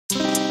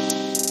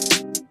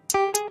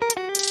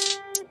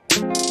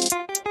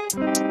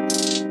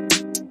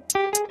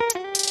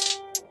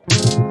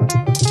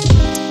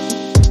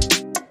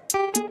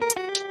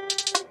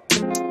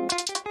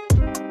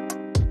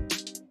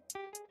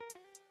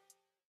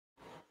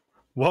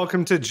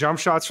Welcome to Jump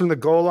Shots from the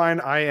Goal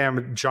Line. I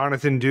am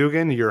Jonathan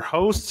Dugan, your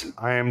host.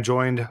 I am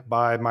joined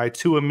by my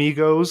two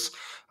amigos.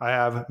 I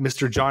have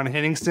Mr. John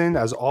Henningston,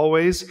 as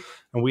always,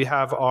 and we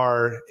have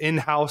our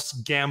in-house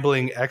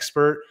gambling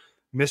expert,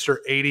 Mr.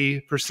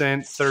 80%,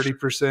 30%,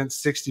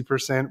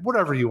 60%,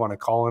 whatever you want to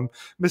call him,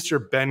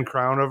 Mr. Ben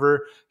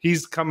Crownover.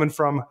 He's coming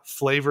from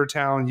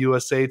Flavortown,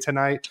 USA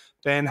tonight.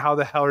 Ben, how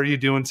the hell are you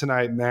doing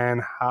tonight,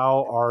 man?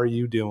 How are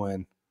you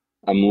doing?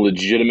 I'm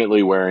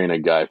legitimately wearing a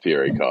Guy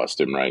Fieri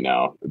costume right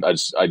now. I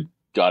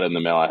got it in the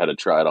mail. I had to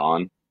try it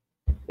on.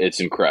 It's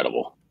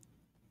incredible.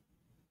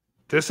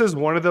 This is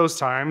one of those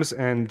times,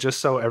 and just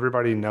so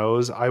everybody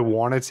knows, I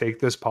want to take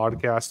this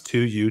podcast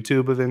to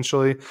YouTube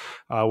eventually,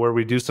 where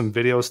we do some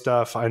video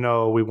stuff. I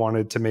know we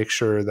wanted to make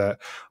sure that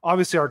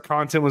obviously our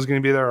content was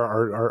going to be there,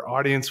 our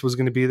audience was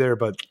going to be there,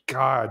 but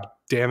God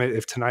damn it,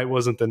 if tonight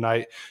wasn't the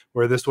night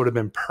where this would have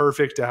been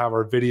perfect to have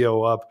our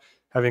video up,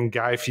 having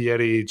Guy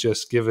Fieri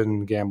just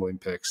giving gambling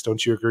picks.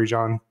 Don't you agree,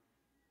 John?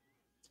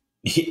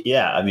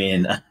 Yeah, I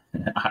mean,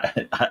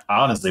 I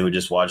honestly would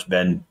just watch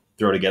Ben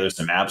throw together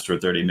some apps for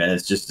 30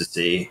 minutes just to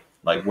see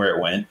like where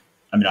it went.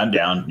 I mean, I'm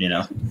down, you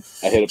know.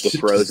 I hit up the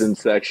frozen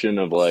section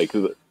of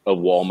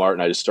Walmart,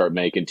 and I just start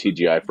making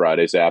TGI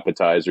Fridays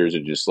appetizers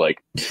and just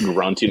like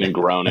grunting and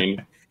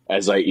groaning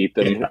as I eat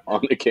them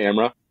on the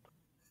camera.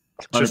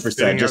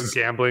 100%. Just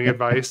gambling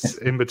advice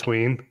in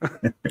between.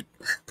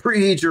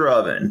 Preheat your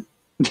oven.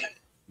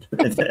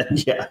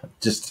 Yeah,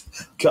 just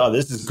God,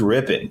 this is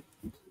gripping.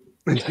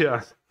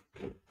 Yeah.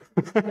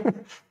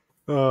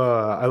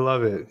 I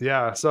love it.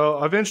 Yeah.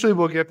 So eventually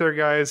we'll get there,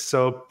 guys.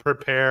 So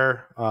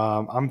prepare.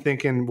 I'm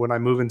thinking when I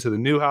move into the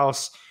new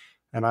house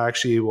and I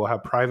actually will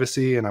have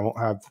privacy and I won't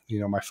have,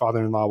 my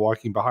father-in-law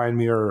walking behind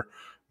me or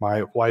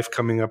my wife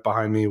coming up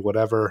behind me,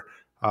 whatever.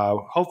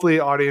 Hopefully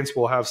audience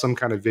will have some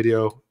kind of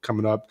video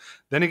coming up.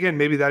 Then again,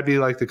 maybe that'd be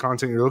like the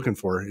content you're looking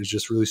for is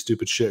just really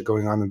stupid shit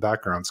going on in the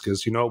backgrounds.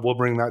 Cause we'll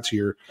bring that to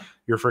your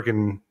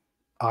freaking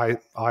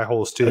eye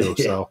holes too.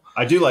 Yeah. So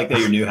I do like that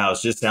your new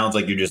house just sounds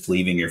like you're just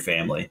leaving your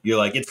family. You're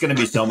like, it's going to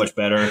be so much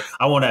better.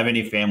 I won't have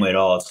any family at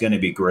all. It's going to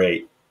be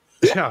great.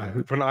 Yeah.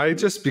 When I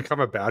just become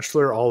a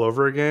bachelor all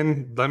over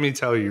again, let me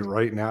tell you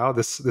right now,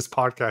 this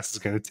podcast is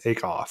going to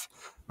take off.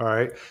 All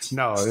right.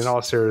 No, in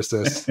all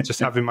seriousness, just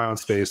having my own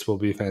space will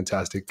be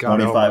fantastic.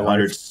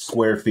 2,500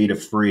 square feet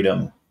of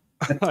freedom.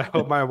 I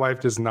hope my wife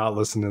does not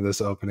listen to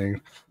this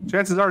opening.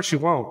 Chances are she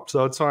won't,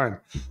 so it's fine.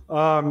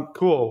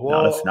 Cool.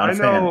 Well, not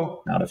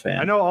a fan.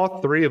 I know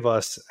all three of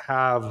us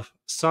have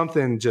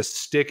something just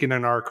sticking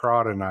in our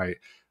craw tonight.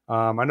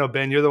 I know,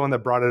 Ben, you're the one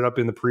that brought it up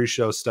in the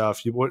pre-show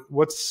stuff.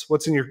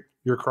 What's in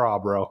your craw,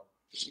 bro?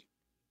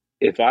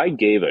 If I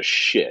gave a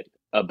shit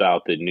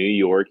about the New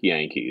York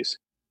Yankees,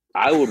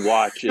 I would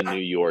watch a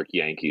New York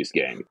Yankees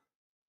game.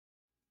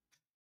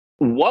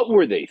 What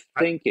were they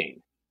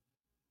thinking?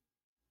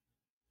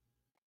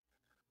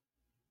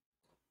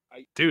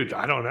 Dude,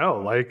 I don't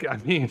know.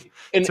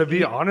 To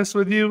be honest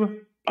with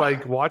you,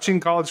 watching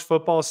college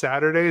football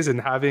Saturdays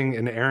and having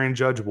an Aaron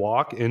Judge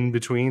walk in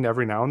between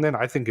every now and then,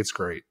 I think it's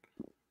great.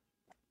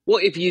 Well,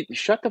 if you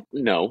shut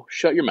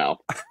your mouth.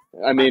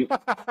 I mean,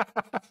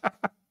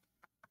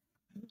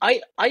 I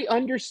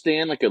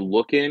understand a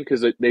look in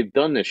because they've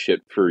done this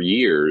shit for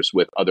years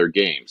with other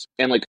games.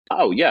 And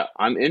oh yeah,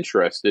 I'm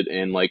interested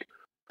in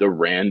the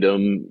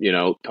random,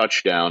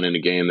 touchdown in a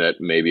game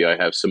that maybe I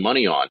have some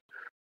money on.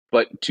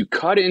 But to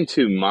cut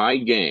into my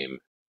game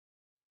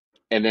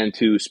and then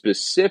to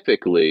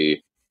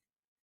specifically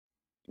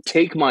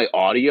take my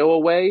audio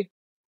away,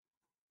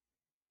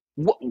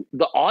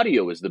 the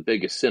audio is the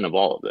biggest sin of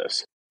all of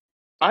this.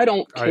 I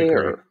don't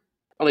care.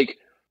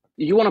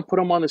 You want to put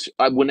them on this?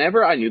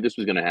 Whenever I knew this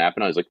was going to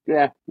happen, I was like,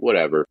 yeah,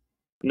 whatever.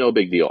 No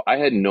big deal. I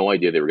had no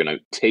idea they were going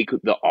to take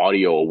the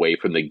audio away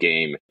from the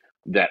game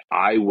that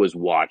I was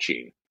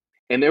watching.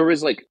 And there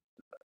was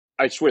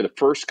I swear, the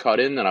first cut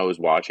in that I was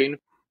watching,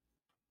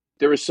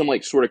 there was some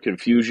sort of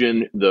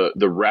confusion. The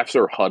refs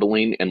are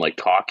huddling and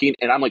talking,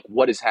 and I'm like,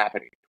 what is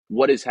happening?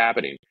 What is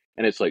happening?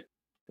 And it's like,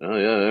 oh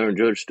yeah, Aaron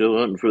Judge still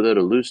hunting for that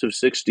elusive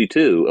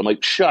 62. I'm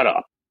like, shut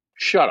up.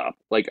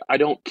 I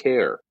don't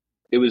care.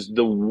 It was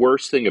the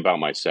worst thing about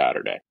my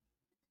Saturday.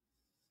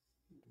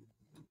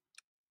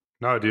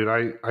 No,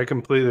 dude, I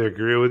completely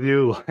agree with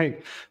you.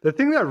 The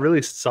thing that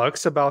really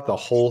sucks about the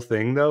whole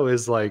thing though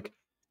is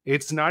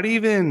it's not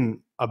even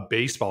a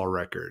baseball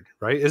record,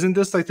 right? Isn't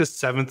this the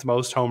seventh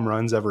most home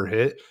runs ever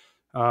hit?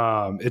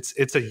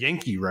 It's a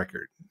Yankee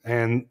record.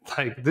 And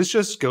this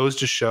just goes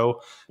to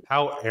show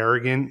how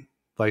arrogant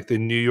the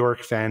New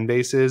York fan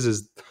base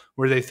is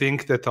where they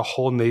think that the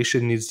whole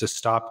nation needs to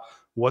stop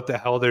what the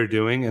hell they're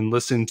doing and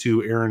listen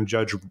to Aaron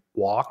Judge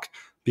walk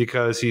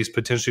because he's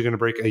potentially going to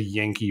break a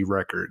Yankee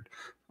record.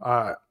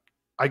 I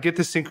get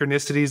the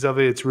synchronicities of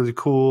it. It's really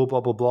cool,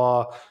 blah, blah,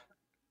 blah.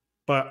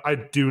 But I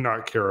do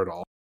not care at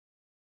all.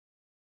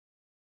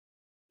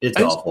 It's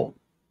awful.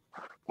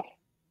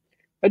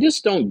 I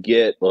just don't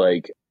get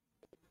the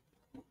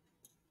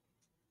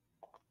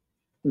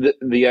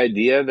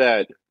idea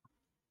that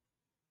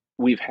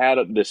we've had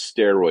this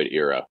steroid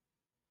era.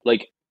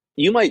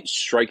 you might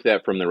strike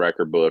that from the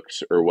record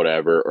books or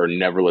whatever, or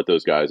never let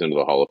those guys into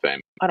the Hall of Fame.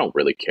 I don't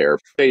really care.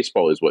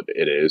 Baseball is what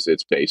it is.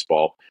 It's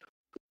baseball.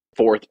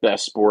 Fourth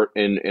best sport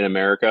in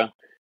America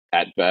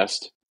at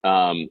best.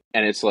 And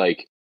it's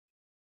like,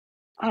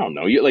 I don't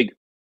know.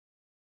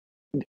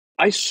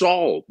 I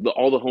saw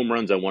all the home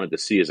runs I wanted to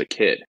see as a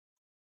kid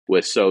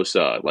with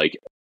Sosa.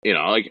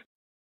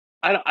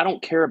 I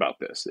don't care about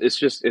this.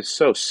 It's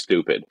so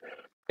stupid.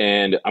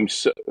 And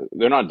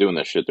they're not doing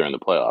this shit during the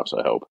playoffs,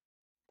 I hope.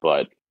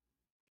 But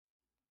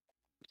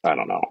I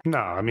don't know. No,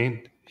 I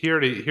mean, he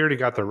already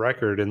got the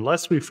record,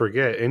 unless we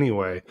forget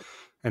anyway.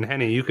 And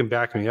Henny, you can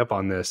back me up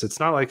on this. It's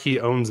not like he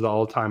owns the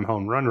all-time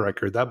home run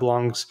record. That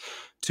belongs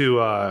to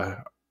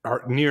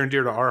near and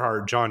dear to our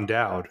heart, John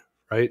Dowd,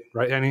 right?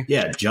 Right, Henny?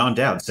 Yeah, John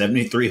Dowd,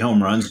 73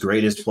 home runs,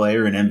 greatest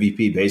player in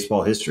MVP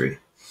baseball history.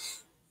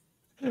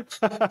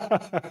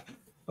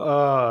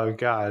 Oh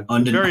God,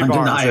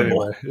 undeniable.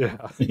 Anyway.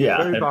 Yeah.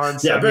 Barry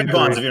Bonds. Yeah, Barry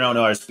Bonds. If you don't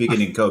know, are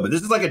speaking in code. But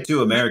this is like a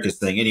two Americas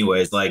thing,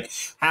 anyways. Like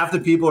half the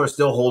people are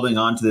still holding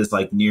on to this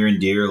like near and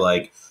dear,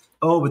 like,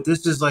 oh, but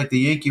this is like the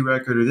Yankee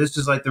record, or this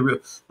is like the real.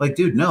 Like,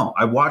 dude, no.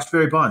 I watched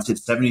Barry Bonds hit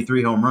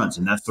 73 home runs,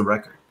 and that's the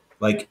record.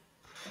 Like,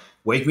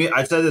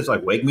 I said this,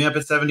 like, wake me up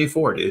at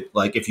 74, dude.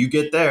 Like, if you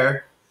get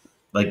there,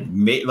 then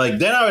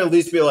I would at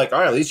least be like, all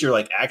right, at least you're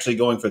like actually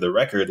going for the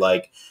record.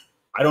 Like,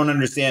 I don't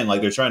understand.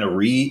 Like, they're trying to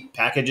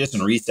repackage this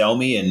and resell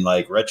me and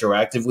like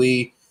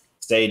retroactively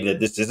say that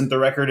this isn't the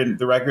record and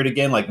the record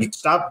again. Like,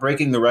 stop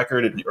breaking the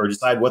record or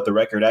decide what the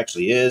record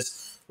actually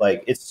is.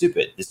 Like, it's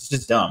stupid. It's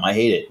just dumb. I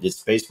hate it.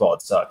 It's baseball.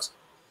 It sucks.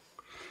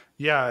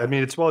 Yeah, I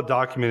mean, it's well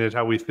documented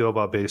how we feel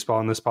about baseball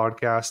in this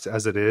podcast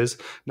as it is.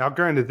 Now,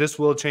 granted, this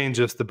will change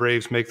if the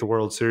Braves make the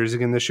World Series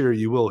again this year.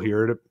 You will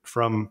hear it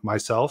from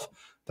myself.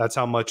 That's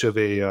how much of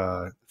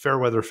a fair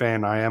weather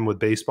fan I am with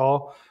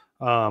baseball.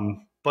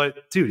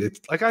 But dude, it's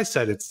like I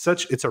said, it's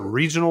a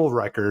regional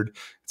record.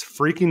 It's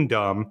freaking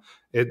dumb.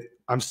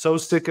 I'm so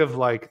sick of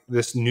like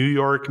this New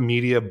York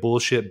media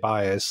bullshit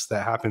bias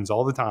that happens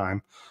all the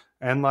time.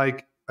 And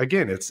like,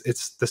 again, it's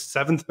the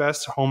seventh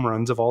best home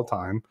runs of all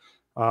time.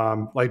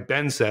 Like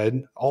Ben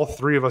said, all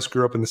three of us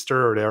grew up in the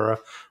steroid era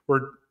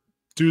where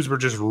dudes were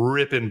just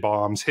ripping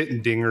bombs,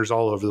 hitting dingers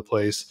all over the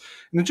place.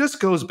 And it just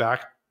goes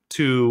back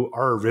to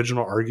our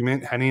original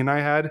argument Henny and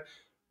I had.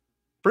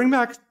 Bring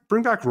back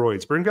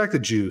roids, bring back the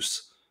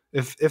juice.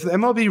 If the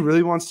MLB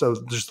really wants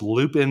to just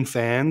loop in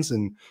fans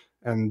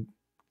and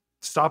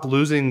stop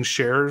losing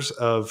shares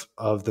of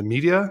the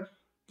media,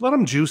 let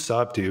them juice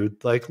up,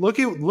 dude. Like look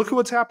at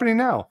what's happening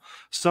now.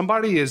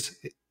 Somebody is,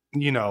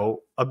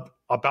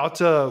 about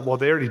to. Well,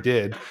 they already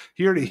did.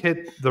 He already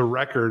hit the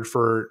record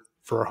for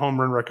a home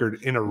run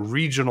record in a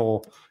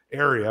regional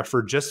area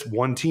for just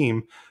one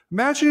team.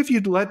 Imagine if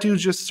you'd let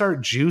dudes just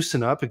start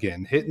juicing up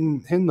again,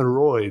 hitting the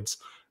roids.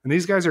 And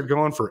these guys are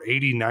going for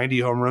 80, 90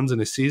 home runs in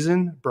a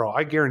season. Bro,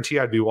 I guarantee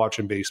I'd be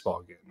watching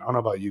baseball again. I don't know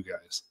about you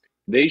guys.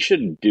 They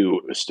should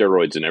do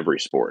steroids in every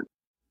sport.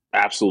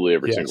 Absolutely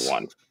every single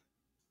one.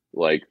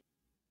 Like,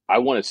 I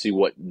want to see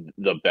what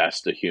the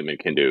best a human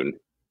can do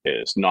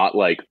is. Not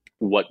like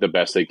what the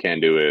best they can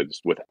do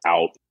is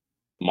without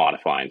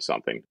modifying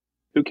something.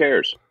 Who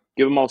cares?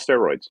 Give them all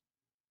steroids.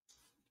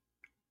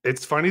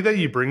 It's funny that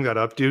you bring that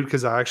up, dude,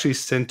 because I actually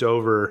sent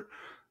over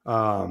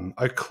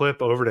a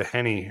clip over to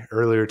Henny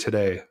earlier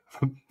today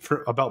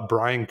about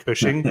Brian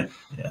Cushing.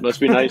 Yeah. Must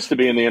be nice to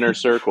be in the inner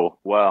circle.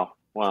 Wow.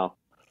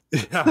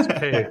 Yeah,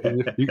 hey,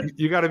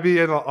 you got to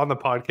be on the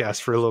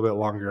podcast for a little bit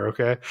longer,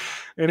 okay?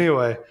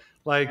 Anyway,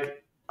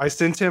 like I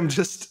sent him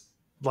just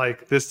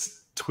like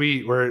this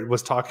tweet where it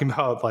was talking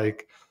about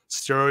like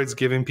steroids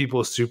giving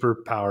people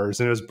superpowers,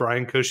 and it was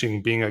Brian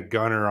Cushing being a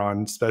gunner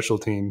on special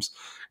teams,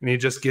 and he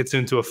just gets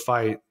into a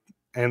fight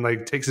and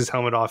like takes his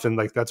helmet off, and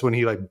like that's when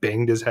he like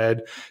banged his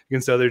head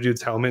against the other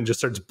dude's helmet and just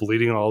starts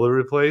bleeding all over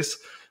the place.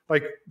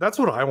 Like that's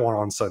what I want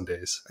on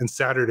Sundays and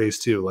Saturdays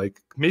too.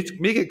 Like make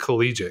it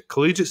collegiate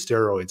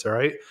steroids. All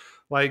right.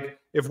 Like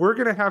if we're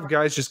going to have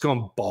guys just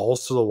going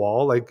balls to the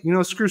wall, like,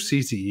 screw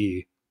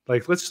CTE.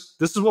 Like this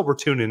is what we're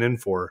tuning in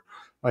for.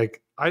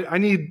 Like I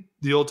need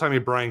the old timey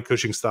Brian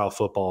Cushing style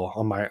football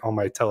on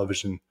my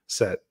television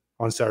set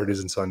on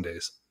Saturdays and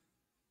Sundays.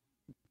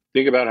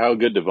 Think about how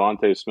good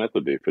Devontae Smith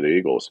would be for the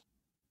Eagles.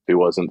 He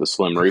wasn't the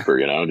Slim Reaper,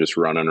 just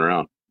running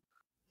around.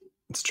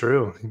 It's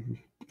true.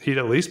 He'd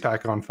at least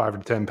pack on 5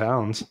 to 10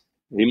 pounds.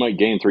 He might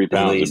gain 3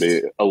 pounds and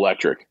be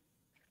electric.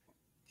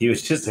 He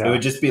was just, It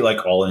would just be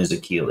like all in his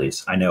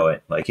Achilles. I know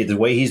it. Like the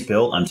way he's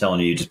built, I'm telling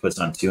you, he just puts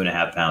on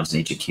 2.5 pounds in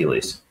each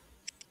Achilles.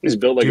 He's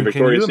built like a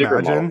Victoria's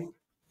Secret model.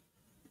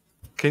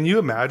 Can you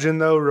imagine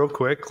though, real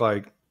quick,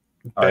 like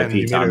Ben,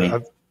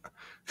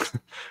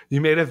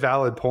 you made a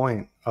valid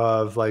point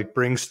of like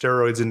bring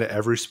steroids into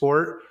every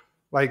sport.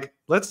 Like,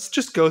 let's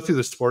just go through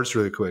the sports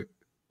really quick.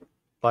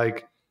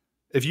 Like,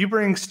 if you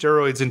bring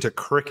steroids into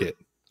cricket,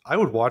 I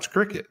would watch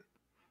cricket.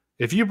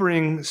 If you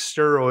bring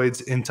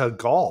steroids into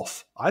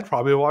golf, I'd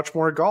probably watch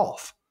more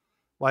golf.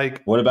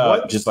 Like, what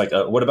about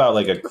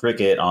a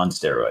cricket on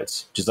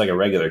steroids? Just like a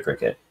regular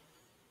cricket?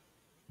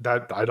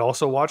 that I'd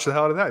also watch the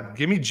hell out of that.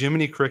 Give me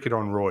Jiminy Cricket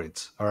on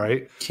roids. All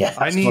right. Yeah,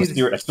 I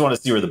just want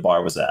to see where the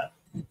bar was at.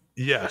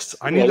 Yes,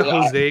 I need the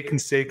Jose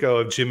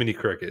Canseco of Jiminy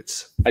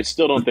Crickets. I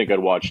still don't think I'd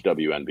watch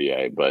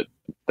WNBA, but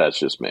that's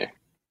just me.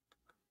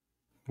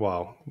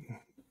 Well,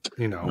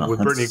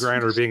 with Brittany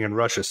Griner being in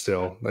Russia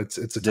still, it's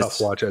a tough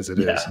watch as it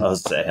is. Yeah, I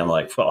was saying, I'm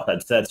like, well,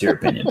 that's your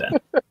opinion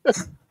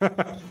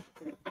then.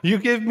 You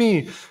give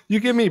me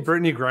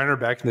Brittany Griner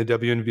back in the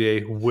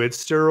WNBA with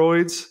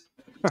steroids.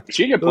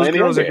 She can Those play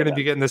girls are going to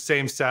be getting the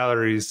same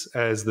salaries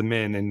as the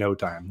men in no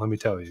time. Let me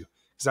tell you,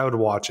 because I would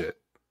watch it.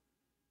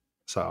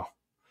 So,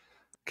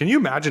 can you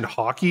imagine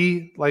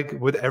hockey like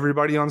with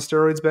everybody on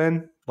steroids,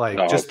 Ben? Like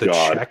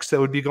checks that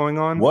would be going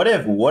on. What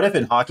if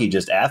in hockey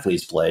just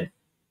athletes played?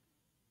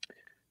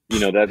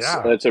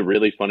 That's a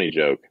really funny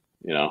joke.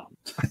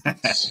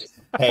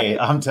 Hey,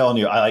 I'm telling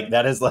you, I'm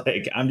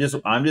just,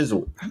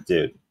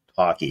 dude,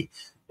 hockey.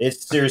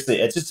 It's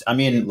just, I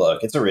mean,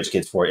 look, it's a rich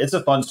kid sport. It's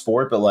a fun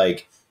sport, but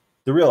like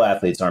the real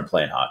athletes aren't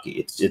playing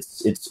hockey.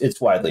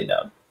 It's widely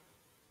known.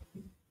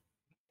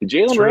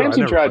 Jalen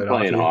Ramsey tried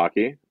playing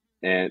hockey,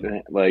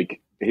 and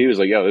like he was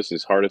like, "Yo, this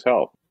is hard as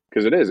hell."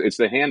 Because it is. It's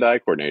the hand-eye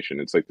coordination.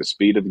 It's like the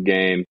speed of the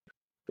game.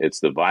 It's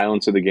the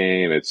violence of the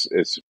game. It's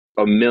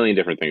a million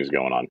different things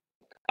going on.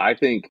 I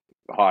think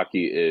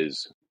hockey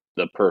is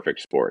the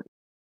perfect sport.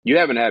 You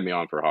haven't had me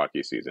on for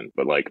hockey season,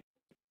 but like,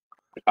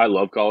 I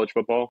love college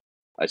football.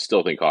 I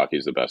still think hockey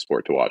is the best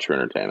sport to watch for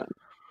entertainment.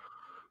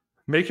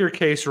 Make your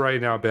case right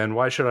now, Ben.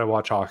 Why should I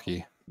watch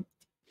hockey?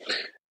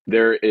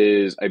 There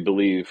is, I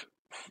believe,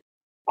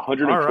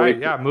 120. All right,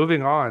 yeah,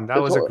 moving on.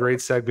 That was a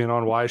great segment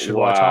on why I should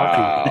watch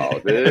hockey.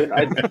 Dude.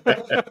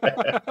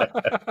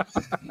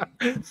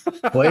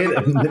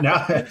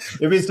 Now,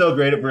 it'd be so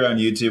great if we're on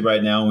YouTube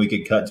right now and we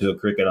could cut to a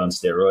cricket on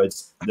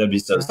steroids. That'd be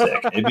so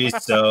sick. It'd be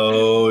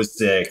so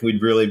sick.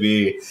 We'd really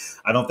be.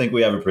 I don't think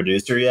we have a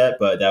producer yet,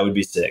 but that would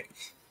be sick.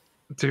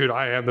 Dude,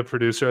 I am the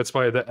producer. That's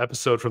why the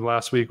episode from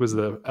last week was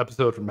the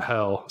episode from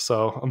hell.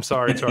 So I'm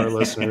sorry to our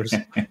listeners.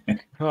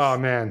 Oh,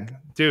 man.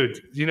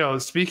 Dude,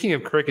 speaking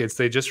of crickets,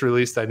 they just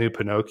released that new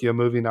Pinocchio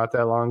movie not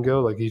that long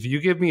ago. Like, if you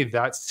give me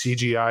that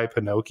CGI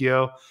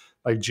Pinocchio,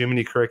 like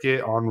Jiminy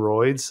Cricket on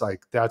roids,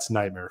 like that's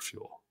nightmare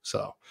fuel.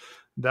 So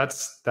that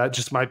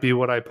just might be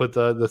what I put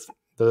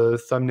the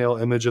thumbnail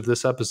image of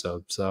this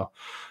episode. So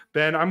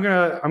Ben, I'm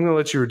gonna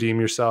let you redeem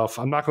yourself.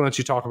 I'm not gonna let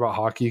you talk about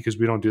hockey because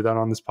we don't do that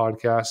on this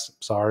podcast.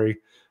 Sorry,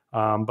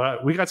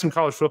 but we got some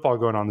college football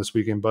going on this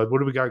weekend. Bud, what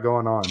do we got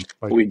going on?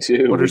 Like, we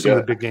do. What are some of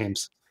the big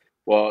games?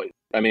 Well,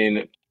 I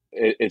mean,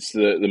 it's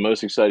the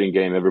most exciting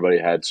game everybody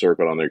had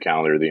circled on their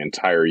calendar the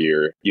entire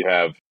year. You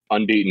have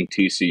unbeaten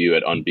TCU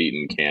at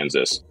unbeaten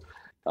Kansas.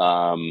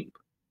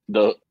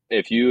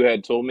 If you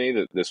had told me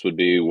that this would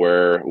be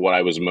what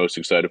I was most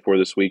excited for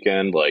this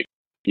weekend, like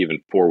even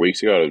 4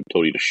 weeks ago, I would have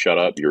told you to shut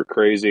up. You're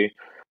crazy.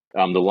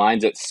 The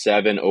line's at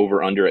 7,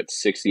 over under at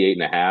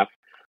 68.5.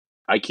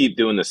 I keep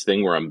doing this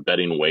thing where I'm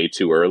betting way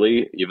too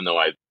early, even though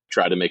I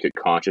try to make a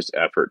conscious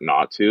effort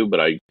not to,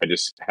 but I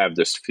just have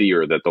this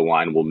fear that the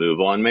line will move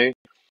on me.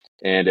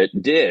 And it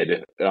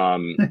did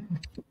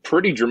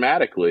pretty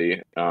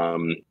dramatically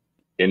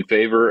in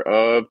favor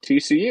of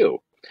TCU.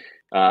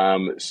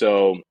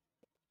 So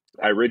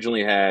I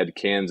originally had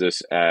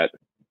Kansas at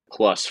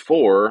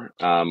 +4.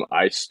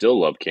 I still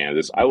love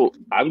Kansas.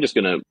 Kansas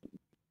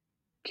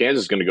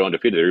is going to go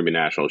undefeated. They're going to be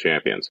national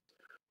champions.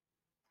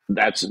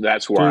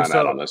 That's where I'm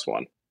at on this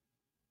one.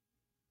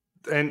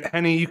 And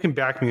Henny, you can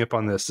back me up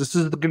on this. This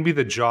is going to be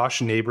the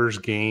Josh Neighbors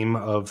game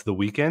of the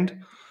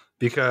weekend,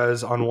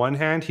 because on one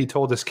hand, he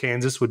told us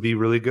Kansas would be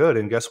really good,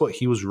 and guess what?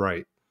 He was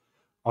right.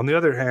 On the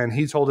other hand,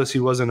 he told us he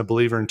wasn't a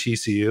believer in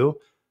TCU,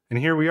 and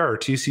here we are.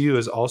 TCU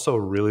is also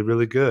really,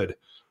 really good.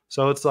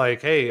 So it's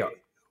like, hey,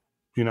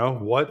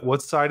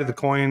 what side of the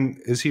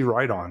coin is he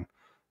right on?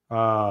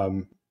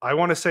 I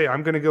want to say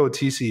I'm going to go with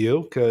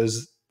TCU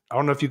because I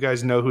don't know if you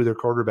guys know who their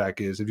quarterback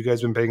is. Have you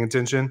guys been paying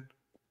attention?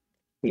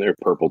 Their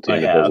purple team.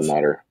 It doesn't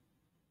matter.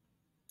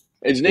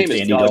 His name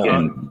is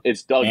Duggan.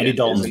 It's Duggan. Andy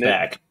Dalton's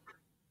back.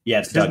 Yeah,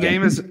 it's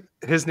Duggan.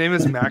 His name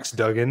is Max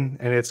Duggan,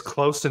 and it's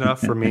close enough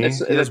for me.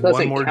 He has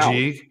one more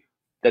G.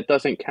 That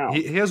doesn't count.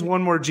 He has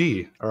one more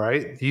G. All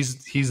right,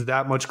 he's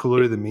that much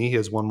cooler than me. He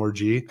has one more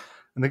G,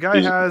 and the guy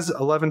has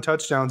 11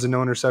 touchdowns and no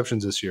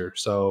interceptions this year.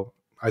 So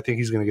I think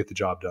he's going to get the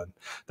job done.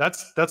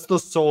 That's the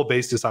sole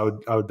basis I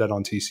would bet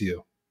on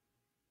TCU.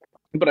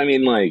 But I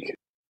mean, like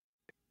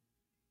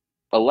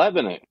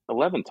 11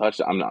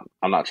 touchdowns.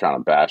 I'm not trying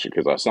to bash it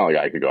because it's not like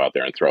I could go out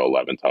there and throw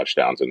 11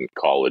 touchdowns in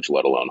college,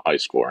 let alone high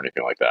school or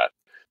anything like that.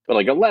 But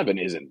like 11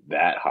 isn't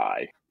that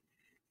high.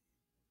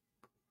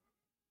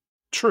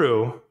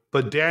 True,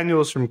 but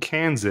Daniels from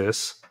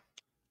Kansas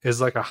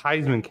is like a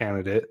Heisman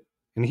candidate,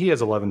 and he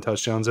has 11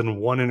 touchdowns and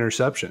 1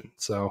 interception.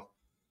 So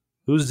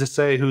who's to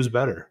say who's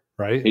better,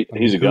 right?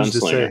 He's a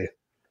gunslinger.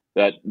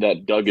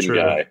 That Duggan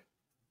guy,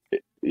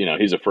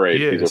 he's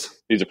afraid.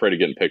 He's afraid of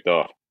getting picked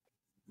off.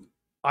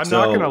 I'm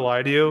not going to So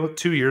lie to you.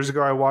 2 years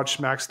ago, I watched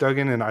Max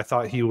Duggan, and I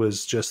thought he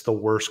was just the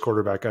worst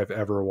quarterback I've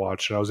ever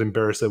watched. And I was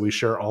embarrassed that we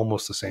share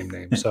almost the same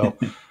name. So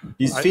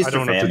he's I feast or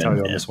don't know what to tell famine,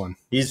 you on man. this one.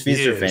 He's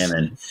feast or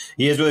famine.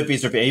 He is really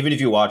feast or famine. Even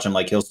if you watch him,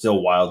 like he'll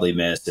still wildly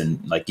miss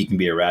and like he can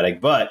be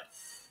erratic. But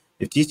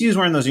if TCU is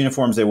wearing those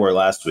uniforms they wore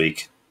last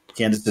week,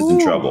 Kansas is in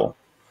trouble.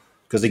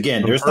 Because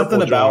again, there's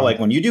something about like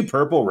when you do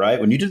purple right,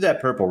 when you do that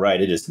purple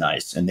right, it is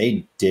nice. And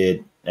they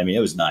did. I mean,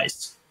 it was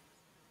nice.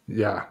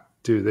 Yeah,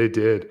 dude, they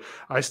did.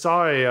 I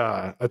saw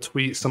a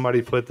tweet.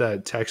 Somebody put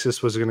that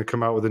Texas was going to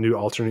come out with a new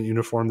alternate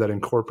uniform that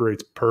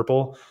incorporates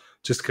purple,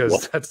 just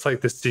because that's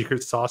like the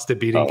secret sauce to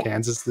beating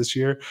Kansas this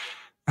year.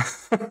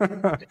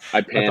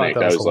 I panicked.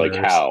 I was like,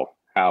 how?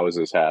 How is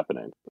this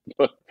happening?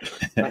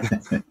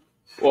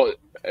 Well,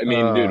 I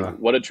mean, dude,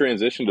 what a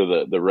transition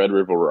to the Red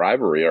River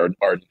rivalry.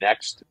 Our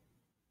next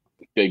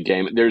big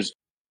game.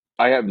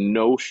 I have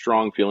no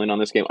strong feeling on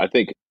this game. I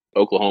think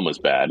Oklahoma's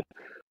bad.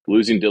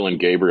 Losing Dylan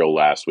Gabriel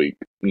last week,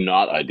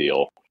 not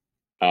ideal.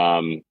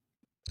 The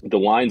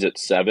line's at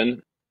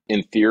 7.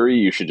 In theory,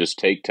 you should just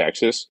take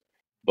Texas.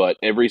 But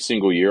every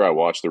single year I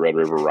watch the Red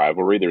River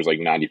rivalry, there's like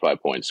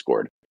 95 points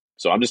scored.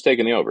 So I'm just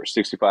taking the over,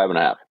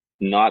 65.5.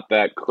 Not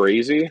that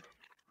crazy.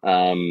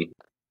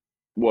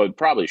 Well, it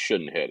probably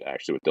shouldn't hit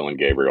actually with Dylan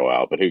Gabriel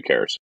out, but who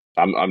cares?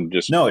 I'm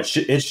just no. It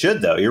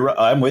should though.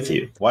 I'm with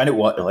you. Why did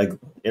what like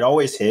it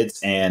always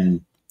hits?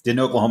 And didn't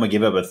Oklahoma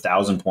give up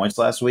 1,000 points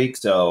last week?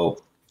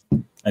 So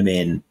I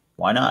mean,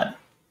 why not?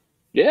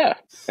 Yeah,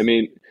 I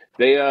mean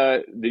they.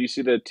 Did you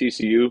see the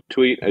TCU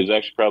tweet? It was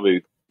actually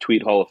probably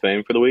tweet Hall of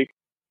Fame for the week.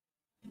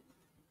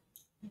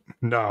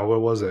 No,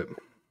 what was it?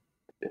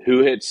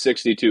 Who hit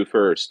 62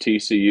 first,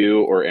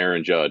 TCU or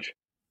Aaron Judge?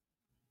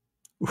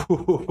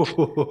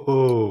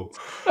 Ooh,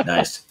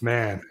 nice,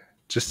 man.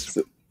 Just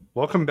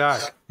welcome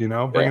back.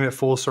 Bringing it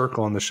full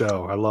circle on the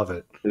show. I love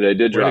it. They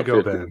did drop.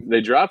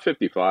 They dropped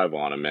 55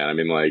 on him, man. I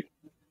mean, like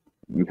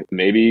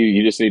maybe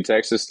you just need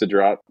Texas to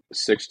drop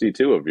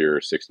 62 of your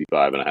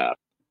 65.5,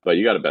 but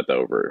you got to bet the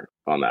over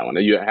on that one.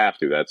 You have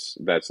to.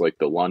 That's like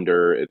the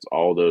Lunder. It's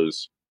all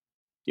those,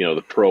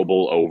 the Pro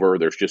Bowl over.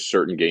 There's just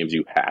certain games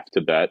you have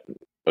to bet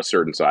a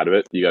certain side of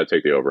it. You got to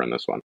take the over in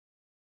this one.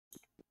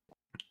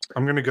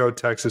 I'm going to go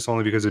Texas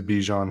only because of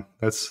Bijan.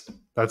 That's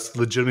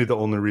legitimately the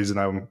only reason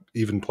I'm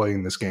even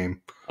playing this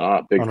game.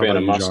 Big fan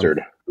of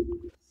mustard.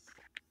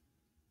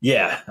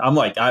 Yeah, I'm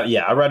like,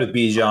 I ride with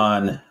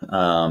Bijan.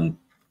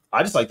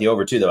 I just like the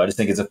over too, though. I just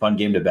think it's a fun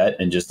game to bet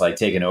and just like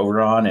take an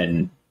over on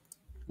and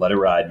let it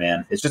ride,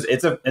 man.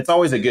 It's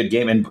always a good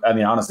game. And I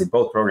mean, honestly,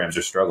 both programs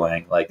are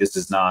struggling. Like this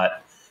is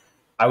not.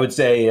 I would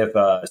say if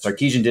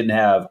Sarkisian didn't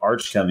have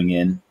Arch coming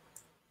in,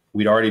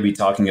 we'd already be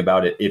talking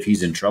about it if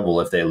he's in trouble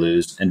if they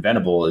lose. And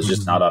Venable is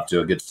just not off to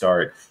a good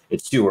start.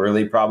 It's too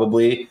early,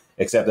 probably,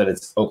 except that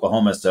it's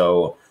Oklahoma.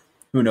 So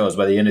who knows?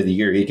 By the end of the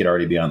year, he could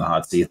already be on the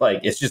hot seat.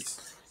 Like it's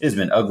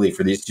been ugly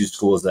for these two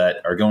schools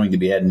that are going to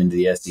be heading into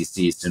the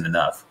SEC soon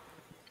enough.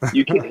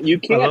 You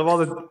can't. I love all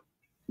the.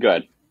 Go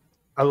ahead.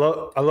 I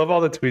love all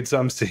the tweets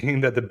I'm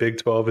seeing that the Big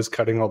 12 is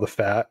cutting all the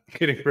fat,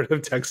 getting rid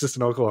of Texas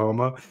and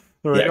Oklahoma.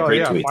 They're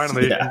like, tweets.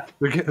 Finally,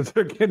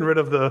 they're getting rid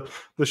of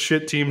the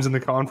shit teams in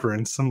the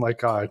conference. I'm like,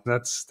 God,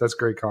 that's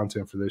great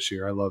content for this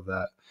year. I love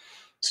that.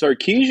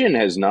 Sarkisian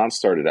has not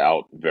started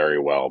out very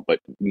well, but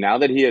now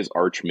that he has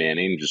Arch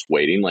Manning just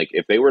waiting, like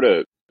if they were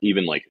to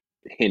even like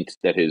hint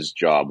that his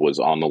job was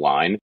on the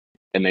line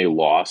and they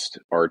lost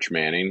Arch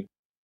Manning,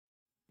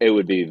 it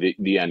would be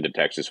the end of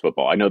Texas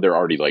football. I know they're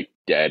already like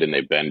dead and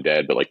they've been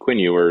dead, but like Quinn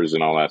Ewers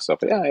and all that stuff,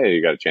 yeah,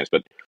 you got a chance,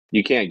 but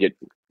you can't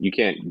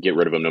get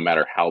rid of him no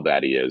matter how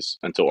bad he is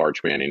until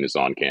Arch Manning is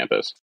on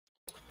campus.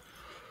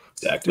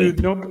 Exactly.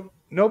 Dude,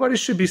 nobody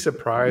should be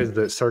surprised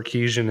that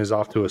Sarkisian is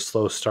off to a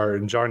slow start.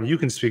 And John, you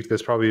can speak to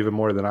this probably even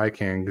more than I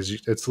can because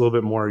it's a little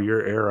bit more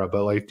your era.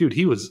 But like, dude,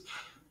 he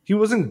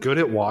wasn't good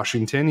at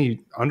Washington. He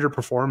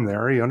underperformed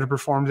there. He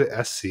underperformed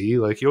at SC.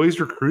 Like he always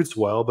recruits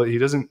well, but he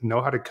doesn't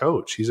know how to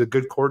coach. He's a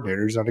good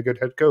coordinator. He's not a good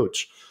head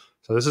coach.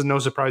 So this is no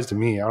surprise to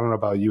me. I don't know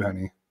about you,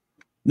 Henny.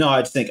 No,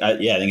 I think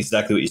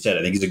exactly what you said.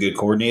 I think he's a good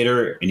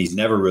coordinator, and he's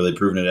never really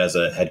proven it as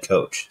a head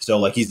coach. So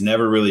like he's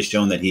never really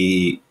shown that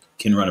he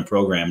can run a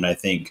program. And I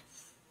think,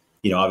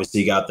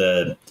 obviously you got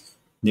the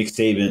Nick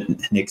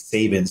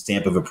Saban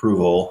stamp of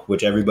approval,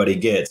 which everybody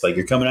gets. Like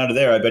you're coming out of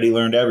there, I bet he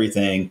learned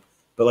everything.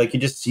 But like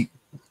you're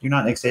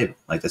not Nick Saban.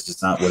 Like that's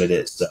just not what it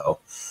is. So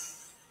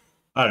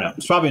I don't know.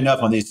 It's probably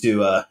enough on these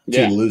two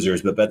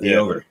losers, but bet the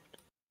over.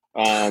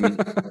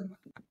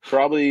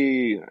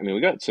 Probably. I mean,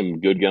 we got some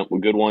good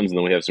ones, and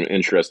then we have some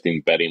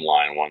interesting betting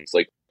line ones.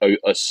 Like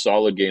a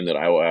solid game that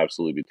I will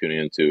absolutely be tuning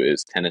into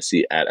is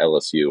Tennessee at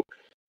LSU.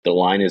 The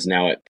line is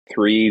now at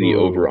 3. The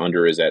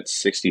over/under is at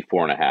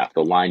 64.5.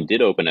 The line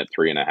did open at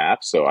 3.5,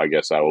 so I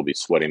guess I will be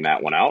sweating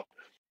that one out.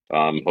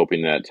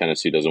 Hoping that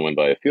Tennessee doesn't win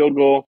by a field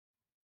goal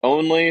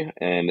only,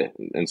 and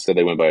instead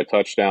they win by a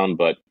touchdown.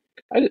 But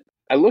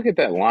I look at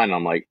that line, and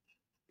I'm like,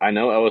 I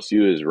know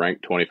LSU is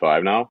ranked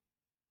 25 now.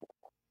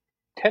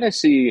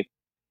 Tennessee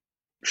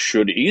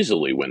should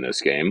easily win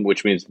this game,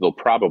 which means they'll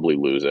probably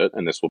lose it,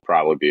 and this will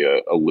probably be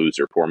a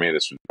loser for me.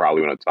 This is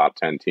probably when a top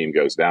 10 team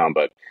goes down,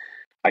 but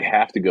I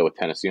have to go with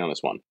Tennessee on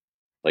this one.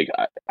 Like,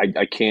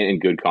 I can't in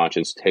good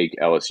conscience take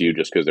LSU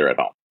just because they're at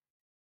home.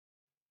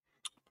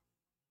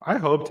 I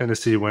hope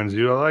Tennessee wins,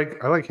 dude.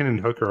 I like Hendon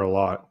Hooker a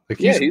lot. Like,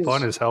 he's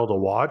fun as hell to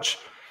watch.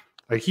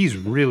 Like, he's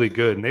really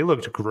good, and they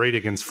looked great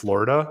against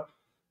Florida.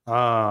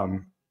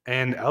 And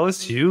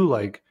LSU,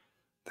 like,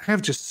 they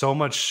have just so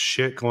much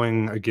shit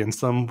going against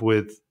them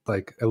with,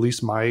 like, at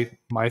least my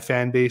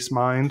fan base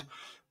mind.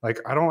 Like,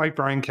 I don't like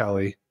Brian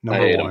Kelly,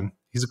 number one.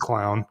 He's a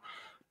clown.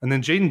 And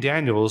then Jaden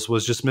Daniels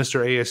was just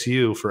Mr.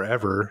 ASU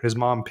forever. His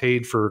mom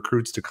paid for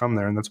recruits to come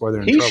there, and that's why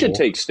they're in trouble. He should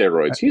take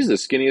steroids. He's the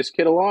skinniest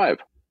kid alive.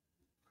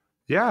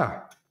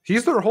 Yeah.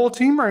 He's their whole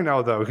team right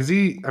now, though, because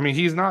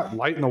he's not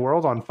lighting the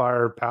world on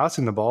fire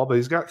passing the ball, but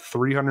he's got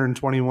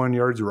 321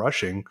 yards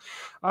rushing.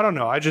 I don't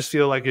know. I just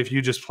feel like if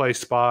you just play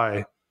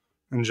spy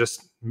and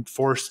just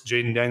force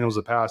Jaden Daniels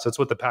to pass, that's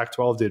what the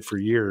Pac-12 did for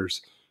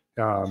years.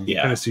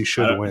 Tennessee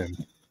should win.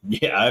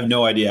 Yeah, I have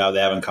no idea how they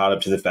haven't caught up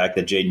to the fact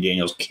that Jaden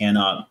Daniels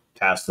cannot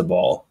pass the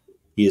ball.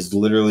 He is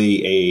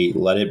literally a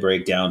let it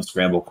break down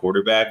scramble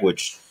quarterback,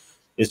 which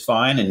is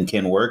fine and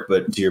can work.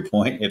 But to your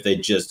point,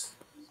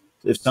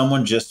 if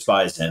someone just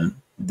spies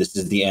him, this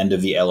is the end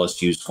of the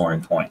LSU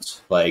scoring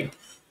points. Like,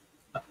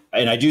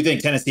 and I do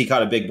think Tennessee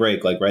caught a big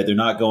break. Like, right, they're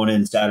not going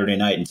in Saturday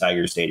night in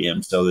Tiger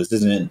Stadium, so this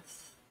isn't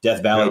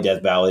Death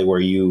Valley, where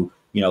you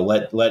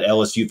let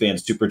LSU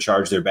fans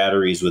supercharge their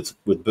batteries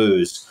with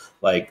booze.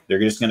 Like, they're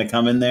just going to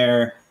come in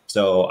there.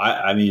 So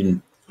I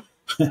mean,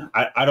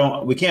 I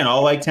don't. We can't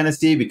all like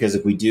Tennessee, because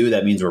if we do,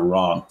 that means we're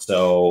wrong.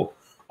 So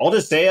I'll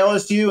just say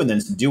LSU and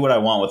then do what I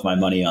want with my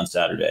money on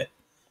Saturday.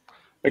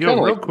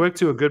 Real quick,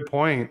 to a good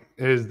point,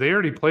 is they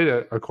already played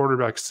a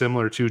quarterback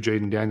similar to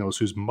Jaden Daniels,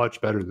 who's much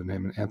better than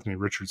him, and Anthony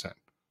Richardson,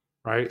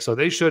 right? So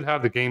they should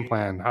have the game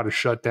plan how to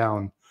shut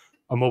down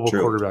a mobile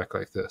quarterback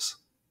like this.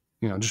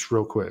 Just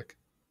real quick.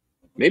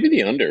 Maybe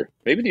the under.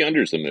 Maybe the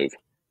under is the move.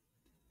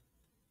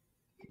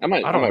 I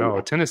don't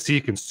know.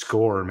 Tennessee can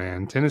score,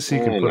 man. Tennessee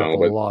can put up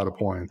a lot of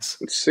points.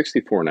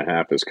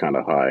 64.5 is kind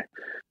of high.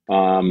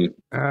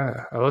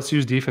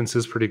 LSU's defense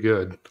is pretty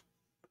good.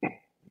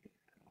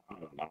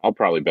 I'll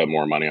probably bet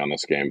more money on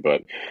this game,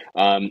 but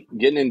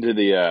getting into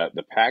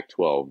the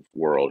Pac-12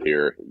 world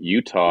here,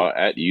 Utah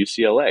at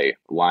UCLA.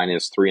 Line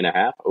is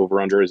 3.5.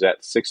 Over/under is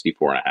at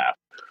 64.5.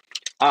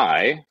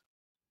 I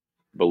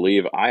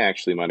believe I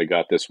actually might have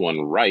got this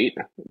one right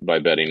by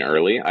betting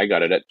early. I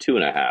got it at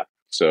 2.5.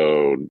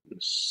 So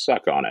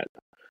suck on it,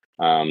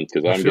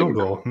 because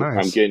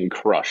I'm getting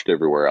crushed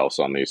everywhere else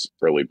on these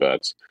early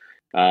bets.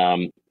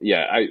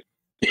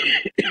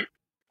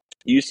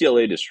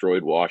 UCLA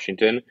destroyed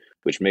Washington,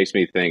 which makes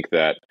me think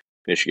that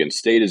Michigan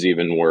State is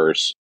even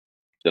worse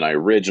than I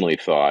originally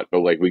thought.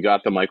 But we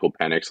got the Michael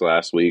Penix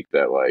last week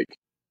that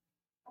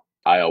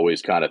I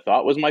always kind of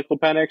thought was Michael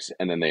Penix,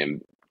 and then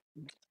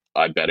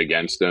I bet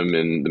against him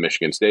in the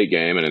Michigan State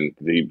game, and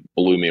he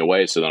blew me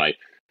away. So then I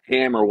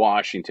hammer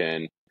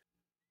Washington,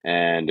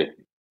 and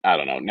I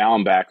don't know. Now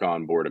I'm back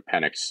on board.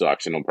 Penix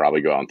sucks, and he'll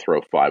probably go out and throw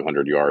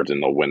 500 yards,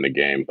 and they'll win the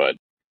game. But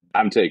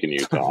I'm taking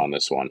Utah on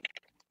this one.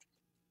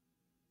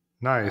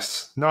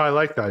 Nice. No, I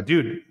like that.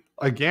 Dude,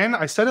 again,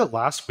 I said it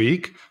last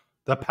week.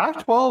 The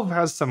Pac-12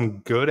 has some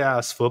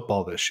good-ass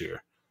football this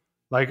year.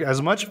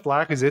 As much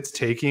flack as it's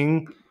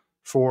taking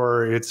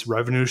for its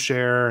revenue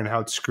share and how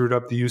it screwed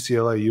up the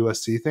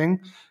UCLA-USC thing,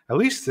 at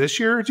least this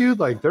year, dude,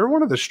 they're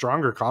one of the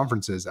stronger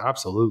conferences.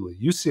 Absolutely.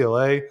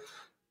 UCLA,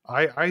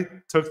 I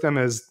took them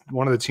as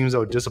one of the teams that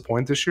would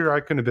disappoint this year. I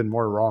couldn't have been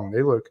more wrong.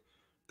 They look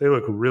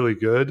really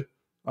good.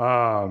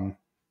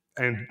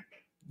 And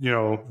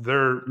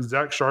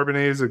Zach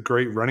Charbonnet is a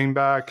great running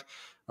back.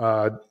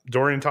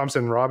 Dorian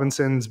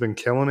Thompson-Robinson's been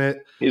killing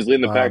it. He's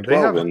leading the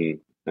Pac-12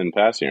 in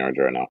passing yards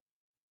right now.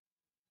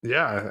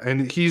 Yeah,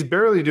 and he's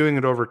barely doing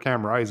it over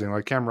Cam Rising.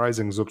 Cam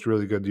Rising's looked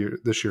really good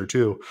this year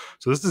too.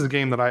 So this is a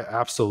game that I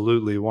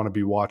absolutely want to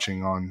be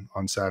watching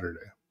on Saturday.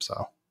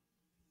 So,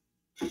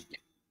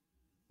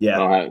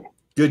 yeah,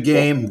 good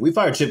game. We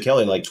fired Chip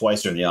Kelly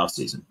twice during the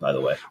offseason, by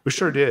the way. We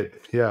sure did.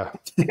 Yeah,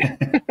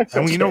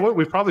 and you know what?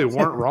 We probably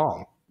weren't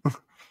wrong. I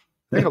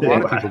think a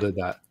lot of people did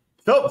that.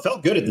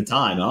 Felt good at the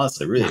time,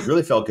 honestly.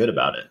 Really felt good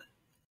about it.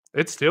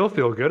 It still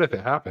feel good if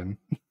it happened.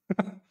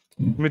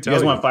 You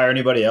guys want to fire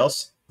anybody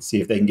else? See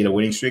if they can get a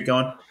winning streak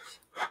going?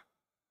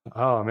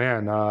 Oh,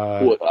 man.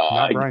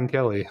 Not Brian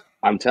Kelly.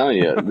 I'm telling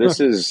you,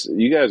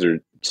 you guys are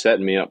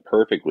setting me up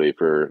perfectly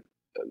for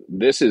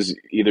this. Is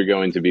either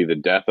going to be the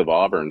death of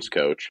Auburn's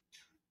coach,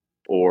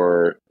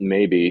 or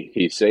maybe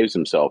he saves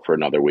himself for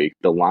another week.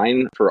 The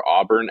line for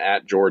Auburn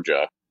at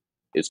Georgia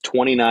is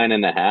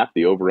 29.5.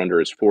 The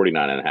over-under is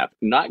 49.5.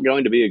 Not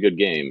going to be a good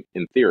game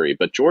in theory,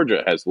 but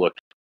Georgia has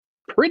looked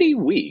pretty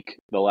weak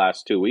the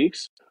last 2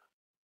 weeks,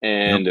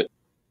 and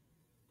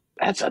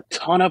that's a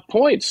ton of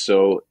points.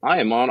 So I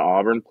am on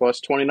Auburn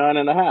plus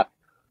 29.5.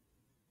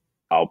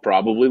 I'll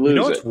probably lose it. You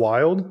know what's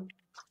wild?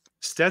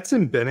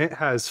 Stetson Bennett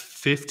has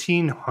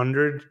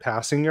 1,500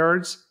 passing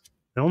yards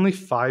and only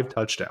 5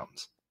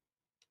 touchdowns.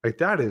 Like,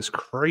 that is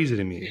crazy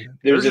to me.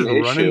 There's They're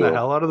an just running the issue.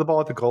 hell out of the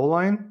ball at the goal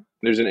line.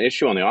 There's an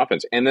issue on the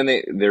offense, and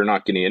then they're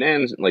not getting it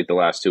in like the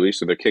last 2 weeks,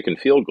 so they're kicking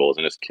field goals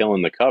and it's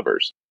killing the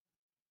covers.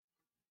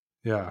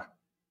 Yeah,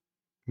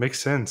 makes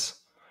sense.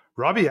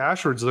 Robbie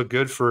Ashford's looked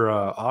good for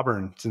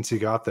Auburn since he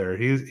got there.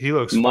 He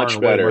looks far Much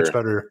and away better. much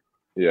better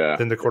Yeah.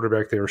 than the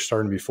quarterback they were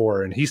starting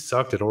before, and he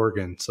sucked at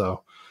Oregon.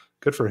 So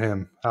good for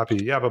him.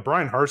 Happy. Yeah, but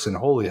Brian Harsin,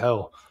 holy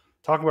hell.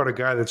 Talk about a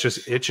guy that's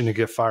just itching to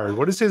get fired.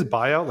 What is his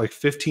buyout? Like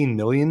 $15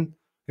 million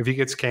if he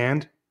gets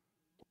canned?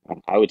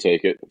 I would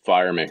take it.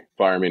 Fire me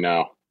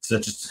now.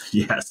 Such a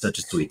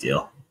sweet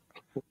deal.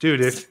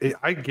 Dude,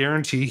 I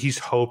guarantee he's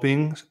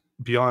hoping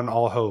beyond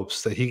all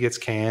hopes that he gets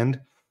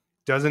canned,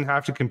 doesn't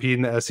have to compete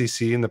in the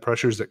SEC and the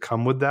pressures that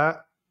come with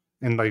that,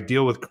 and like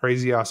deal with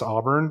crazy ass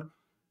Auburn,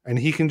 and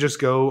he can just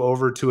go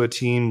over to a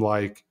team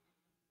like,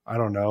 I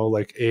don't know,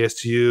 like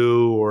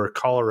ASU or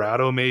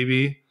Colorado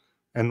maybe,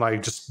 and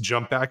like just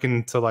jump back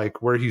into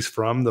like where he's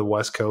from, the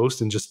West Coast,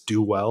 and just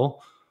do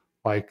well.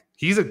 Like,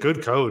 he's a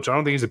good coach. I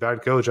don't think he's a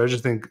bad coach. I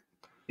just think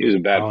he was a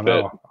bad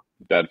fit.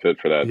 Bad fit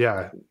for that.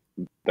 Yeah,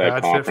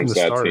 that bad fit from the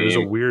start. Team.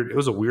 It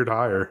was a weird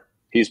hire.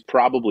 He's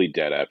probably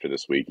dead after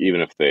this week, even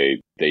if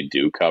they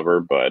do cover.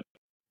 But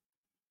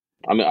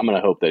I'm going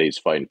to hope that he's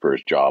fighting for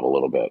his job a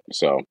little bit.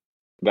 So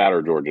that,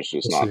 or Georgia's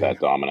just not that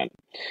dominant.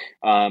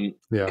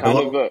 Yeah.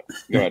 Go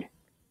ahead.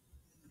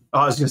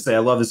 I was going to say, I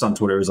love this on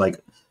Twitter. It was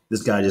like,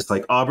 this guy just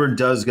like, Auburn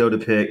does like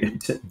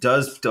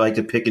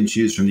to pick and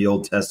choose from the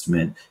Old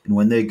Testament, and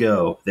when they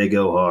go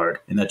hard,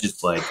 and that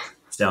just like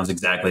sounds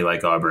exactly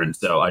like Auburn.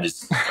 So I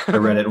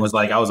read it and was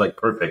like, I was like,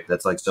 perfect.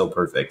 That's like so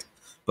perfect.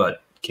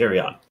 But carry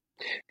on.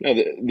 No,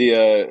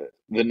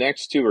 the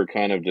next two are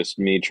kind of just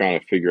me trying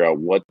to figure out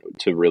what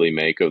to really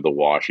make of the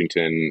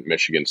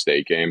Washington-Michigan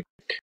State game.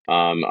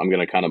 I'm going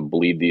to kind of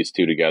bleed these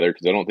two together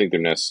because I don't think they're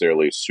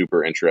necessarily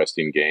super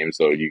interesting games,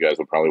 though you guys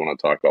will probably want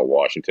to talk about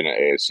Washington and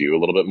ASU a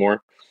little bit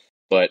more.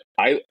 But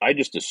I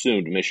just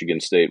assumed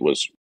Michigan State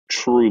was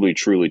truly,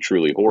 truly,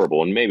 truly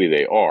horrible, and maybe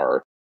they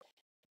are.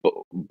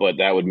 But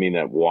that would mean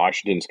that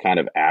Washington's kind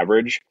of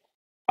average.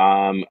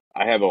 I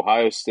have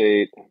Ohio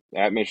State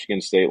at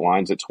Michigan State,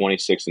 lines at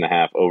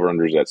 26.5,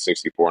 over-unders at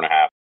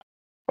 64.5.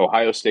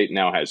 Ohio State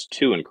now has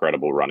two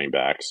incredible running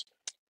backs.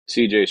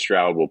 CJ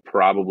Stroud will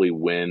probably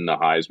win the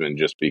Heisman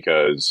just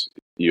because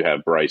you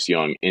have Bryce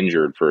Young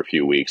injured for a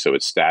few weeks, so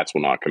his stats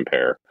will not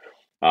compare.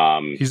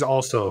 He's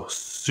also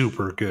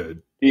super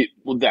good.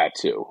 Well, that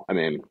too. I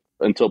mean,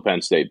 until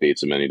Penn State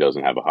beats him and he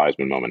doesn't have a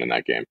Heisman moment in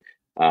that game.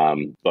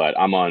 But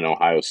I'm on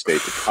Ohio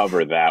State to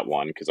cover that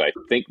one because I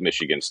think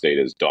Michigan State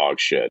is dog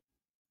shit.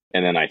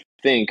 And then I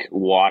think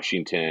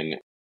Washington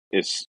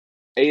is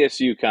 –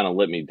 ASU kind of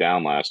let me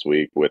down last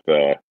week with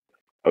I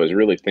was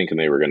really thinking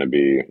they were going to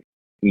be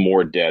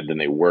more dead than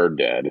they were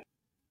dead.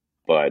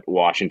 But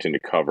Washington to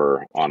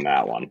cover on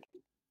that one.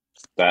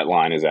 That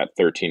line is at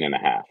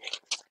 13.5.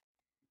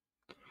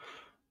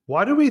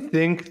 Why do we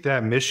think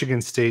that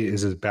Michigan State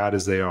is as bad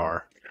as they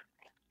are?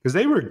 Because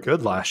they were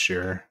good last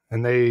year,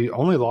 and they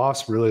only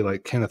lost really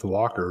like Kenneth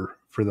Walker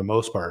for the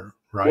most part,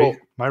 right? Well,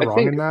 Am I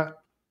wrong in that?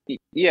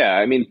 Yeah,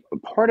 I mean,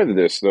 part of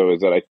this, though,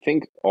 is that I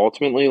think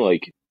ultimately,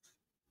 like,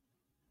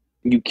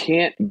 you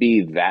can't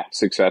be that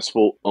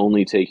successful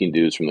only taking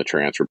dudes from the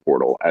transfer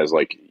portal as,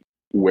 like,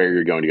 where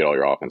you're going to get all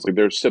your offense. Like,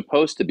 there's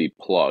supposed to be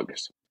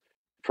plugs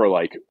for,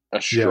 like,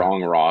 a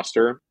strong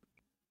roster.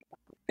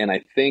 And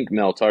I think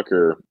Mel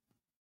Tucker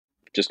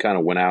just kind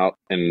of went out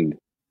and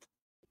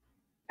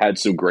had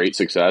some great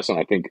success. And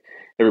I think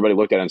everybody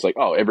looked at it and it's like,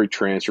 oh, every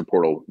transfer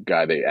portal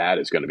guy they add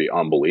is going to be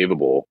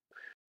unbelievable.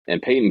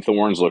 And Peyton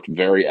Thorne's looked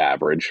very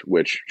average,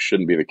 which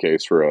shouldn't be the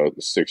case for a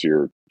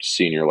 6-year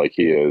senior like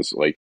he is.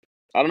 Like,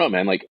 I don't know,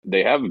 man. Like,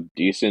 they have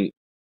decent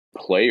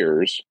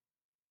players,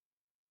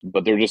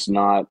 but they're just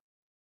not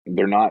 –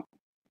 they're not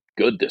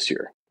good this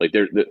year. Like,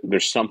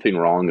 there's something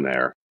wrong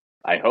there.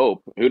 I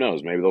hope. Who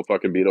knows? Maybe they'll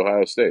fucking beat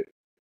Ohio State.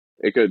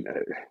 It could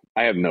 –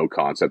 I have no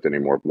concept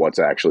anymore of what's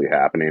actually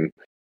happening.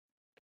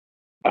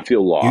 I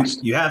feel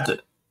lost. You have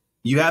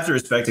to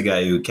respect a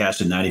guy who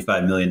cashed a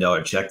 $95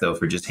 million check, though,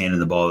 for just handing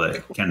the ball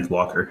to Kenneth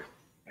Walker.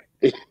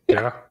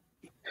 Yeah.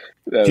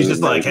 He's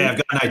just like, hey, I've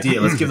got an idea.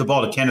 Let's give the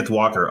ball to Kenneth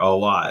Walker a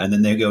lot. And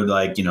then they go to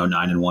 9-1,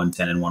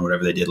 10-1,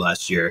 whatever they did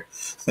last year.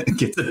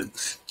 Get the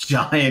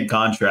giant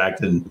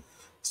contract. And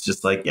it's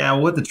just like, yeah,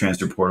 with the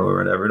transfer portal or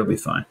whatever, it'll be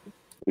fine.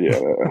 Yeah.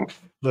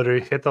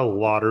 Literally hit the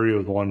lottery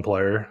with one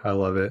player. I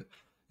love it.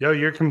 Yo,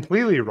 you're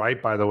completely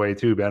right, by the way,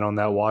 too, Ben, on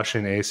that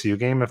Washington ASU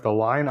game. If the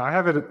line, I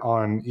have it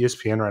on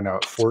ESPN right now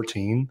at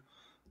 14.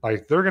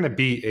 Like, they're going to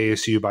beat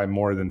ASU by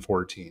more than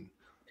 14.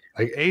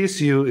 Like,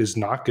 ASU is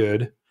not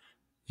good.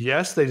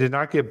 Yes, they did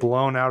not get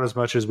blown out as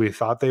much as we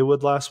thought they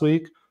would last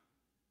week.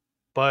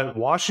 But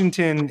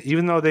Washington,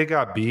 even though they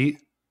got beat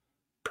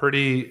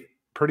pretty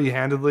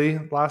handedly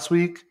last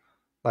week,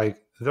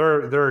 like,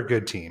 they're a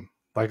good team.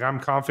 Like, I'm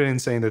confident in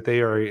saying that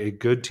they are a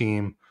good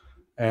team.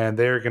 And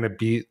they're going to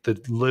beat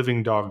the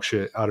living dog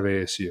shit out of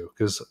ASU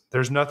because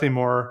there's nothing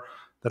more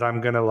that I'm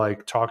going to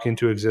like talk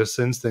into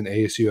existence than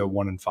ASU at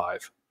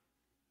 1-5.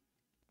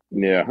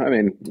 Yeah, I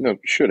mean, no,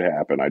 should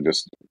happen.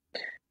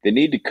 They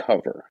need to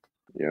cover.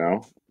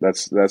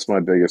 That's my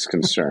biggest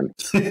concern.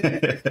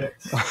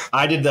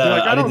 I did You're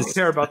like, I I did don't this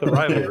care about the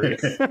rivalry.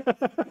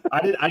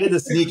 I did the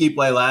sneaky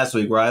play last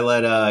week where I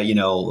let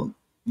USC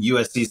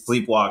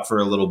sleepwalk for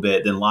a little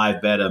bit, then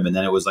live bet them, and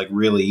then it was like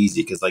really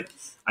easy because like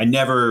I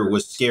never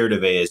was scared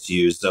of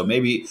ASU. So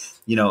maybe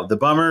the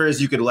bummer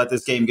is you could let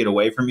this game get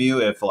away from you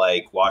if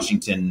like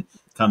Washington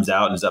comes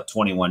out and is up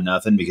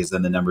 21-0 because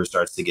then the number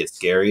starts to get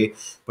scary.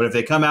 But if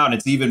they come out and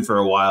it's even for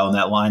a while and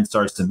that line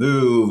starts to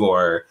move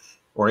or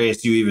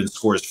ASU even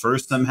scores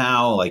first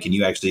somehow, like, and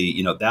you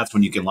actually, that's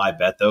when you can live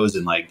bet those.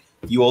 And like,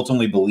 you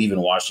ultimately believe in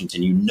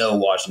Washington,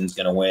 Washington's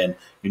going to win.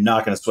 You're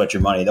not going to sweat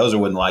your money. Those are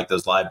when like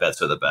those live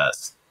bets are the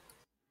best.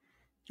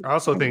 I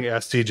also think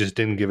SC just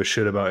didn't give a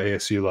shit about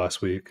ASU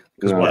last week.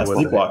 Because why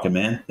sleepwalking,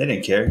 man? They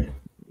didn't care.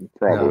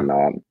 Probably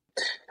not.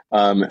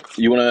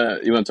 You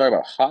wanna talk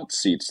about hot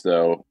seats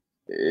though?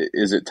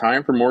 Is it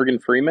time for Morgan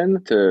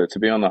Freeman to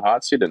be on the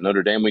hot seat at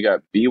Notre Dame? We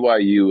got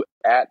BYU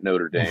at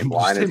Notre Dame.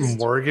 Line is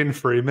Morgan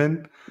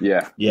Freeman.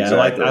 Yeah,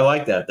 exactly. I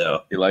like that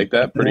though. You like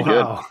that? Pretty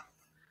good.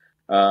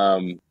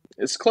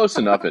 It's close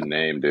enough in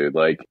name, dude.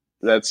 Like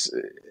that's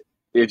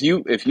if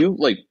you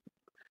like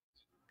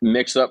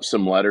mix up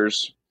some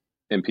letters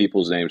in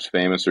people's names,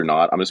 famous or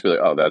not, I'm just be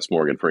like, oh, that's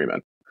Morgan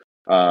Freeman.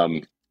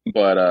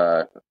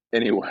 But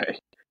anyway,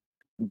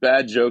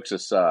 bad jokes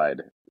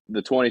aside,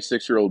 the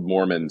 26-year-old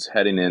Mormons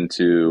heading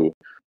into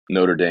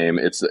Notre Dame,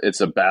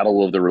 it's a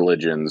battle of the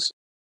religions.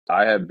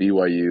 I have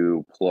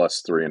BYU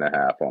plus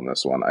 3.5 on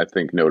this one. I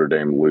think Notre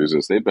Dame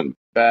loses. They've been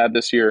bad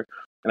this year,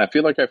 and I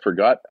feel like I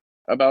forgot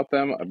about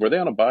them. Were they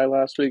on a bye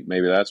last week?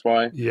 Maybe that's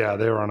why. Yeah,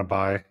 they were on a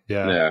bye.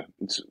 Yeah,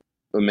 it's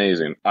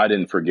amazing. I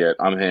didn't forget.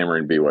 I'm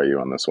hammering BYU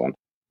on this one.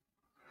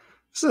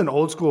 This is an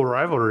old school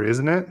rivalry,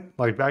 isn't it?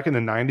 Like back in the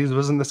 90s,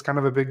 wasn't this kind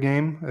of a big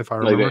game, if I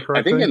remember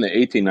correctly? I think in the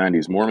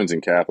 1890s, Mormons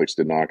and Catholics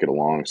did not get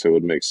along, so it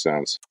would make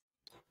sense.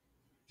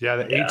 Yeah,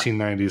 the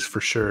 1890s for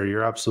sure.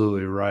 You're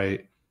absolutely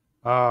right.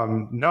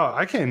 No,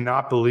 I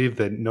cannot believe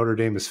that Notre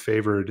Dame is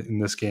favored in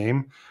this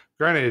game.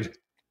 Granted,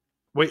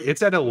 wait,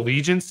 it's at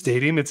Allegiant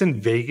Stadium. It's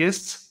in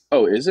Vegas.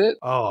 Oh, is it?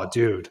 Oh,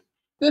 dude.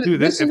 If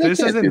this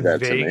is in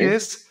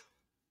Vegas,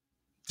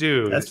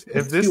 dude. That's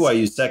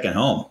BYU's second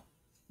home.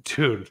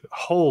 Dude,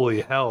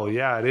 holy hell,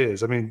 yeah, it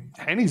is. I mean,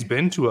 Henny's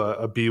been to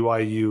a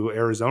BYU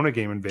Arizona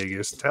game in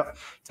Vegas.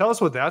 Tell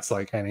us what that's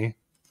like, Henny.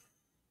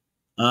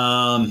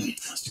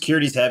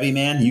 Security's heavy,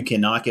 man. You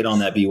cannot get on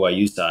that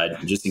BYU side,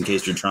 just in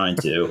case you're trying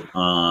to.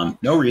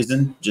 No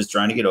reason, just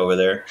trying to get over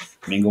there,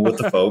 mingle with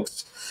the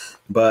folks.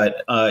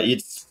 But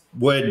it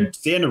would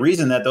stand to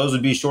reason that those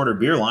would be shorter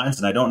beer lines,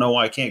 and I don't know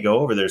why I can't go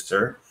over there,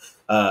 sir.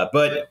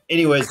 But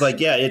anyways, like,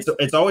 yeah,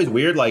 it's always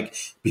weird. Like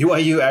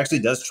BYU actually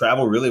does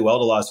travel really well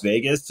to Las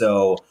Vegas.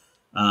 So,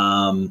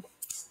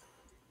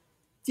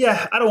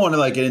 yeah, I don't want to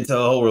like get into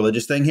a whole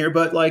religious thing here,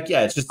 but like,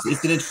 yeah, it's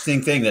an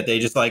interesting thing that they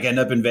just like end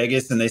up in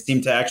Vegas and they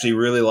seem to actually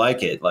really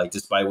like it. Like,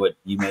 despite what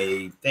you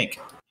may think,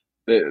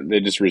 they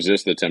just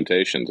resist the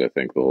temptations, I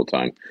think, the whole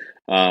time.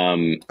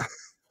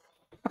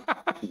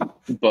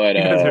 But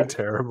you guys are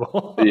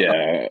terrible.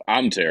 Yeah,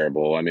 I'm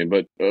terrible. I mean,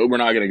 but we're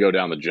not going to go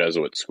down the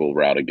Jesuit school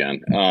route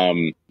again. No,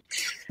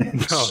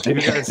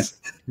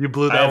 you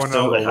blew that one out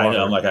of the water. I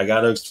know. I'm like, I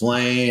got to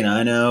explain.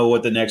 I know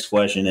what the next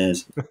question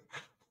is.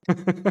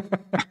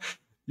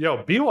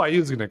 Yo, BYU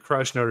is going to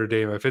crush Notre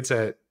Dame if it's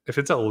at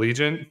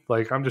Allegiant.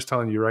 Like, I'm just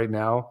telling you right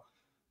now.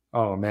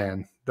 Oh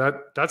man,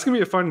 that's going to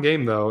be a fun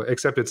game though.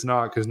 Except it's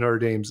not, because Notre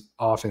Dame's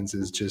offense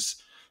is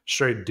just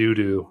straight doo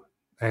doo,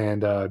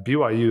 and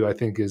BYU I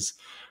think is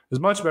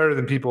much better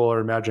than people are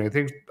imagining.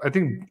 I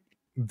think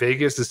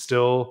Vegas is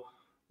still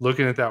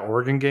looking at that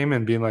Oregon game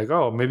and being like,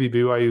 oh, maybe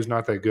BYU is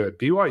not that good.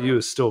 BYU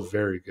is still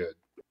very good.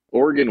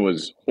 Oregon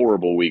was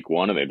horrible week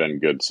one, and they've been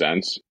good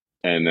since.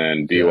 And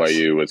then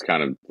BYU was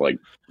kind of like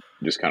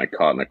just kind of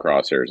caught in the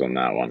crosshairs on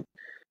that one.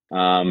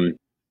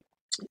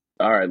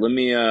 All right, let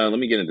me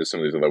get into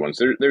some of these other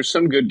ones. There's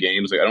some good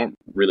games. Like, I don't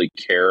really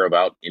care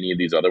about any of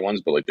these other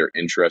ones, but like they're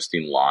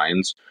interesting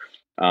lines.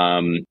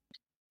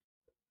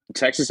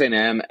 Texas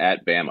A&M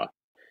at Bama.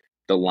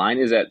 The line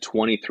is at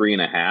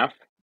 23.5,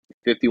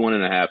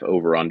 51.5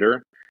 over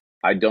under.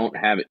 I don't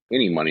have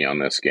any money on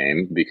this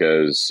game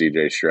because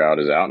CJ Stroud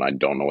is out, and I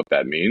don't know what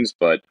that means.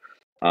 But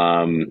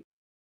honestly,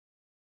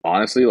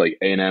 like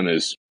A&M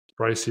is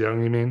Bryce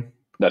Young. You mean?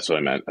 That's what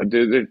I meant.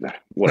 Dude,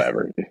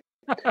 whatever.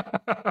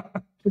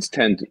 It's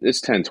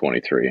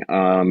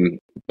 10-23.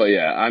 But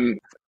yeah,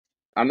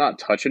 I'm not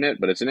touching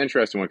it. But it's an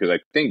interesting one because I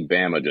think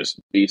Bama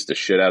just beats the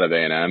shit out of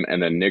A&M,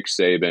 and then Nick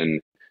Saban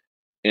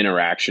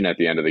interaction at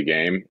the end of the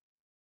game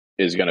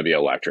is going to be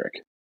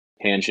electric.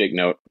 Handshake,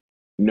 no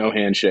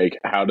handshake.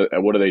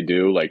 What do they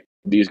do? Like,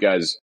 these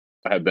guys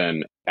have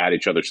been at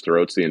each other's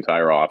throats the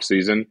entire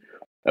offseason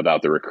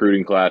about the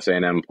recruiting class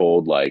A&M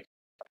pulled. Like,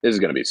 this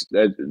is going to be.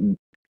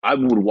 I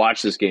would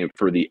watch this game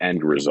for the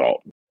end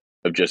result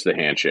of just the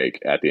handshake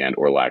at the end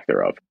or lack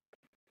thereof.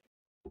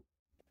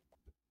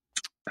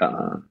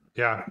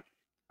 Yeah,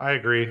 I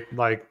agree.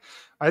 Like,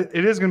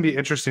 it is going to be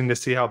interesting to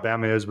see how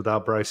Bama is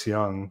without Bryce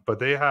Young, but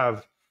they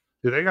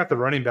got the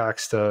running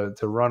backs to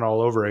run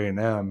all over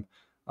A&M.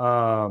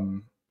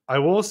 I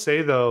will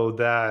say though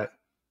that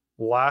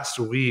last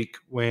week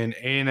when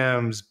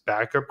A&M's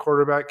backup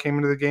quarterback came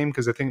into the game,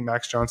 because I think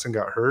Max Johnson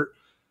got hurt,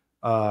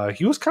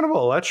 he was kind of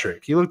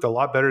electric. He looked a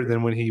lot better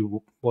than when he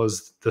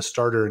was the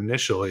starter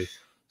initially.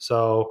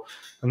 So,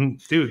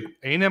 dude,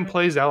 A&M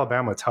plays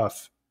Alabama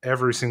tough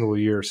every single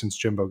year since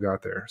Jimbo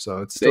got there. So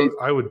it's still,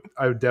 I would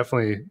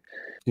definitely,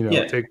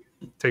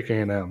 take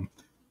A&M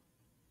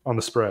on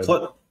the spread.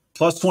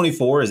 Plus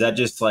 24. Is that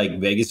just like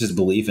Vegas's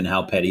belief in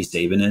how petty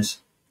Saban is?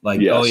 Like,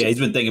 yes. Oh yeah, he's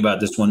been thinking about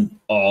this one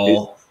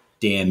all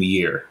damn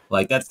year.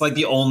 Like that's like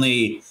the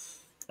only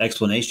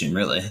explanation,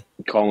 really.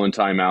 Calling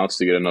timeouts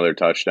to get another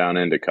touchdown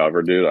in to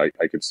cover, dude.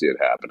 I could see it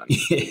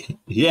happening.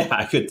 Yeah,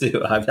 I could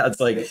too.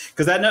 That's like,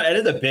 because that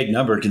is a big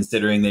number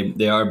considering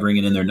they are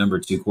bringing in their number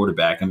 2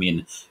 quarterback. I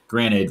mean,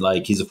 granted,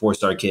 like he's a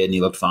 4-star kid and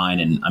he looked fine,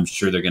 and I'm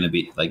sure they're going to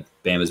be like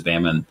Bama's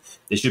Bama and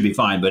they should be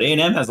fine. But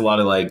A&M has a lot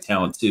of like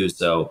talent too,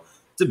 so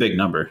it's a big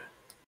number.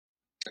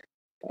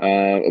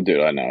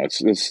 Dude, I know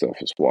this stuff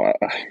is wild.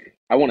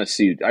 I want to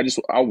see.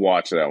 I'll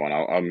watch that one.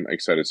 I'm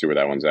excited to see where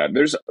that one's at.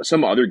 There's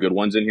some other good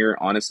ones in here.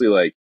 Honestly,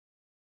 like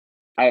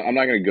I'm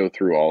not going to go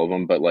through all of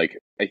them, but like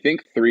I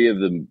think 3 of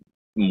the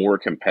more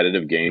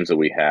competitive games that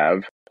we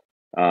have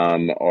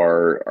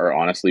are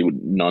honestly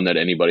none that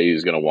anybody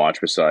is going to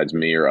watch besides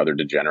me or other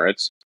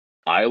degenerates.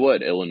 Iowa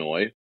at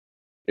Illinois.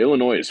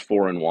 Illinois is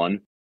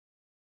 4-1,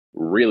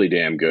 really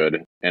damn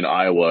good, and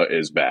Iowa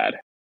is bad.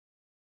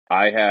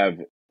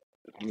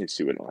 Let me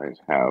see what I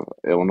have.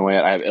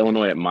 I have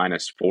Illinois at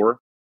 -4.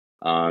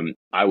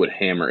 I would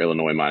hammer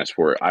Illinois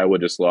 -4. Iowa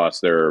just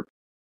lost their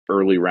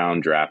early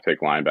round draft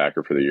pick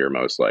linebacker for the year,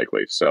 most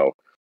likely. So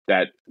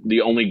that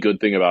the only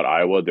good thing about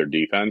Iowa, their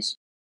defense,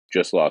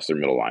 just lost their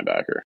middle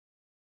linebacker.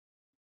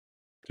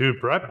 Dude,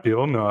 Brett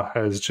Bielema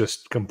has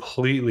just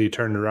completely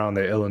turned around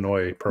the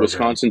Illinois program.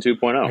 Wisconsin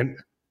 2.0. And,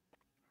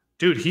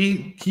 dude,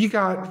 he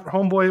got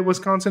homeboy at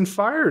Wisconsin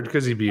fired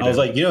because he beat him. I was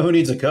like, you know who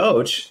needs a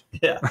coach?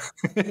 Yeah.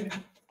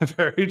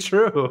 Very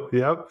true.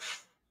 Yep.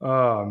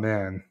 Oh,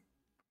 man.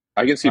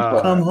 I can see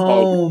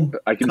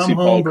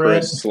Paul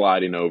Chris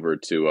sliding over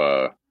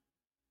to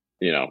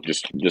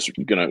just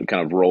gonna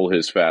kind of roll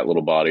his fat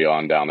little body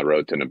on down the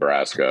road to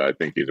Nebraska. I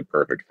think he's a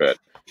perfect fit.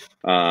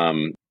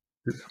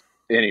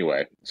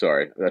 Anyway,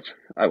 sorry.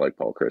 I like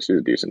Paul Chris. He's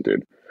a decent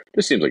dude.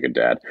 Just seems like a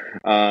dad.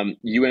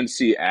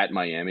 UNC at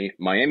Miami.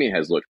 Miami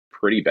has looked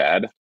pretty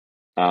bad.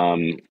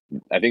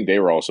 I think they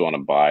were also on a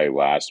bye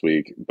last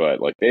week, but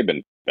like they've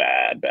been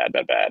bad.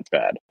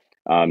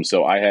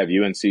 So I have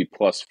UNC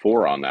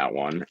 +4 on that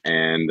one,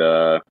 and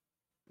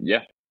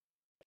yeah,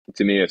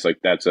 to me it's like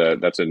that's a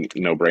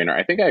no-brainer.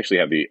 I think I actually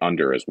have the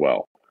under as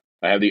well.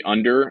 I have the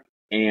under,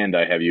 and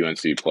I have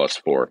UNC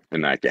 +4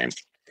 in that game.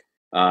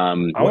 I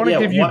want to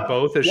give you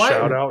both a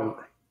shout out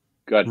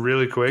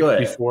really quick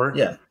before.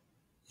 Yeah,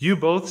 you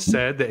both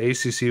said the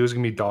ACC was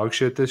going to be dog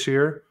shit this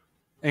year,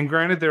 and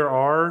granted there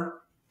are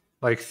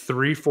like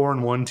 3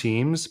 4-1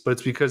 teams, but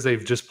it's because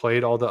they've just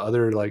played all the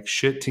other like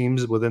shit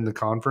teams within the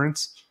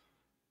conference.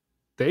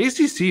 The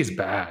ACC is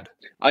bad.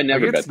 I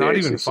never bet it's not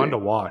even fun to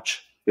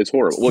watch. It's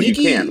horrible. Well, you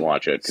can't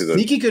watch it because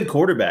sneaky good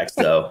quarterbacks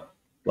though.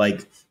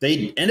 Like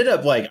they ended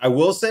up like I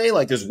will say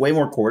like there's way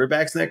more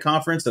quarterbacks in that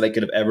conference than I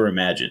could have ever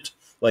imagined.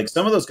 Like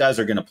some of those guys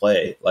are going to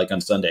play like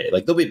on Sunday.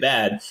 Like they'll be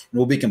bad and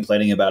we'll be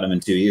complaining about them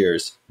in 2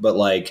 years. But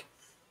like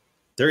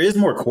there is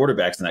more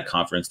quarterbacks in that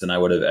conference than I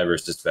would have ever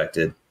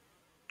suspected.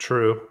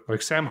 True.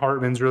 Like Sam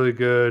Hartman's really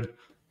good.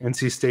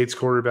 NC State's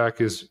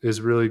quarterback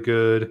is really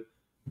good.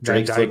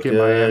 Van Dyke in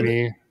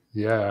Miami.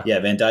 Yeah. Yeah,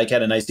 Van Dyke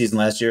had a nice season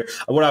last year.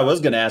 What I was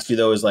going to ask you,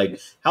 though, is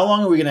like, how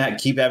long are we going to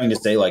keep having to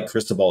say, like,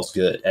 Cristobal's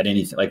good at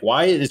anything? Like,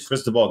 why is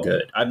Cristobal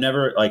good? I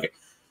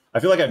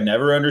feel like I've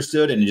never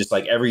understood, and just,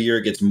 like, every year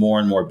it gets more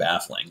and more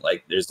baffling.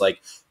 Like, there's,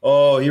 like,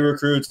 oh, he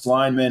recruits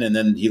linemen, and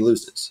then he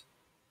loses.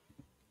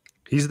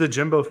 He's the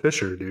Jimbo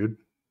Fisher, dude.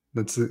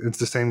 It's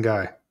the same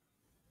guy.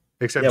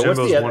 Except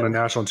Jimbo's won a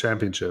national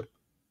championship.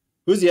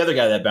 Who's the other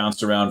guy that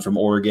bounced around from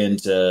Oregon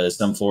to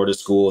some Florida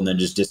school and then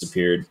just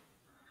disappeared?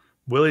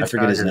 I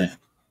forget his name.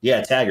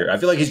 Yeah, Taggart. I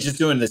feel like he's just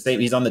doing the same.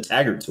 He's on the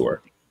Taggart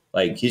tour.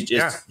 Like he's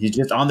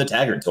just on the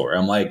Taggart tour.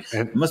 I'm like,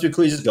 it must be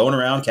cool. He's just going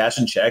around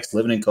cashing checks,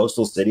 living in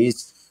coastal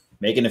cities,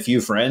 making a few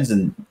friends,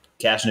 and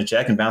cashing a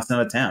check and bouncing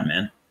out of town,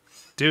 man.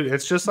 Dude,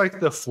 it's just like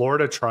the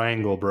Florida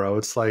Triangle, bro.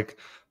 It's like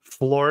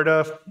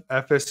Florida,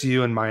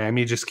 FSU, and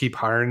Miami just keep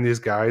hiring these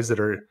guys that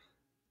are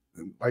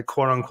like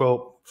quote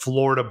unquote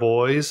Florida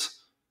boys,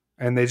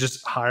 and they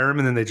just hire them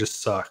and then they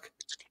just suck.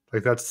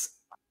 Like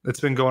it's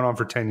been going on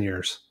for 10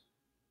 years.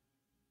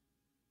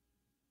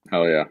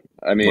 Oh yeah.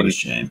 I mean, what a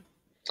shame.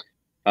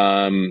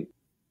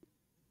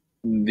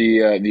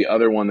 The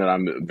other one that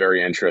I'm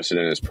very interested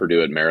in is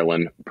Purdue at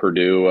Maryland.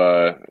 Purdue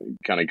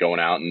kind of going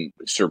out and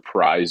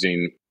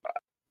surprising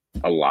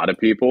a lot of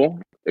people,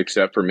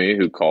 except for me,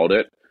 who called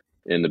it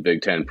in the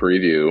Big Ten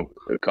preview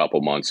a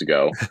couple months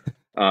ago.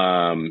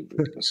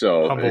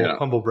 So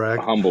humble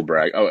brag. Humble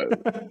brag. Oh,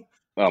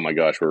 Oh my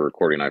gosh, we're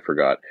recording. I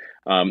forgot.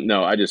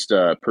 No, I just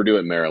Purdue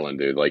at Maryland,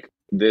 dude. Like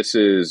this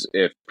is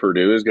if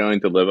Purdue is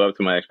going to live up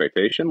to my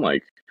expectation,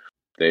 like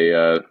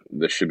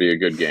this should be a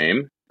good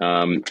game.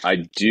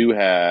 I do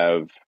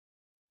have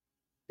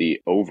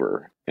the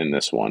over in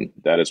this one.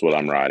 That is what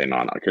I'm riding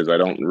on because I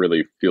don't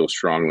really feel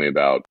strongly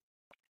about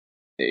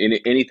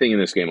anything in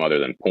this game other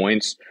than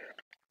points.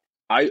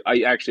 I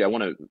actually I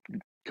want to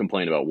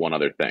complain about one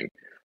other thing.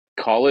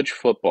 College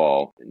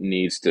football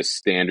needs to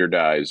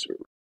standardize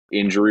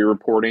injury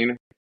reporting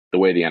the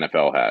way the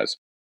NFL has.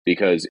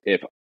 Because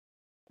if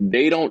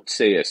they don't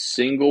say a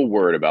single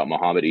word about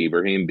Muhammad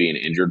Ibrahim being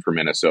injured for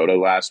Minnesota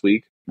last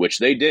week, which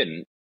they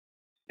didn't,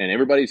 and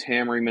everybody's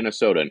hammering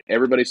Minnesota and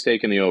everybody's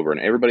taking the over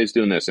and everybody's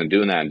doing this and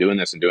doing that and doing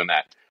this and doing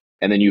that.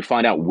 And then you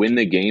find out when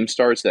the game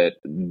starts that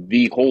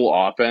the whole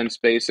offense,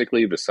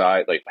 basically, the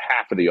side, like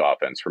half of the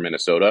offense for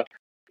Minnesota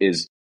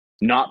is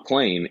not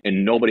playing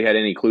and nobody had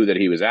any clue that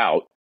he was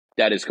out.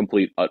 That is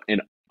complete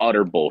and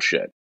utter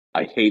bullshit.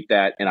 I hate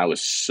that. And I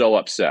was so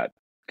upset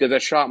because I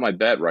shot my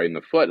bet right in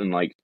the foot. And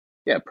like,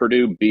 yeah,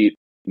 Purdue beat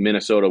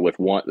Minnesota with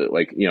one,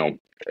 like, you know,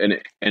 an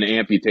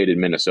amputated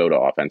Minnesota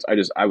offense.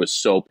 I was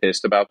so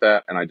pissed about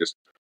that. And I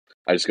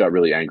just got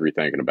really angry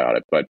thinking about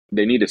it. But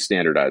they need to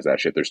standardize that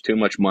shit. There's too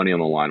much money on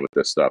the line with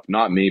this stuff.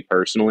 Not me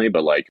personally,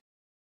 but like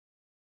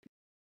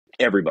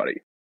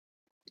everybody.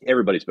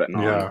 Everybody's betting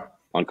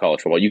on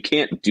college football. You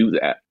can't do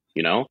that,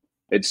 you know?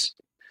 It's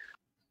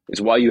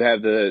why you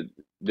have the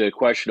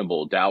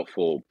questionable,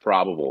 doubtful,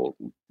 probable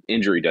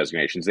injury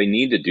designations. They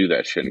need to do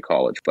that shit in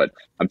college, but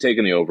I'm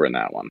taking the over in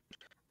that one.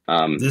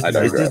 This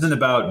isn't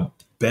about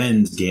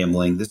Ben's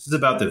gambling. This is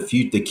about the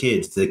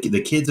kids,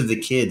 the kids of the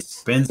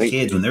kids, Ben's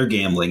kids when they're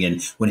gambling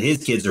and when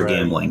his kids are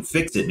gambling.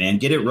 Fix it, man.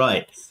 Get it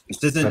right.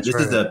 This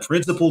is a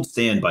principled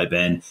stand by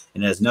Ben,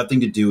 and it has nothing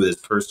to do with his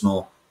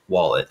personal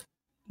wallet.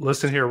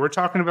 Listen here, we're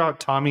talking about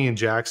Tommy and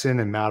Jackson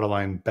and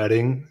Madeline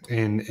betting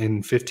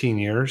in 15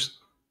 years.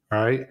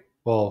 All right.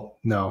 Well,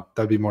 no,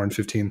 that'd be more than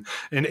 15.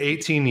 In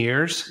 18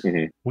 years,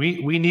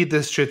 we need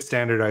this shit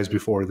standardized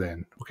before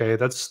then. Okay,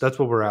 that's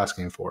what we're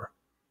asking for.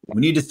 We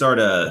need to start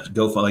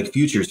go for like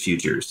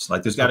futures.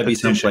 Like there's got to be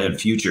some play on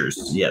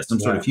futures. Yeah, some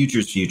sort of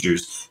futures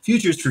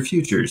for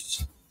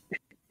futures.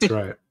 That's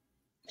right.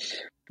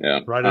 Yeah.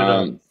 Write it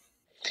up.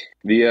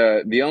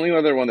 The only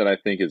other one that I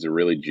think is a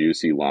really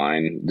juicy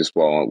line, just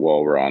while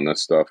we're on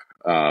this stuff,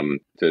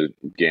 to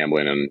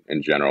gambling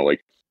in general,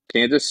 like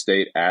Kansas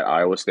State at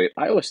Iowa State.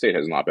 Iowa State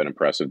has not been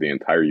impressive the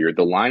entire year.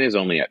 The line is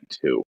only at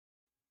 2.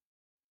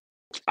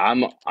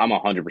 I'm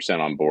 100%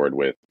 on board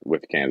with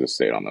Kansas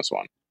State on this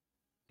one.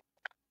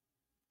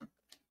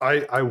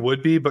 I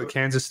would be, but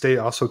Kansas State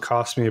also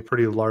cost me a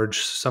pretty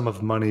large sum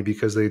of money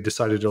because they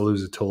decided to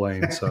lose it to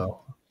Tulane. So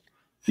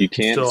you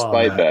can't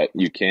spite that.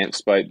 You can't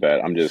spite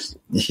that. I'm just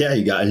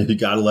you got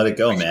to let it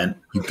go, man.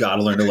 You got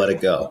to learn to let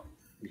it go.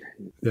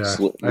 Yeah,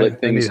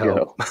 let things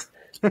go.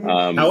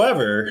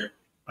 However,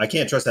 I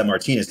can't trust that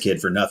Martinez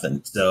kid for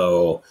nothing.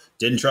 So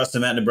didn't trust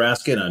him at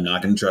Nebraska, and I'm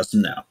not going to trust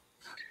him now.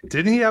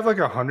 Didn't he have like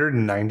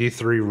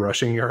 193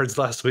 rushing yards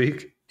last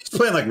week? He's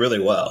playing like really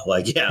well.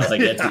 Like, yeah, like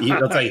he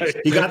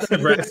got the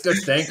Nebraska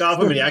stank off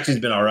him, and he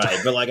actually's been all right.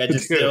 But like,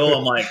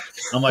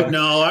 I'm like,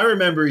 no, I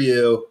remember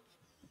you,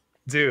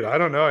 dude. I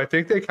don't know. I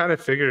think they kind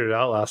of figured it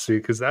out last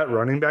week because that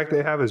running back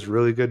they have is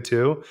really good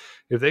too.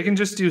 If they can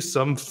just do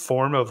some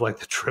form of like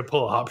the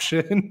triple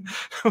option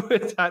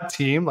with that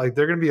team, like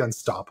they're going to be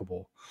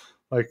unstoppable.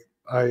 Like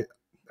and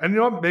you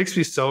know what makes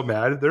me so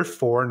mad? They're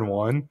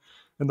 4-1,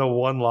 and the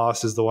one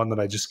loss is the one that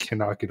I just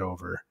cannot get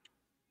over.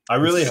 I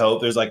really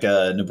hope there's like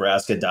a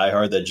Nebraska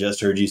diehard that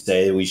just heard you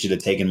say we should have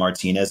taken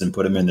Martinez and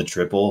put him in the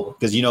triple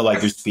because, you know,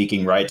 like you're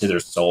speaking right to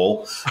their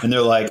soul. And they're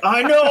like,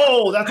 I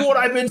know, that's what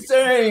I've been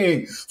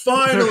saying.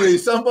 Finally,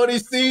 somebody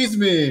sees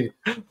me.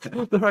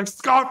 They're like,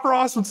 Scott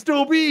Frost would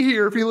still be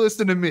here if he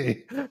listened to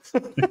me.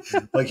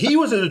 Like he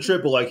was in a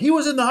triple, like he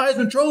was in the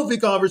Heisman Trophy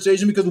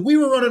conversation because we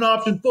were running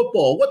option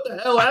football. What the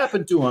hell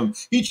happened to him?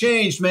 He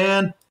changed,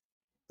 man.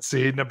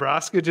 See,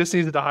 Nebraska just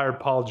needed to hire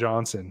Paul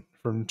Johnson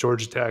from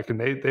Georgia Tech, and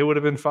they would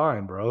have been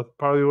fine, bro.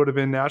 Probably would have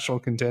been national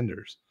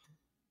contenders.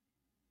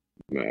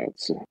 Man.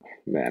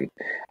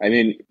 I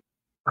mean,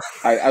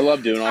 I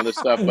love doing all this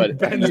stuff, but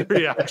Ben's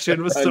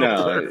reaction was so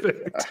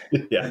perfect.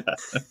 Yeah.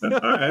 All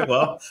right.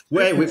 Well,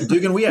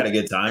 Dugan, we had a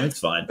good time. It's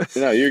fine.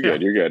 No, you're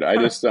good. You're good. I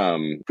just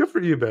good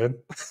for you, Ben.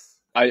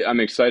 I'm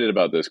excited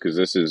about this because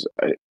this is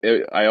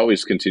I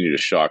always continue to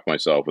shock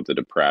myself with the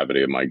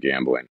depravity of my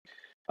gambling.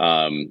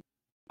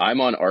 I'm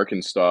on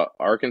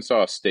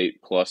Arkansas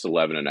State plus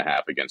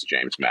 11.5 against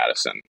James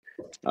Madison.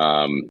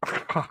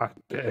 God,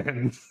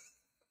 Ben.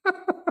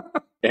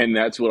 And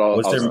that's what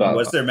I'll stop.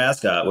 What's their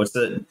mascot?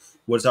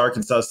 What's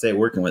Arkansas State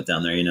working with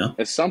down there? You know,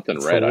 it's something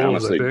red. I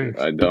honestly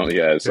don't.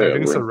 Yeah, I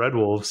think it's the Red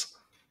Wolves.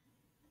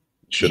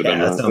 Should have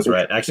been. That sounds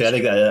right.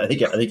 Actually, I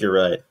think you're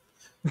right.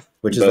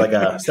 Which is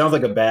sounds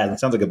like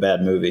a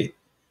bad movie.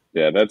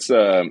 Yeah, that's.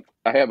 I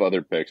have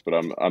other picks, but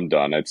I'm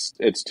done.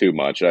 It's too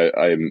much.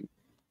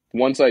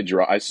 Once I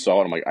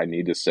saw it, I'm like, I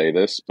need to say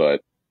this,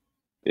 but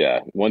yeah,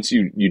 once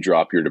you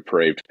drop your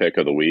depraved pick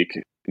of the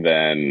week,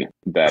 then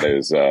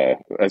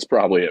that's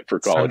probably it for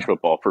college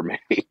football for me.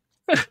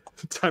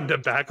 Time to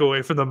back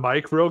away from the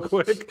mic real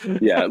quick.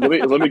 Yeah,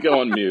 let me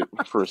go on mute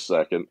for a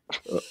second.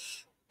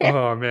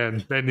 Oh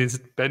man, Ben needs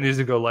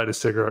to go light a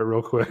cigarette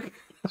real quick.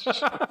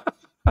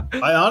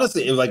 I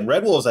honestly, like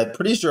Red Wolves, I'm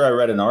pretty sure I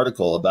read an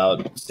article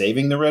about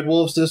saving the Red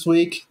Wolves this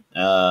week.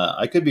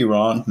 I could be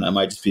wrong. I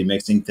might just be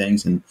mixing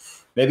things, and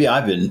maybe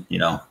I've been,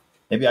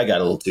 maybe I got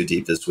a little too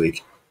deep this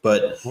week.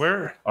 But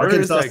where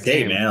Arkansas is that State,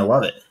 game? man, I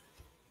love it.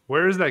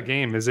 Where is that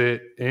game? Is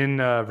it in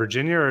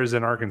Virginia or is it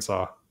in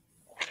Arkansas?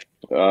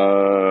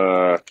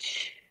 God,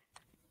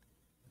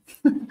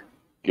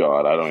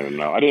 I don't even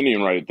know. I didn't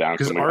even write it down.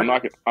 I'm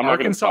not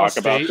going to talk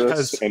about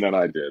this, and then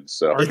I did.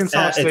 So it's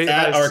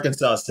at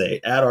Arkansas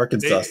State. At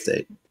Arkansas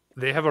State.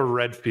 They have a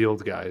red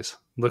field, guys.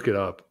 Look it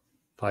up.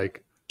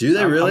 Like, do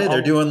they really?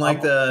 They're doing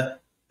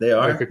they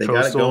are. Like the they Coastal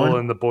got it going.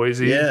 And the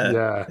Boise.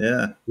 Yeah.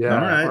 All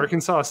right.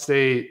 Arkansas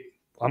State.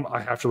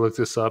 I have to look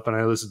this up, and I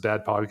know this is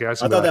bad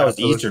podcasting. I thought that was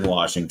Eastern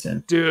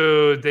Washington.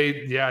 Dude,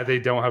 they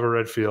don't have a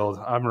red field.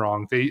 I'm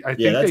wrong.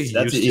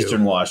 That's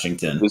Eastern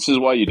Washington. This is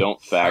why you don't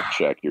fact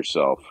check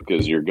yourself,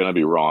 because you're going to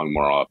be wrong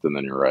more often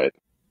than you're right.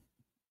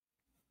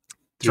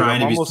 Dude, trying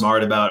to be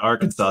smart about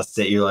Arkansas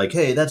State. You're like,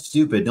 hey, that's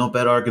stupid. Don't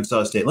bet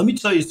Arkansas State. Let me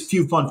tell you a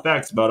few fun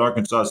facts about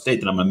Arkansas State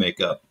that I'm going to make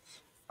up.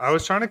 I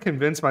was trying to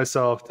convince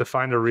myself to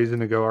find a reason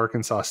to go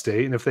Arkansas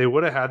State, and if they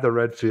would have had the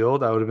red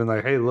field, I would have been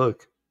like, hey,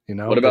 look.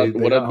 What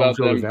about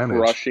them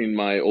crushing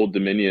my Old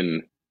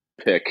Dominion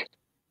pick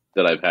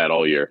that I've had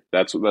all year?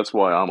 That's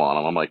why I'm on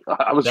them. I'm like,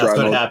 That's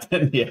what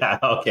happened. Yeah,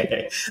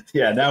 okay.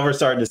 Yeah, now we're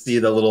starting to see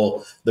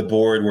the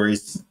board where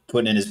he's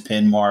putting in his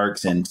pin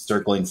marks and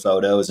circling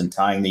photos and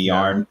tying the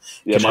yarn,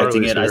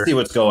 connecting it. I see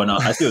what's going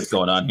on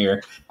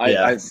here.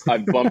 I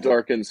bumped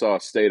Arkansas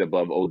State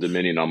above Old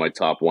Dominion on my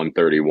top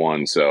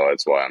 131, so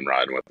that's why I'm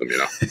riding with them.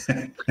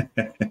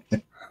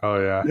 Oh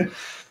yeah.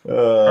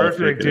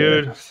 Perfect,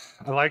 dude.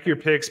 I like your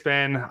picks,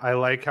 Ben. I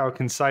like how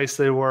concise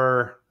they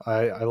were.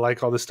 I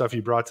like all the stuff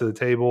you brought to the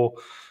table.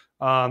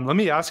 Let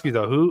me ask you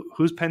though,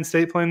 who's Penn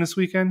State playing this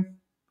weekend?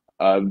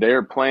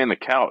 They're playing the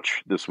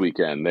couch this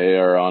weekend. They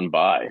are on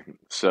bye,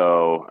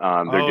 so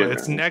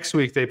it's next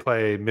week they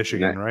play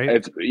Michigan,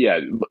 right?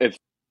 If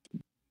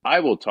I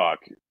will talk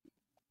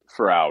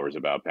for hours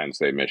about Penn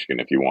State, Michigan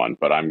if you want,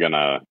 but I'm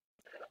gonna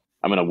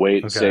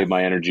wait and save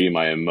my energy,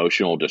 my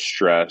emotional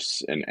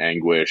distress and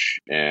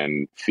anguish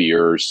and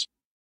fears.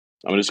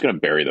 I'm just going to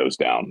bury those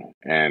down,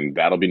 and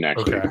that'll be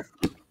next week.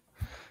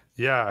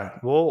 Yeah,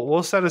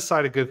 we'll set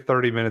aside a good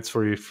 30 minutes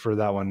for you for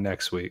that one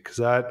next week, because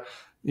that,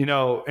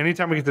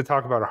 anytime we get to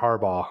talk about a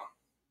Harbaugh,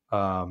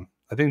 I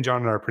think John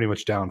and I are pretty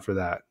much down for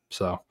that.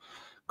 So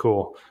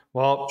cool.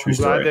 Well, I'm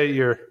glad that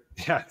you're.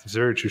 Yeah, it's a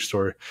very true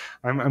story.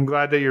 I'm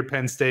glad that your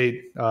Penn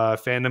State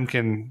fandom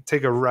can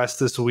take a rest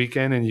this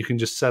weekend, and you can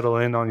just settle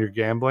in on your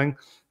gambling.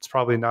 It's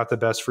probably not the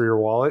best for your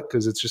wallet,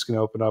 because it's just going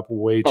to open up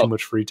way too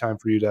much free time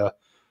for you to.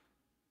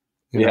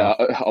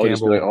 I'll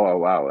just be like, oh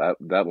wow,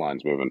 that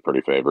line's moving pretty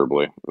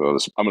favorably. I'm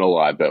going to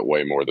live bet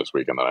way more this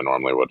weekend than I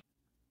normally would.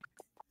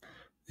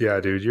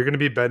 Yeah, dude, you're going to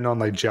be betting on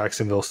like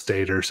Jacksonville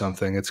State or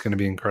something. It's going to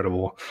be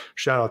incredible.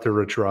 Shout out to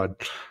Rich Rod.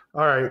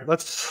 All right,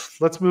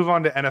 let's move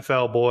on to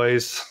NFL,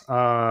 boys.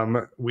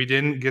 We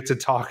didn't get to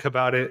talk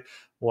about it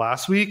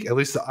last week. At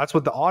least that's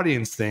what the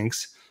audience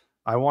thinks.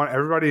 I want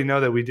everybody to know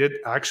that we did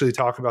actually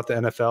talk about the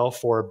NFL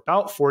for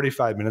about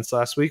 45 minutes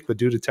last week, but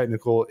due to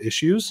technical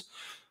issues,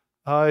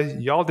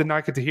 y'all did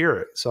not get to hear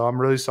it. So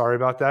I'm really sorry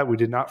about that. We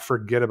did not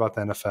forget about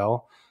the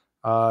NFL.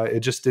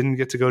 It just didn't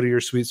get to go to your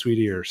sweet, sweet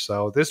ears.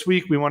 So this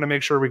week we want to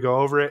make sure we go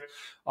over it.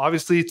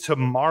 Obviously,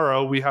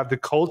 tomorrow we have the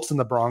Colts and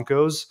the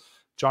Broncos.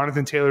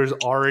 Jonathan Taylor's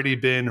already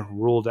been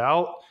ruled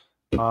out.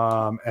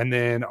 And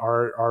then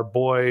our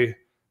boy,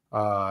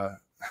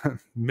 Mr.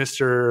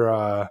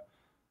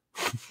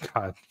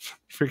 God,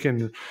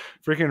 freaking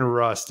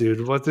Russ,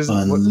 dude. What is it?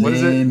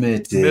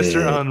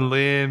 Mr.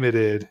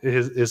 Unlimited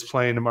is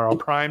playing tomorrow.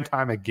 Prime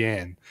time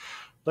again.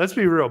 Let's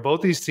be real.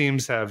 Both these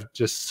teams have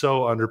just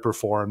so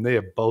underperformed. They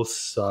have both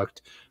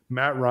sucked.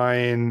 Matt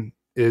Ryan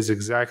is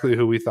exactly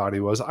who we thought he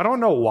was. I don't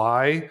know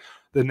why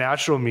the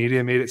national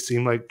media made it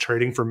seem like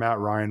trading for Matt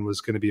Ryan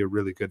was going to be a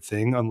really good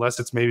thing, unless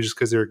it's maybe just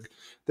because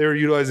they were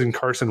utilizing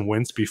Carson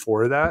Wentz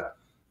before that.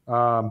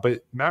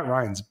 But Matt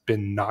Ryan's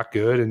been not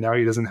good, and now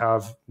he doesn't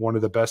have one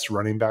of the best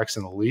running backs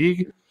in the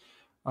league.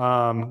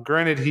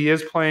 Granted, he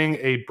is playing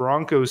a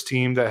Broncos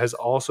team that has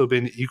also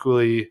been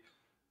equally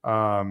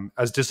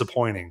as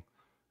disappointing.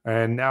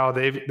 And now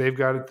they've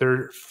got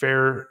their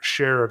fair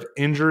share of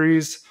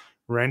injuries.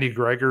 Randy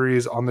Gregory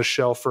is on the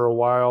shelf for a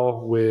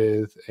while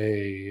with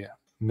a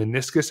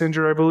meniscus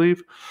injury, I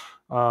believe.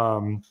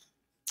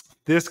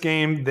 This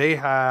game they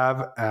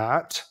have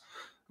at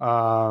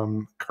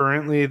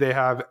currently they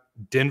have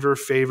Denver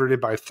favored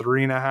by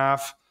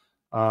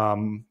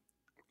 3.5.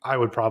 I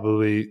would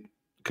probably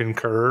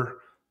concur,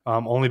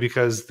 only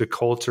because the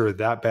Colts are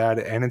that bad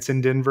and it's in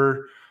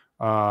Denver.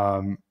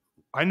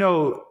 I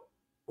know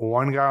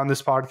one guy on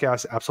this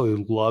podcast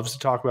absolutely loves to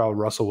talk about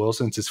Russell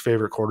Wilson. It's his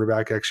favorite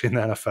quarterback actually in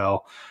the NFL.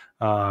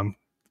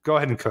 go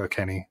ahead and cook,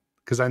 Kenny,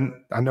 because I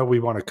know we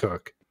want to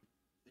cook.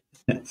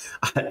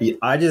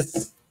 I'm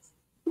just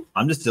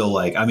still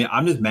like, I mean,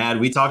 I'm just mad.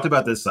 We talked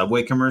about this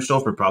Subway commercial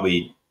for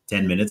probably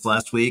 10 minutes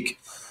last week,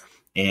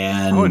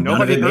 and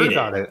none of it made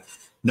it.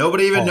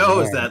 Nobody even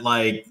knows that,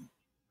 like,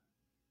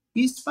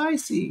 he's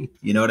spicy.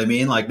 You know what I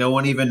mean? Like, no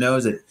one even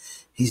knows that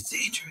he's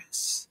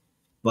dangerous.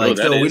 Like,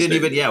 so we didn't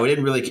even, we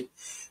didn't really,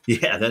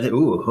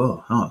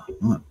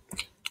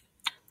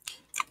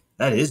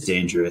 that is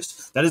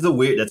dangerous. That's a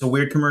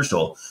weird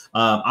commercial.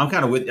 I'm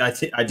kind of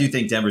I do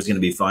think Denver's going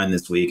to be fine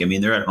this week. I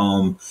mean, they're at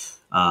home.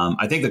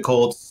 I think the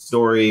Colts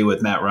story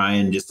with Matt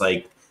Ryan, just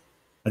like,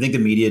 I think the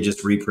media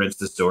just reprints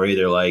the story.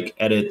 They're like,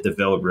 edit the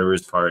Phillip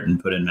Rivers part and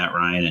put in Matt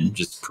Ryan and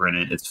just print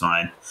it. It's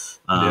fine.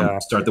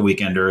 Start the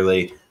weekend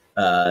early.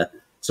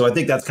 So I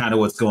think that's kind of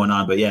what's going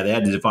on. But yeah, they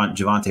had the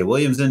Javonte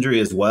Williams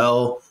injury as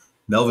well.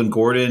 Melvin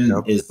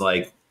Gordon is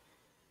like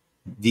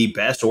the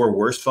best or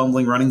worst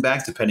fumbling running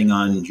back, depending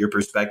on your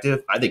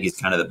perspective. I think he's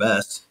kind of the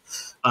best.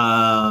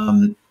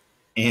 And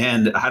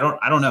I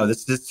don't know.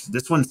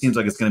 This one seems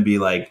like it's going to be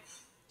like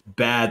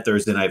bad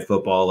Thursday night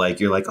football. Like,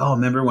 you're like, oh,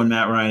 remember when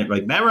Matt Ryan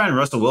and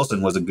Russell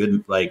Wilson was a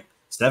good, like,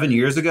 7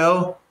 years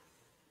ago?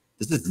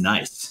 This is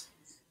nice.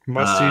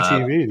 Must see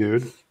TV,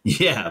 dude.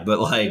 Yeah, but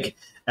like,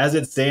 as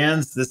it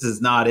stands, this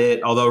is not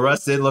it. Although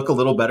Russ did look a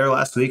little better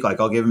last week. Like,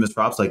 I'll give him his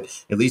props. Like,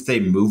 at least they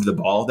moved the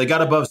ball. They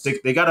got above the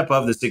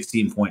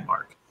 16-point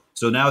mark.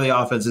 So now the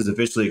offense is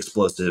officially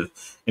explosive,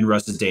 and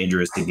Russ is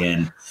dangerous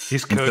again.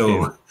 He's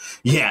cooking.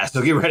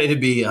 So get ready to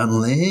be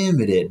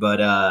unlimited. But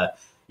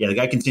the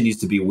guy continues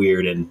to be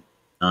weird, and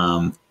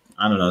I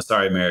don't know.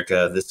 Sorry,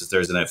 America. This is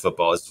Thursday Night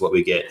Football. This is what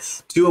we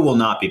get. Tua will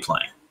not be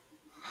playing.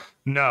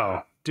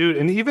 No, dude.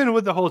 And even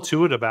with the whole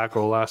Tua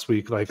debacle last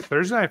week, like,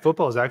 Thursday Night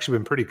Football has actually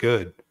been pretty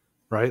good,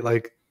 right?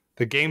 Like,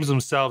 the games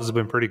themselves have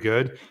been pretty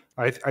good.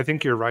 I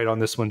think you're right on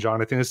this one,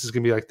 John. I think this is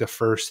going to be like the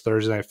first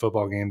Thursday Night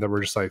Football game that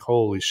we're just like,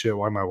 holy shit,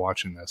 why am I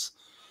watching this?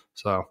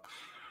 So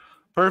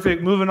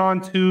perfect. Moving on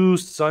to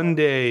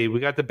Sunday. We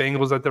got the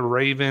Bengals at the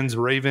Ravens.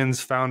 Ravens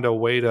found a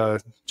way to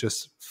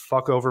just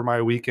fuck over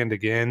my weekend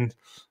again.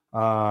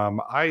 I'm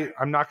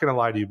not going to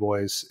lie to you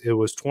boys. It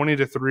was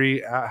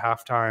 20-3 at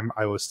halftime.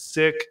 I was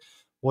sick,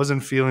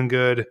 wasn't feeling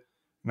good.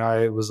 And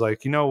I was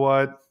like, you know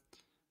what?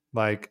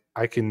 Like,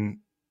 I can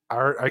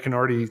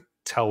already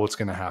tell what's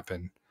going to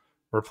happen.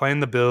 We're playing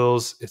the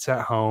Bills. It's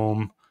at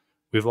home.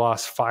 We've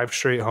lost 5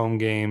 straight home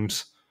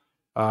games.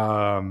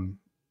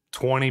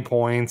 20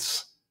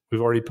 points.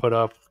 We've already put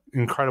up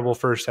incredible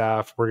first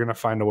half. We're going to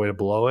find a way to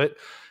blow it.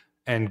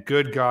 And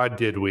good God,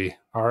 did we.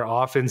 Our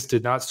offense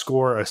did not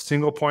score a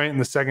single point in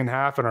the second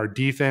half, and our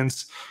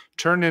defense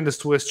turned into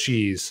Swiss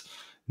cheese.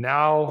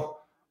 Now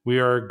we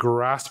are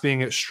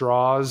grasping at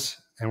straws,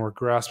 and we're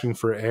grasping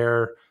for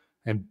air.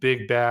 And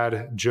big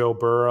bad Joe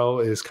Burrow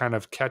is kind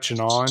of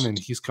catching on, and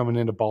he's coming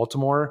into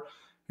Baltimore,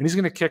 and he's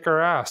going to kick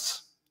our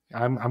ass.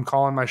 I'm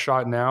calling my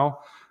shot now.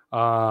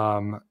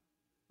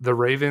 The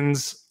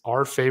Ravens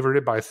are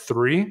favored by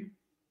 3.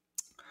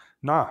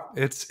 Nah,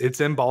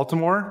 it's in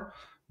Baltimore.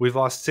 We've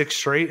lost 6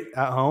 straight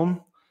at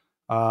home.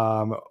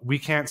 We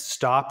can't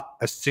stop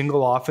a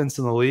single offense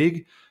in the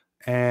league.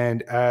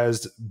 And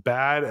as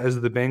bad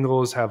as the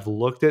Bengals have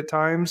looked at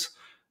times,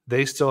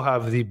 they still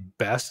have the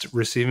best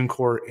receiving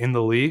core in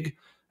the league,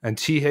 and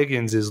T.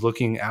 Higgins is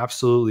looking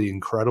absolutely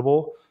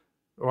incredible.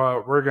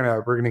 We're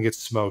gonna get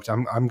smoked.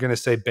 I'm gonna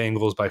say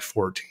Bengals by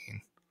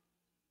 14.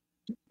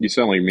 You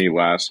sound like me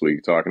last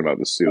week talking about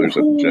the Steelers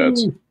at the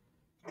Jets.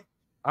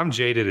 I'm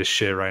jaded as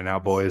shit right now,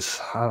 boys.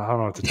 I don't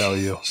know what to tell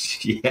you.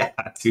 Yeah,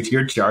 dude,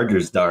 your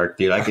Charger's dark,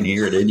 dude. I can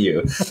hear it in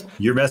you.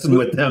 You're messing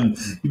with them.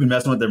 You've been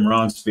messing with them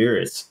wrong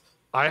spirits.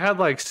 I had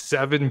like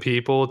 7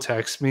 people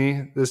text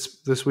me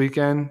this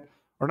weekend,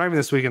 or not even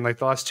this weekend, like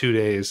the last 2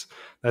 days.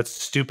 That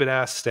stupid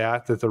ass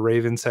stat that the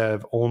Ravens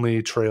have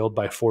only trailed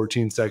by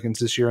 14 seconds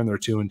this year, and they're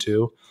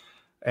 2-2,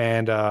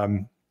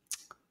 and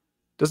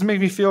doesn't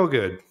make me feel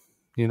good.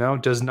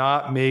 Does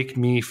not make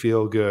me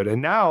feel good.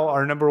 And now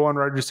our number 1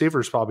 wide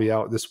receiver is probably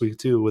out this week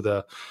too with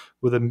a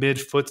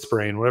mid-foot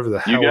sprain, whatever the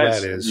hell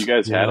that is. You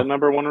guys had a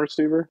number 1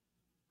 receiver?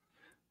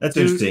 That's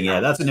interesting.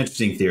 Yeah, that's an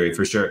interesting theory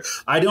for sure.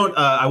 I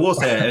will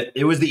say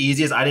it was the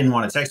easiest. I didn't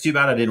want to text you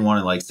about it. I didn't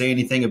want to like say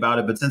anything about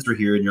it. But since we're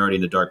here and you're already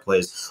in a dark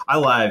place, I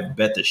live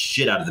bet the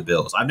shit out of the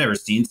Bills. I've never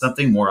seen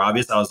something more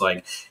obvious. I was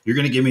like, you're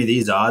going to give me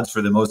these odds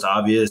for the most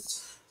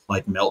obvious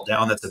like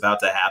meltdown that's about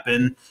to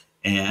happen.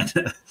 And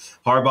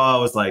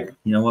Harbaugh was like,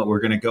 you know what, we're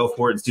going to go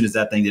for it. As soon as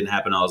that thing didn't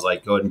happen, I was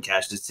like, go ahead and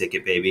cash this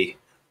ticket, baby.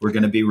 We're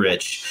going to be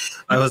rich.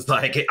 I was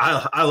like,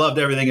 I loved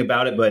everything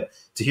about it. But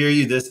to hear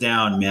you this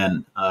down,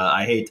 man,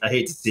 I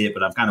hate to see it,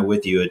 but I'm kind of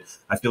with you.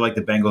 I feel like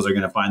the Bengals are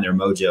going to find their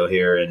mojo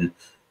here, and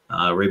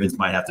Ravens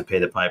might have to pay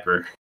the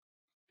piper.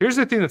 Here's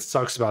the thing that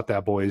sucks about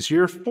that, boys.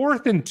 You're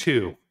 4th and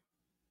 2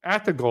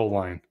 at the goal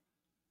line,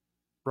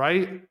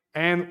 right?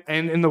 And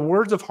in the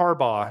words of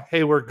Harbaugh,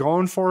 hey, we're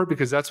going for it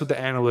because that's what the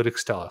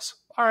analytics tell us.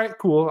 All right,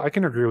 cool. I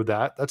can agree with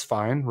that. That's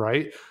fine,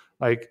 right?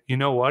 Like, you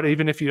know what?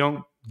 Even if you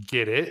don't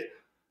get it,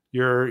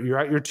 you're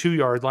at your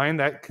 2-yard line.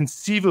 That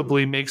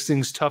conceivably makes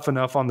things tough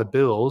enough on the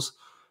Bills.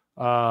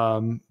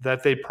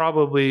 that they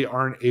probably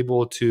aren't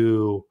able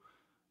to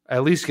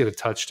at least get a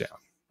touchdown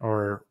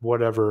or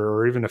whatever,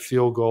 or even a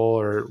field goal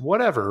or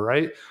whatever,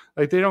 right?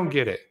 Like they don't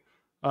get it.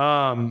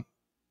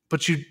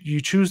 But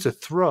you choose to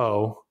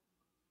throw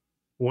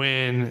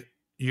when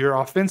your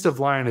offensive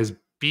line is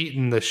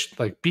beating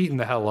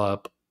the hell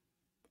up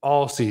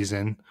all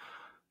season,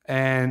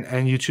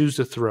 and you choose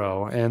to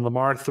throw, and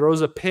Lamar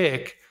throws a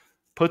pick,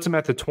 puts him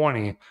at the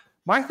 20.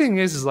 My thing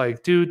is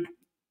like, dude,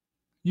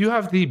 you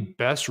have the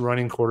best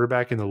running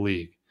quarterback in the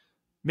league.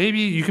 Maybe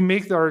you can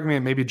make the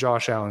argument, maybe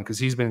Josh Allen, because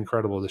he's been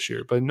incredible this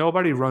year, but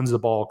nobody runs the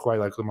ball quite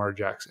like Lamar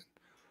Jackson.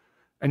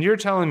 And you're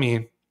telling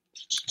me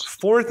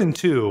 4th and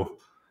 2,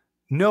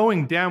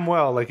 knowing damn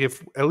well, like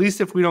if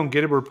we don't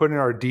get it, we're putting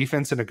our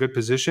defense in a good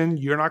position.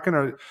 You're not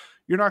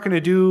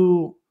gonna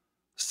do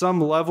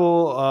some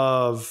level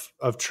of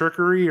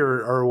trickery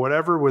or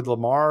whatever with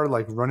Lamar,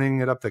 like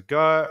running it up the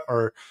gut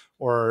or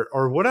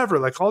whatever,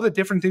 like all the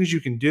different things you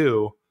can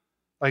do.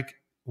 Like,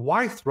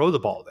 why throw the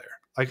ball there?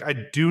 Like,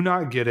 I do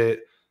not get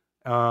it.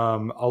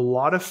 A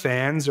lot of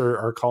fans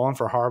are calling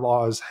for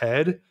Harbaugh's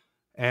head,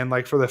 and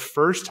like for the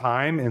first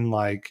time in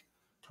like,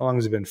 how long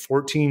has it been?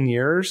 14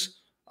 years.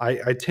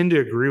 I tend to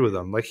agree with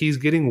him. Like, he's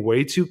getting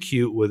way too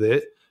cute with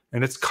it,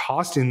 and it's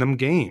costing them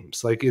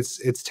games. Like,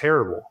 it's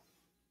terrible.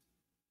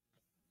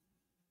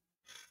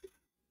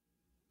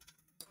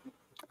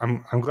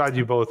 I'm glad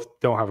you both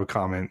don't have a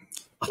comment.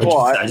 Well,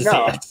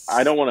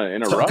 I don't want to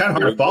interrupt. It's kind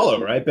of hard to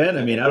follow, right, Ben?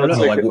 I mean, I don't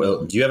know. Like,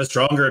 do you have a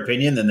stronger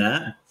opinion than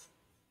that?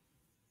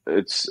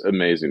 It's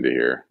amazing to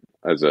hear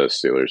as a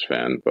Steelers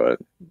fan, but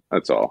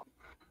that's all.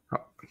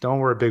 Don't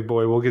worry, big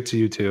boy. We'll get to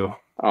you too.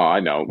 Oh,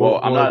 I know. Well,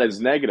 I'm not as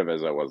negative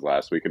as I was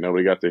last week, and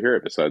nobody got to hear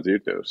it besides you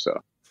two. So.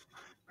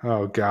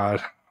 Oh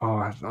God.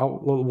 Oh,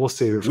 we'll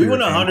save it. We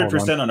went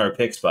 100% on our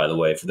picks, by the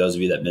way. For those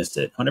of you that missed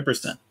it,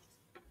 100%.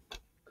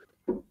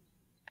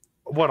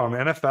 What, on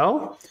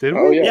NFL? Did we?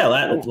 Oh, yeah.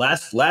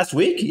 Last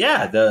week,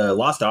 yeah, the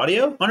lost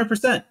audio,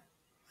 100%.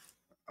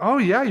 Oh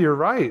yeah, you're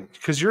right.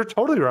 Because you're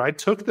totally right. I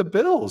took the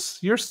Bills.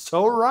 You're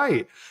so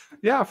right.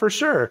 Yeah, for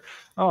sure.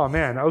 Oh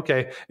man.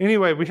 Okay.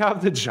 Anyway, we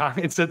have the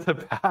Giants at the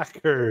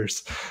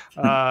Packers.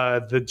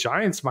 The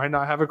Giants might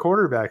not have a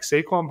quarterback.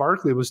 Saquon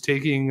Barkley was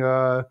taking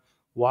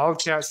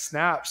wildcat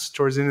snaps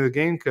towards the end of the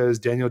game because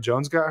Daniel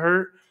Jones got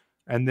hurt.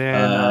 And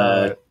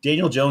then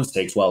Daniel Jones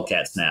takes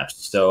wildcat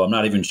snaps, so I'm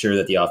not even sure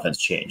that the offense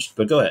changed.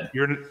 But go ahead.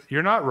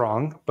 You're not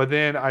wrong. But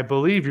then I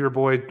believe your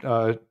boy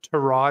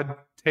Tyrod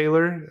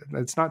Taylor.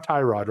 It's not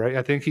Tyrod, right?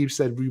 I think he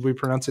said we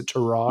pronounce it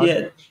Tyrod.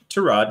 Yeah,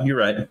 Tyrod. You're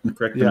right. The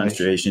correct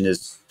pronunciation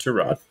is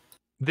Tyrod.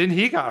 Then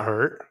he got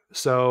hurt,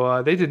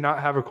 so they did not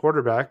have a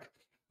quarterback.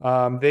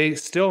 They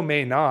still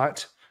may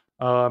not.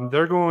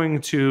 They're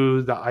going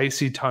to the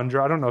icy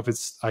tundra. I don't know if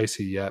it's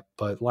icy yet,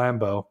 but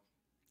Lambeau,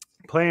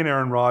 playing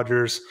Aaron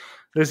Rodgers.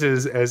 This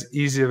is as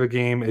easy of a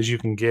game as you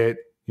can get.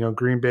 You know,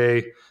 Green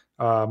Bay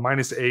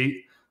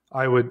 -8.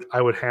 I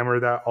would hammer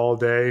that all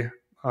day.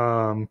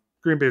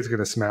 Green Bay is going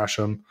to smash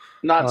them.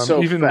 Not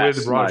so even fast,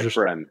 with Rodgers.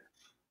 my friend.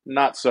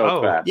 Not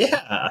so fast.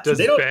 Yeah. Does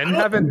Ben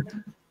have an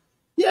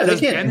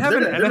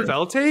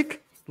NFL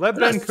take? Let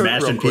Ben cook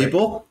real quick.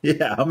 People.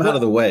 Yeah, I'm out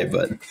of the way,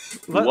 but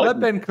let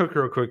Ben cook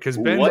real quick because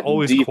Ben's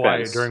always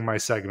quiet during my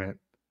segment.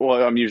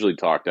 Well, I'm usually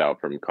talked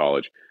out from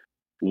college.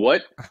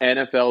 What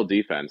NFL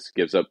defense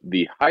gives up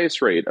the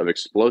highest rate of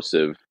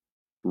explosive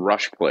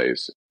rush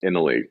plays in the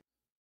league?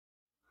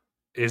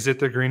 Is it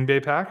the Green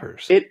Bay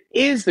Packers? It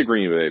is the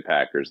Green Bay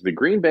Packers. The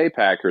Green Bay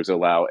Packers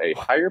allow a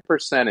higher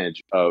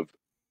percentage of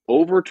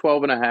over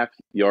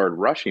 12.5-yard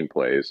rushing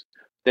plays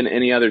than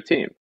any other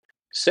team.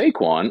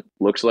 Saquon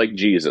looks like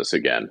Jesus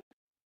again.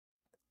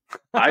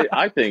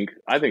 I think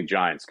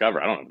Giants cover.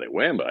 I don't know if they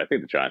win, but I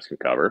think the Giants can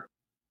cover.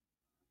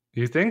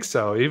 You think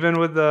so? Even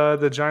with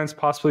the Giants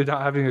possibly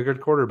not having a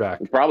good quarterback.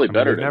 Probably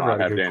better to not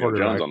have Daniel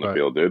Jones on the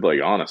field, dude. Like,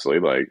 honestly,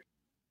 like,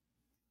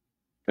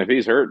 if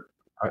he's hurt,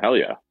 hell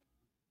yeah.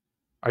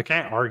 I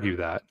can't argue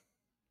that.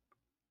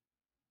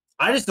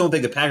 I just don't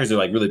think the Packers are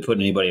like really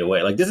putting anybody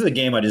away. Like, this is a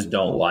game I just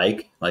don't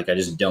like. Like, I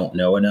just don't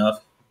know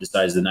enough,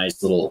 besides the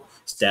nice little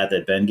stat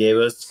that Ben gave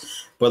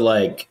us. But,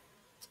 like,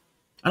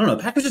 I don't know.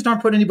 Packers just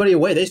aren't putting anybody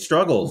away. They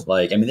struggled.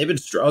 Like, I mean, they've been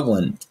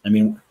struggling. I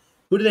mean,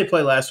 who did they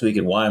play last week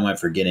and why am I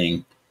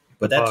forgetting?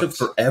 But that took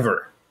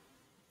forever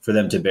for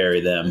them to bury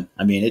them.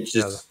 I mean, it's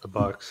just the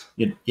Bucs.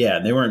 The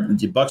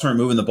Bucs weren't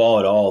moving the ball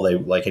at all. They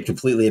like had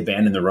completely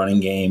abandoned the running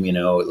game, you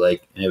know,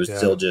 like, and it was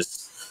still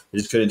just, they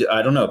just couldn't do,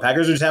 I don't know.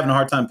 Packers are just having a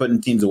hard time putting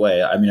teams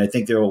away. I mean, I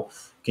think they'll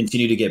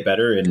continue to get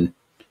better and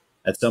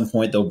at some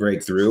point they'll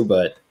break through,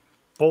 but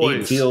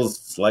it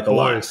feels like a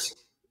lot.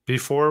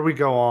 Before we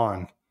go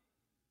on,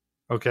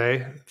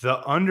 okay,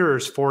 the under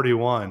is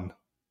 41.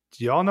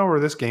 Do y'all know where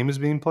this game is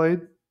being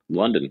played?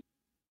 London.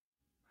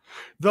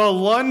 The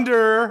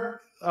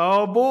Lunder.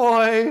 Oh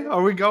boy,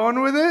 are we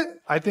going with it?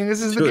 I think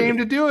this is the game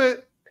to do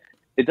it.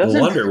 It doesn't.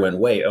 The Lunder went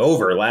way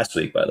over last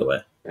week, by the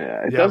way.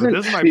 Yeah, it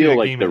doesn't feel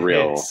like the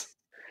real.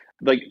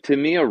 Like, to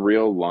me, a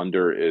real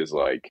Lunder is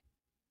like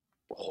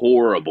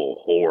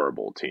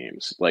horrible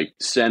teams. Like,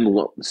 send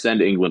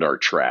England our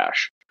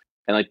trash,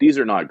 And like these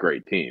are not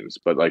great teams,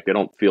 but like they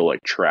don't feel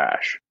like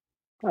trash.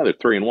 Oh, they're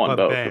 3-1 But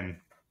both. Ben,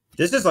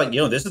 This is like,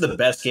 this is the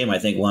best game I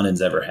think London's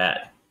ever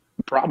had.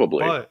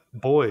 Probably. but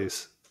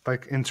boys,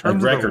 like in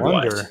terms Like of the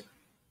record-wise.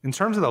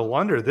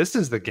 Lunder, this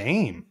is the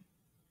game.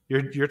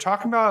 You're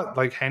talking about,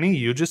 like, Henny,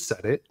 you just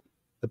said it.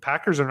 The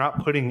Packers are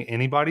not putting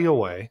anybody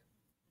away,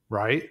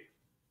 right?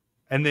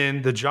 And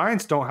then the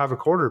Giants don't have a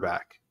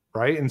quarterback,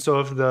 right? And so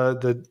if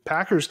the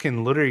Packers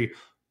can literally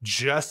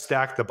just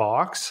stack the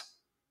box,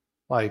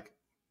 like,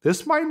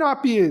 this might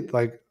not be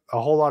like a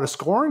whole lot of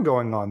scoring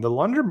going on. The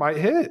Lunder might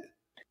hit.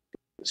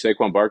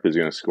 Saquon Barkley's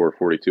going to score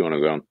 42 on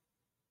his own.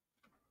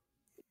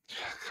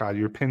 God,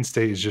 your Penn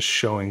State is just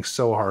showing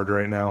so hard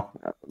right now.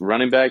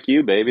 Running back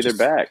you, baby. They're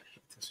back.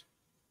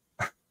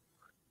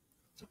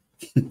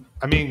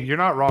 I mean, you're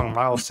not wrong.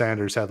 Miles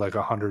Sanders had like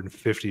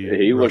 150.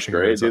 He looked rushing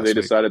great, yards dude. They last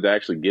week. decided to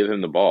actually give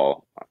him the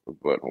ball.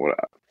 But what?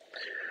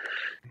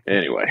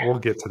 Anyway, We'll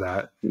get to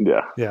that.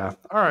 yeah. Yeah.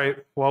 All right.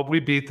 Well, we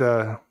beat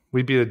a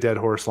dead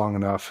horse long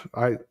enough.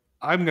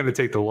 I'm going to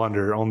take the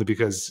Lunder only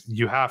because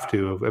you have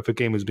to if a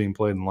game is being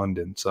played in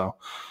London. So,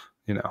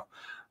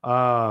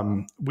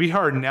 we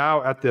are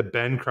now at the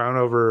Ben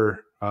Crownover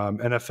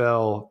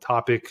NFL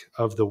topic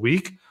of the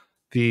week.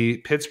 The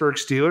Pittsburgh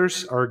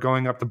Steelers are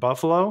going up to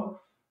Buffalo,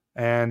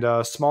 and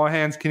Small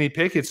Hands Kenny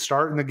Pickett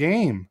starting the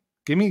game.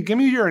 Give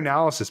me your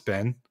analysis,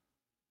 Ben.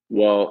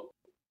 Well,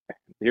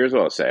 here's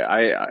what I'll say.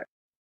 I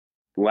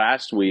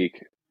last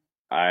week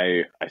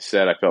I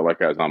said I felt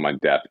like I was on my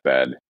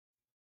deathbed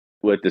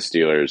with the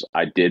Steelers.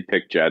 I did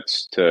pick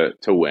Jets to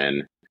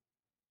win.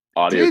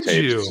 Audio Did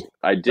tapes. you?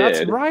 I did.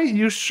 That's right.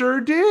 You sure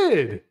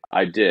did.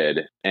 I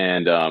did.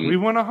 And We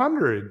won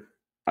 100.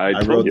 I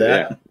wrote told you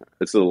that. that.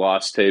 It's the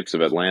lost tapes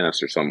of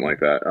Atlantis or something like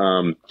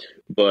that.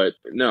 But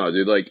no,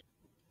 dude, like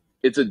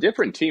it's a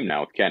different team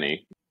now with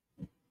Kenny.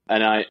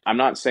 And I'm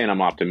not saying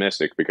I'm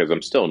optimistic because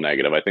I'm still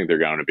negative. I think they're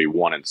going to be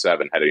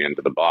 1-7 heading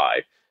into the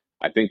bye.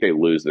 I think they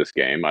lose this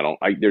game.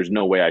 There's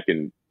no way I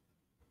can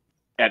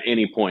at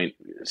any point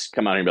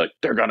come out here and be like,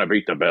 they're going to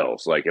beat the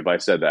Bills. Like if I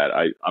said that,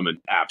 I'm an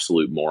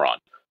absolute moron.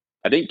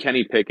 I think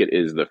Kenny Pickett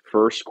is the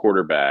first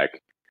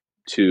quarterback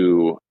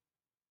to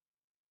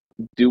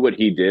do what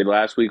he did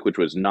last week, which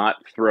was not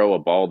throw a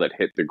ball that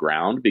hit the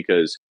ground,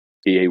 because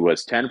he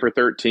was 10 for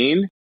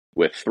 13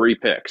 with 3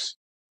 picks.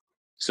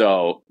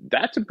 So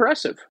that's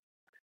impressive.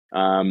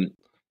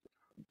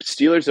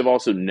 Steelers have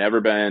also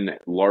never been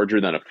larger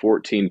than a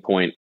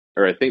 14-point,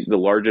 or I think the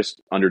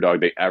largest underdog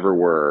they ever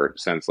were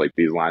since like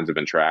these lines have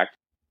been tracked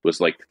was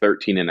like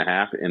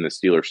 13.5, and the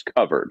Steelers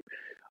covered.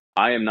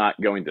 I am not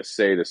going to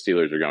say the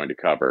Steelers are going to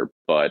cover,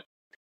 but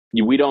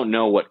we don't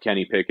know what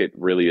Kenny Pickett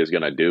really is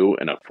going to do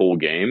in a full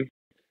game.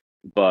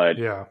 But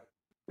Yeah.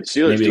 the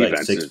Steelers Maybe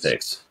defense like 6 is,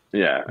 picks.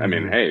 yeah, I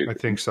mean, hey, I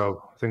think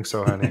so,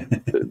 honey.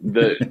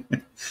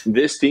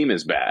 this team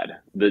is bad.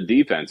 The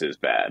defense is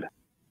bad.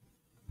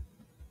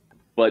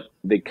 But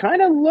they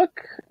kind of look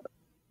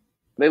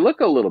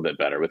a little bit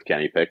better with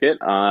Kenny Pickett.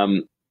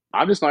 I'm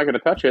just not going to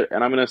touch it,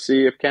 and I'm going to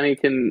see if Kenny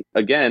can,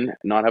 again,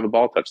 not have a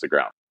ball touch the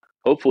ground.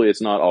 Hopefully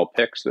it's not all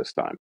picks this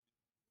time.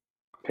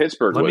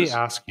 Pittsburgh Let was me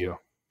ask you.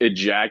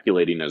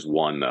 ejaculating as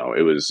one, though.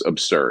 It was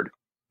absurd.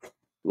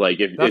 Like,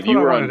 That's if you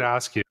what I were wanted on to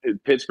ask you.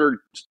 Pittsburgh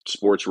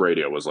sports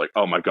radio was like,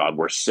 oh my God,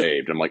 we're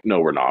saved. I'm like, no,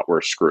 we're not.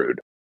 We're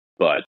screwed.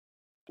 But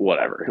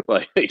whatever.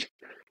 Like,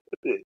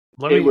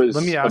 Let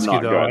me ask you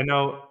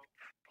though.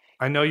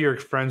 I know you're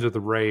friends with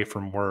Ray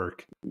from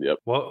work. Yep.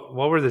 What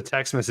were the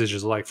text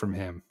messages like from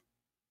him?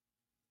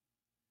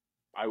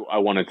 I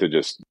wanted to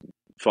just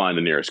find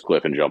the nearest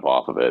cliff and jump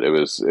off of it. It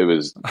was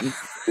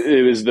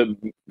the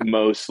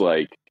most,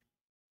 like,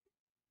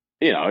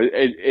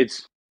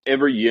 it's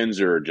every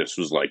Yinzer just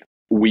was like,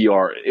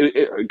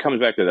 it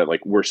comes back to that,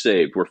 like, we're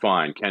saved, we're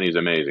fine, Kenny's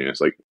amazing.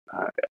 It's like,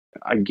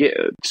 I get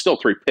it. Still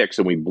 3 picks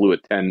and we blew a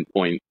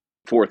 10-point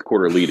fourth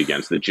quarter lead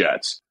against the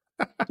Jets.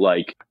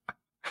 Like,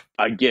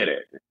 I get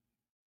it.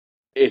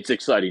 It's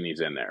exciting he's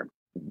in there,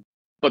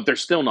 but they're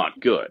still not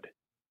good.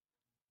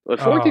 Like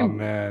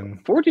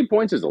 14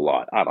 points is a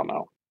lot. I don't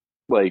know.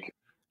 Like,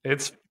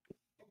 it's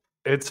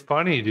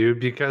funny, dude,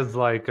 because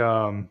like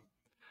I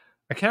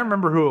can't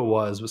remember who it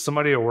was, but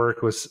somebody at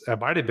work it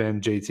might have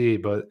been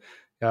JT,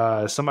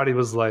 but somebody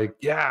was like,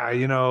 yeah,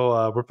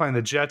 we're playing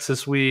the Jets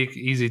this week,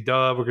 easy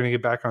dub, we're gonna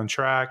get back on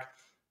track.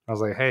 I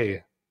was like,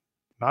 hey,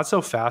 not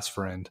so fast,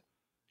 friend.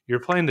 You're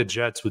playing the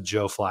Jets with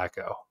Joe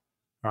Flacco.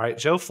 All right,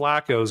 Joe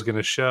Flacco is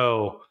gonna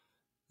show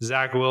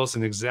Zach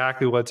Wilson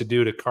exactly what to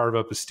do to carve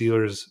up a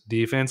Steelers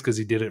defense, because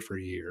he did it for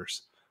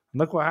years. And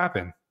look what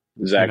happened.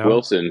 Zach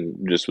Wilson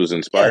just was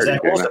inspired. Yeah,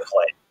 Zach Wilson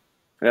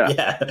played.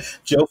 Yeah.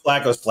 Joe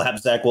Flacco slapped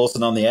Zach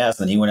Wilson on the ass,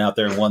 and he went out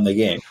there and won the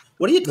game.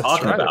 What are you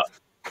talking about?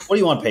 What do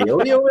you want,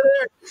 peyote over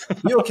there?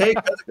 You okay?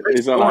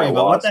 He's on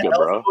ayahuasca,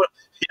 bro.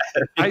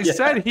 I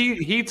said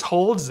he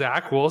told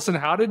Zach Wilson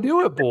how to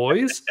do it,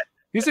 boys.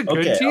 He's a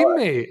good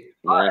teammate.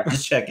 All right,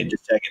 just checking.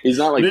 He's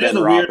not like Ben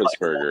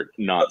Roethlisberger,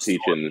 not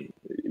teaching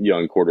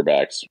young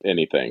quarterbacks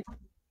anything.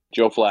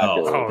 Joe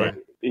Flacco.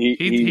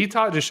 He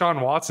taught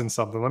Deshaun Watson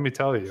something, let me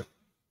tell you.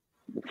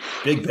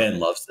 Big Ben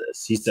loves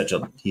this. He's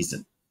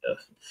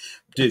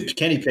dude.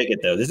 Kenny Pickett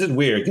though. This is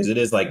weird because it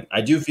is like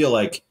I do feel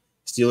like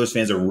Steelers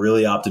fans are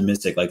really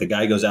optimistic. Like the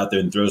guy goes out there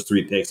and throws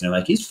 3 picks, and they're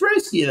like, he's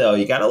frisky though.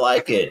 You gotta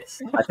like it.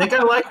 I think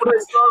I like what I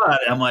saw.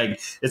 And I'm like,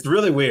 it's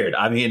really weird.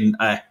 I mean,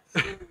 I'm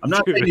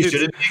not saying you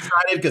shouldn't be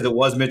excited because it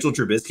was Mitchell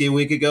Trubisky a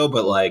week ago,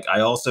 but like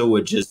I also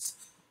would just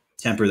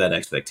temper that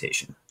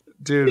expectation.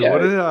 Dude,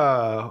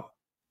 yeah.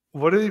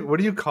 What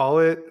do you call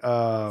it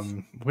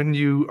when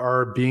you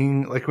are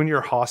being like when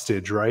you're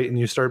hostage, right? And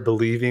you start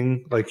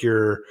believing like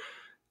your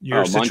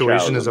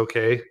situation is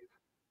okay.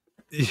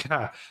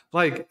 Yeah,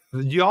 like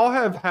y'all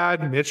have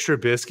had Mitch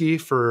Trubisky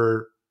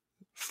for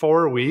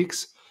 4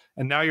 weeks,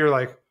 and now you're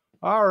like,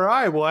 all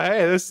right, well,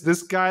 hey,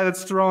 this guy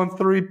that's throwing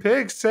 3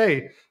 picks,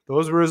 hey,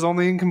 those were his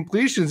only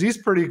incompletions. He's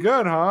pretty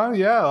good, huh?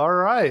 Yeah, all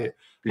right.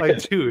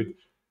 Like, dude,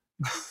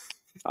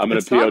 I'm in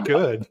a POW.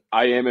 Good.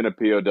 I am in a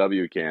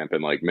POW camp,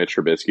 and like Mitch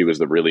Trubisky was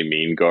the really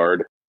mean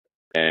guard,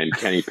 and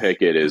Kenny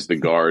Pickett is the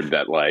guard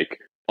that like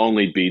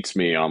only beats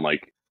me on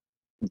like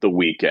the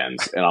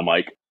weekends, and I'm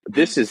like,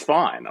 this is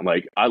fine. I'm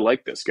like, I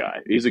like this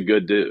guy. He's a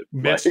good dude.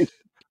 Mitch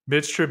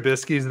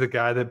Trubisky is the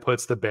guy that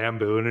puts the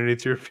bamboo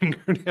underneath your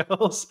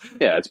fingernails.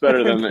 Yeah, it's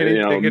better than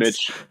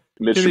Mitch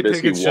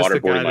Trubisky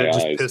waterboarding my eyes.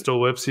 Just pistol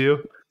whips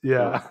you.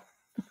 Yeah.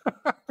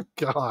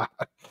 God.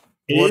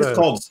 It's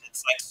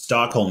like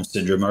Stockholm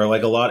Syndrome or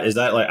like a lot. Is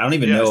that like I don't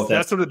even know if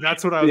that's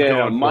what I was going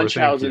for.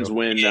 Munchausen's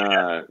when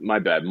my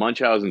bad.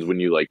 Munchausen's when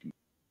you like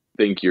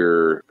think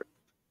you're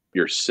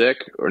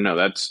sick or no,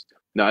 that's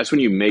when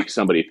you make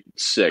somebody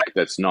sick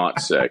that's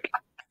not sick.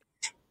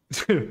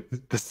 Dude,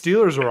 the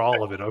Steelers were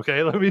all of it,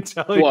 okay? Let me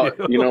tell you. Well,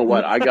 you know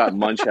what? I got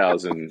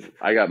Munchausen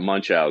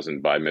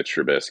by Mitch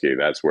Trubisky.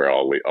 That's where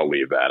I'll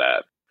leave that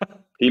at.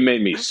 He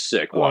made me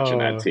sick watching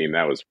that team.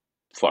 That was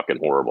fucking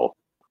horrible.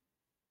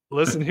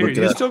 Listen here,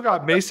 you still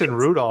got Mason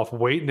Rudolph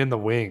waiting in the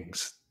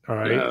wings. All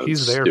right, yeah,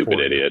 he's there. Stupid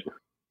idiot.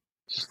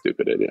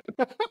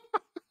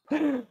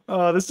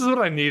 This is what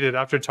I needed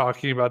after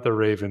talking about the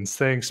Ravens.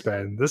 Thanks,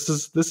 Ben. This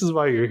is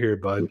why you're here,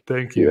 bud.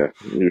 Thank you.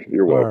 Yeah,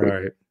 you're welcome. All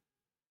right,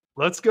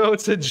 let's go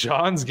to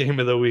John's game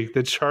of the week: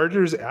 the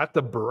Chargers at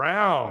the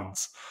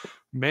Browns.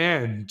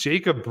 Man,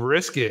 Jacob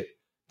Brisket,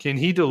 can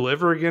he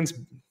deliver against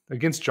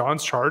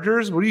John's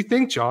Chargers? What do you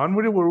think, John?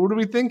 What are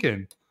we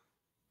thinking?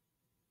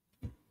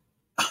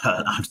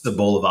 I'm just a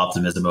bowl of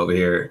optimism over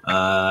here.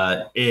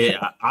 I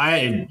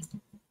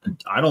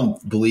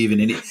don't believe in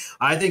any.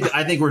 I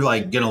think we're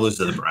like gonna lose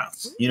to the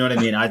Browns. You know what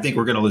I mean? I think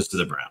we're gonna lose to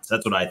the Browns.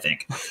 That's what I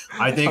think.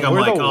 I'm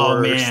like,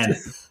 oh man.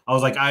 I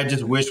was like, I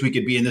just wish we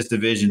could be in this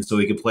division so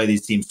we could play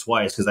these teams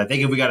twice. Because I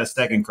think if we got a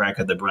second crack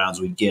at the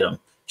Browns, we'd get them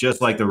just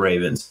like the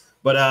Ravens.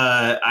 But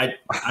I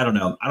don't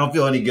know. I don't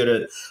feel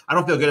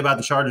good about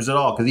the Chargers at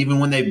all. Because even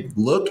when they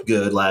looked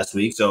good last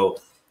week, so.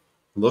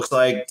 Looks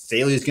like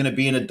Staley's going to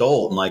be an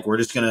adult and like we're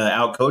just going to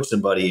outcoach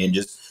somebody and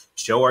just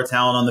show our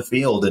talent on the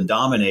field and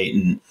dominate.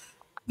 And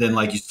then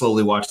like you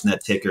slowly watching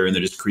that ticker and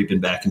they're just creeping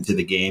back into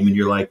the game and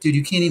you're like, dude,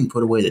 you can't even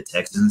put away the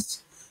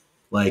Texans.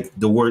 Like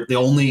the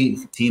only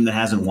team that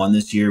hasn't won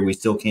this year, we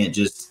still can't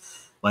just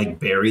like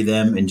bury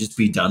them and just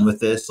be done with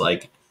this.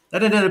 Like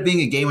that ended up being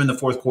a game in the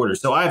fourth quarter.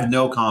 So I have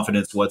no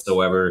confidence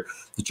whatsoever.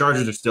 The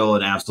Chargers are still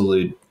an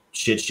absolute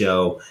shit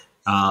show.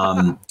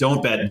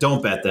 Don't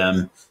bet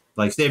them.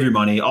 Like, save your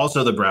money.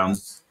 Also, the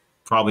Browns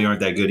probably aren't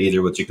that good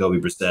either with Jacoby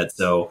Brissett.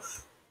 So,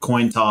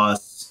 coin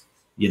toss,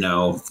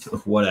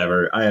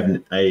 whatever. I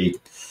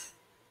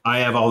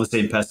have all the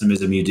same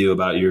pessimism you do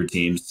about your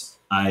teams.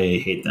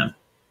 I hate them.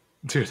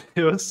 Dude,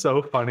 it was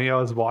so funny. I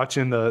was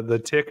watching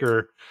the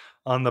ticker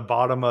on the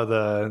bottom of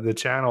the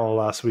channel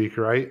last week,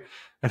 right?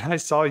 And I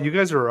saw you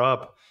guys were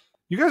up.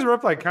 You guys were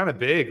up like kind of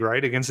big,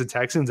 right, against the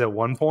Texans at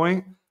one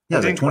point. Yeah,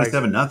 it was like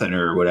 27-0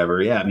 or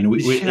whatever. Yeah, I mean, it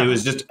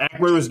was just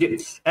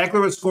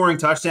Eckler was scoring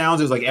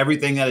touchdowns. It was like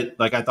everything that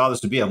I thought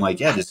this would be. I'm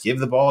like, yeah, just give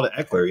the ball to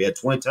Eckler. He had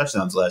 20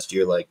 touchdowns last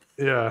year. Like,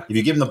 yeah, if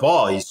you give him the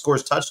ball, he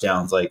scores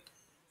touchdowns. Like,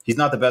 he's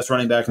not the best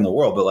running back in the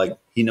world, but like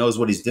he knows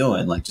what he's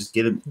doing. Like, just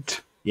get him.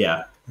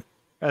 Yeah.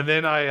 And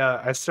then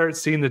I start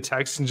seeing the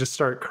Texans just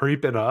start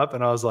creeping up,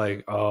 and I was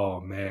like, oh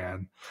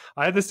man,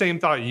 I had the same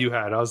thought you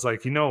had. I was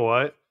like, you know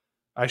what,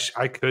 I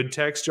could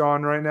text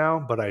John right now,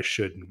 but I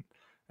shouldn't.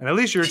 And at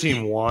least your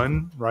team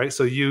won, right?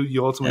 So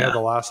you ultimately had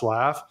the last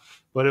laugh.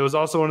 But it was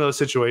also one of those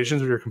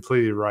situations where you're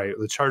completely right.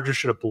 The Chargers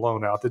should have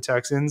blown out the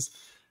Texans,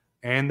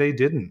 and they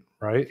didn't,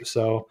 right?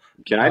 So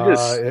can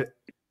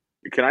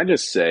I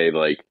just say,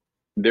 like,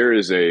 there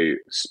is a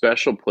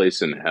special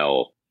place in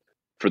hell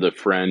for the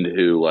friend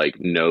who like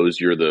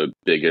knows you're the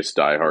biggest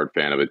diehard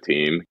fan of a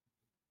team,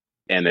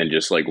 and then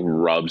just like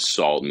rubs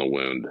salt in the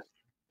wound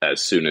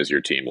as soon as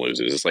your team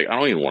loses. It's like, I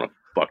don't even want to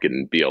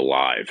fucking be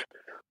alive.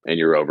 And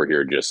you're over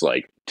here just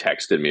like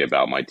texting me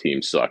about my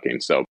team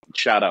sucking. So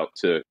shout out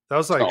to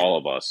all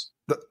of us.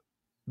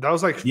 That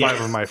was like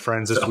 5 of my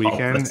friends this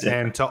weekend.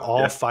 And to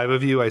all 5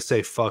 of you, I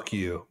say, fuck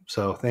you.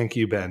 So thank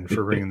you, Ben,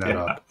 for bringing that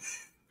up.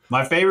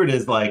 My favorite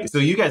is like, so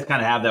you guys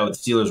kind of have that with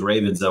Steelers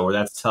Ravens though, where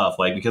that's tough.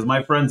 Like, because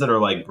my friends that are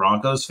like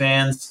Broncos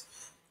fans,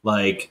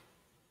 like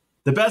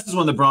The best is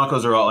when the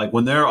Broncos are all like,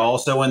 when they're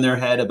also in their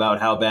head about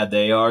how bad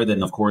they are,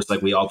 then of course,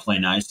 like we all play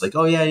nice. Like,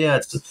 oh yeah,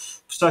 it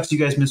sucks you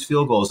guys miss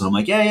field goals. And I'm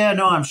like, yeah,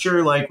 no, I'm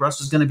sure like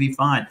Russ is going to be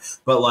fine.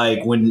 But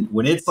like when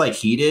it's like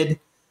heated,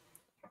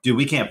 dude,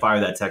 we can't fire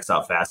that text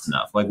out fast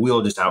enough. Like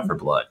we'll just out for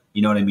blood.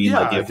 You know what I mean?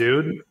 Yeah, like if,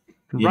 dude.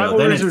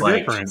 then it's are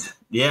like, different.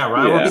 Yeah,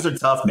 rivalries are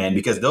tough, man,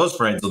 because those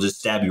friends will just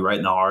stab you right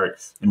in the heart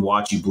and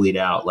watch you bleed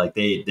out. Like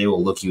they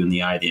will look you in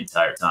the eye the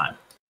entire time.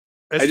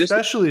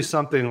 Especially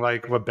something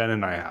like what Ben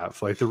and I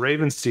have, like the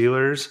Ravens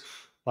Steelers.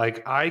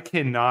 Like I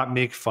cannot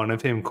make fun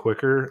of him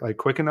quick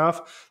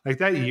enough. Like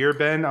that year,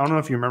 Ben. I don't know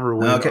if you remember.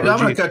 When okay, I'm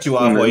going to cut you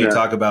off while you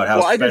talk about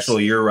how special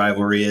your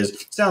rivalry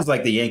is. Sounds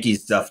like the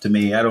Yankees stuff to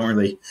me. I don't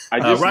really.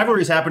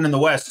 Rivalries happen in the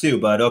West too,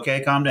 but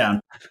okay, calm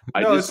down.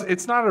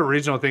 It's not a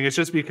regional thing. It's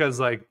just because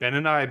like Ben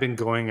and I have been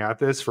going at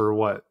this for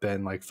what,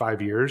 Ben, like 5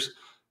 years,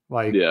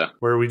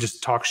 where we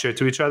just talk shit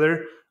to each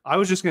other. I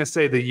was just going to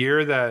say the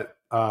year that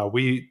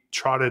we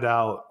trotted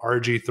out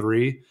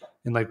RG3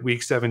 in like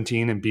week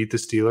 17 and beat the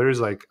Steelers,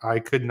 like I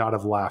could not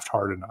have laughed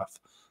hard enough.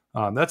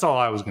 That's all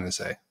I was going to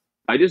say.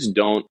 I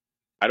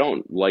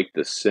don't like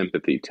the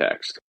sympathy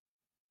text.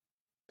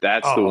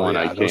 That's the one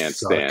I can't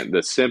stand.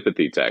 The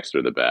sympathy text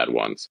are the bad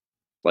ones.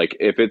 Like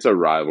if it's a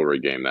rivalry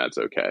game, that's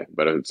okay.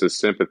 But if it's a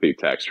sympathy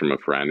text from a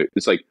friend,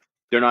 it's like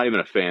they're not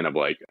even a fan of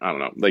like, I don't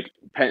know, like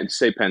Penn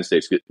State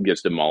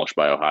gets demolished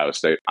by Ohio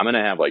State. I'm going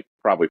to have like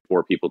probably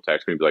 4 people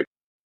text me and be like,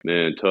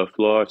 man, tough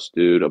loss,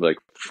 dude. I'm like,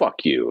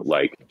 fuck you.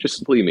 Like,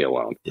 just leave me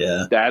alone.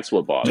 Yeah. That's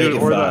what bothers me.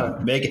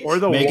 Make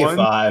it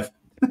 5.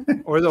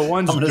 Or the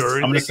ones during the game.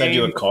 I'm going to send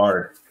you a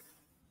card.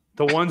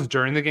 The ones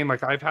during the game,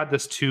 like I've had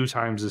this 2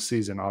 times this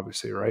season,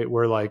 obviously, right?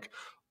 Where like,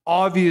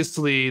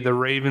 obviously the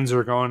Ravens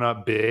are going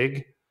up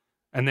big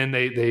and then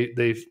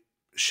they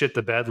shit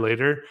the bed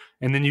later.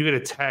 And then you get a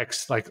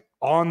text like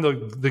on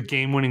the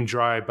game-winning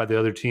drive by the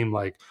other team,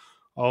 like,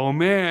 oh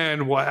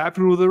man, what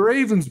happened with the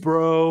Ravens,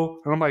 bro?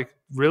 And I'm like,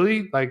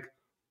 really? Like,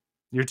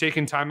 you're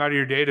taking time out of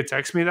your day to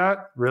text me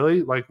that?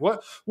 Really? Like,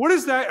 what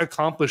is that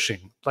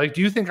accomplishing? Like,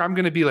 do you think I'm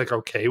going to be like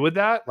okay with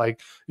that? Like,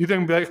 you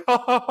think I'm be like,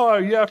 ha,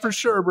 yeah, for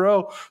sure,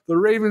 bro. The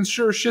Ravens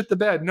sure shit the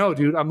bed. No,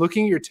 dude, I'm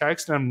looking at your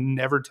text and I'm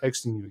never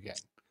texting you again.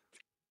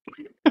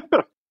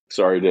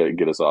 Sorry to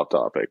get us off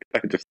topic.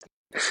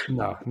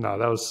 No,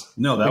 that was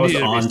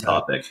on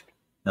topic.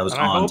 That was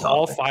and on I hope topic.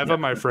 all 5 of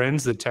my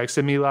friends that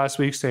texted me last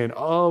week saying,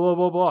 oh, blah,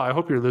 blah, blah. I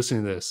hope you're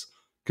listening to this.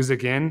 Because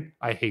again,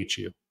 I hate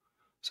you.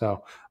 So,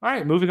 all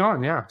right, moving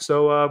on. Yeah.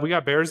 So we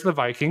got Bears, the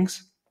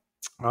Vikings.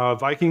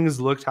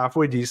 Vikings looked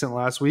halfway decent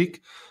last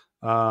week.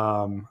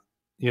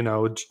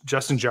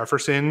 Justin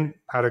Jefferson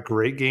had a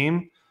great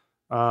game.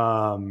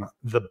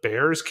 The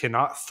Bears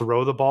cannot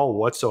throw the ball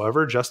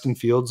whatsoever. Justin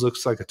Fields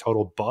looks like a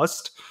total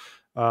bust.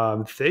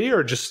 They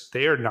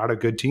are not a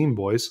good team,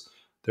 boys.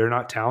 They're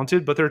not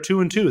talented, but they're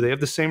 2-2. They have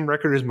the same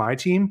record as my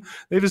team.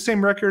 They have the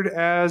same record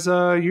as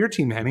your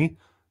team, Henny.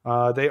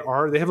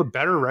 They have a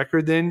better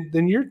record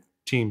than your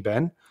team,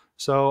 Ben.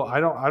 So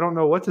I don't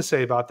know what to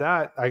say about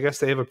that. I guess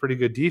they have a pretty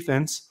good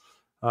defense.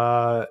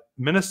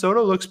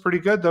 Minnesota looks pretty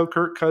good though.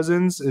 Kirk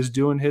Cousins is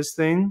doing his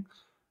thing.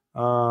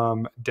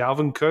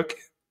 Dalvin Cook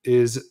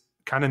is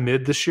kind of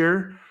mid this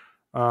year.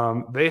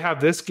 They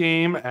have this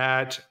game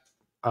at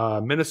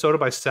Minnesota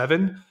by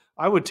 7.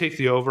 I would take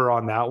the over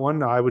on that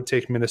one. I would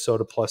take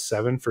Minnesota plus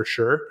 7 for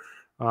sure,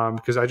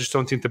 because I just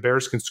don't think the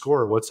Bears can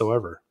score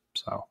whatsoever.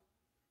 So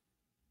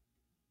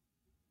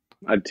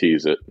I'd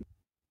tease it.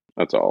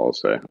 That's all I'll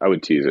say. I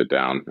would tease it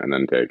down and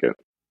then take it.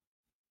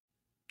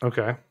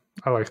 Okay,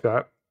 I like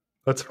that.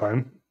 That's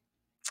fine.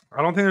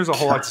 I don't think there's a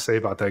whole lot to say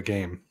about that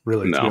game,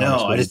 really. No,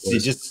 I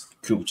just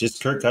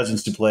Kirk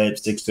Cousins to play at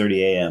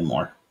 6:30 a.m.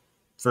 more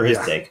for his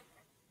sake.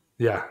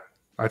 Yeah,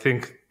 I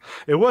think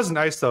it was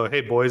nice though.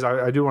 Hey boys,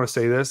 I do want to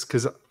say this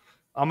because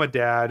I'm a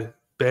dad.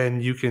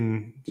 Ben, you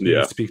can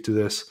speak to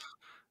this.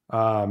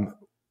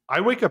 I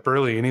wake up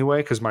early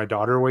anyway because my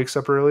daughter wakes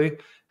up early.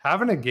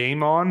 Having a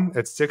game on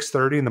at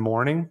 6:30 in the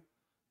morning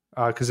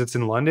because it's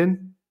in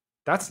London,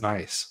 that's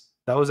nice.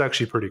 That was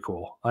actually pretty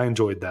cool. I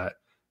enjoyed that.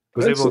 I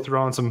was able to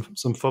throw on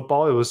some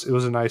football. It was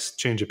a nice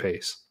change of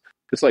pace.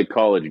 It's like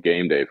college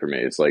game day for me.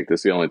 It's like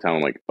this is the only time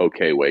I'm like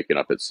okay waking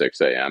up at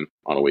 6 a.m.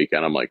 on a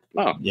weekend. I'm like,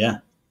 oh yeah,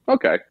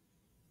 okay,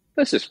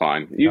 this is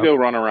fine. You go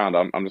run around.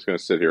 I'm just going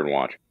to sit here and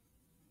watch.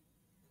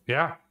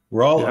 Yeah.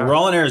 We're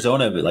all in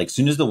Arizona, but like as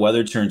soon as the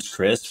weather turns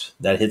crisp,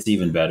 that hits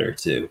even better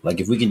too. Like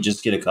if we can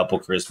just get a couple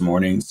crisp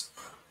mornings,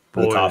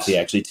 the coffee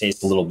actually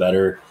tastes a little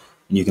better,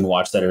 and you can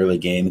watch that early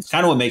game. It's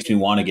kind of what makes me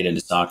want to get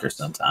into soccer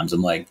sometimes.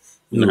 I'm like,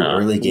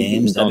 early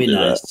games, that'd be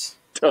nice.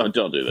 Don't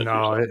do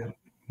that.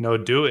 No,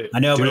 do it. I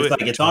know, but it's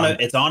like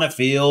it's on a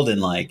field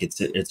and like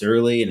it's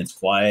early and it's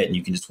quiet and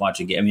you can just watch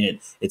a game. I mean,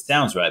 it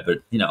sounds right,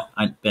 but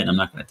I'm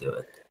not going to do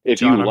it. If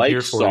you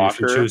like soccer, if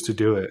you choose to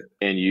do it,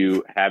 and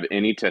you have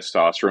any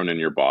testosterone in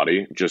your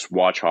body, just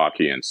watch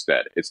hockey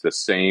instead. It's the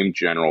same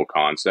general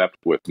concept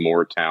with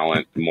more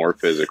talent, more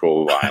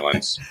physical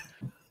violence.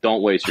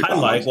 Don't waste your time.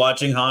 I like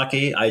watching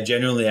hockey. I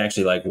genuinely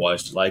actually like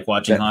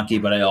watching hockey,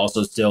 but I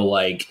also still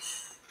like.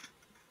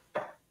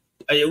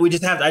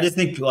 I just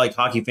think like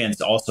hockey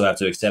fans also have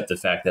to accept the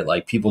fact that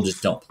like people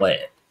just don't play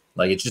it.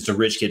 Like it's just a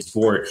rich kid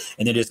sport,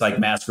 and they just like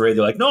masquerade.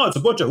 They're like, no, it's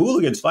a bunch of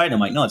hooligans fighting. I'm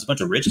like, no, it's a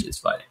bunch of rich kids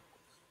fighting.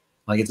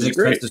 Like it's an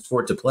expensive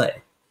sport to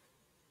play.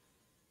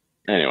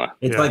 Anyway,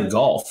 it's like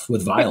golf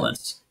with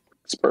violence.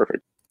 It's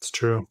perfect. It's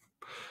true.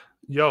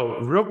 Yo,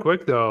 real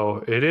quick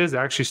though, it is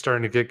actually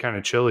starting to get kind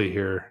of chilly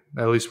here.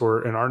 At least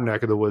we're in our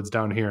neck of the woods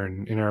down here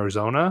in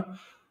Arizona.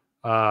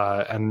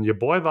 And your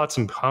boy bought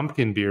some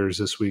pumpkin beers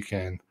this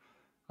weekend.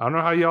 I don't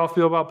know how y'all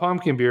feel about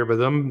pumpkin beer, but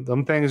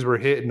them things were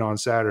hitting on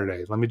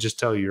Saturday. Let me just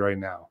tell you right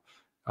now.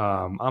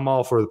 I'm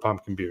all for the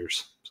pumpkin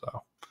beers.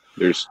 So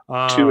there's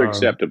two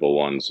acceptable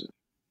ones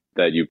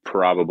that you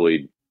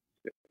probably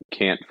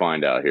can't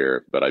find out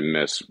here, but I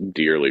miss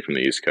dearly from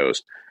the East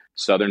Coast.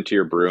 Southern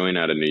Tier Brewing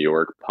out of New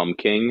York,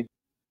 Pumpkin,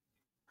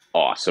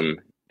 awesome.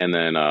 And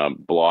then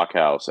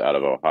Blockhouse out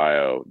of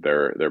Ohio,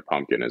 their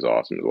pumpkin is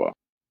awesome as well.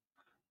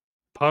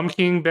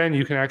 Pumpkin, Ben,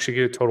 you can actually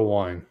get Total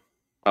Wine.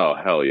 Oh,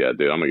 hell yeah,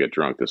 dude. I'm going to get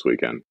drunk this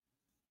weekend.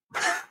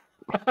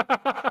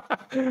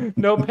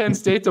 No Penn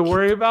State to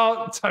worry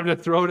about. Time to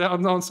throw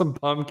down on some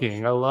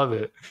pumpkin. I love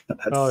it.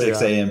 That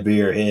 6 a.m.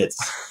 beer hits.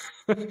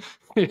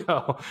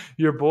 Yo,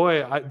 your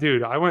boy, I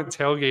went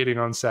tailgating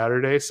on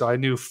Saturday, so I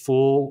knew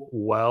full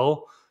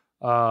well.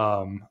 We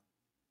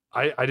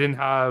didn't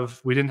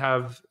have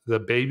the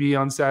baby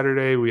on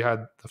Saturday. We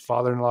had the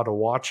father-in-law to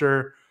watch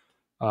her.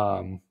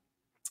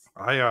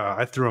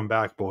 I threw him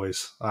back,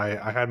 boys.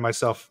 I had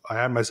myself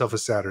a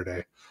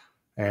Saturday,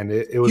 and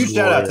it was huge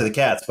shout out to the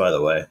cats, by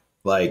the way.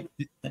 Like,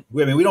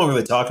 we don't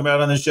really talk about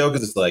it on this show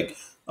because it's like,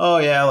 oh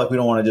yeah, like we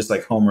don't want to just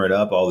like homer it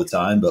up all the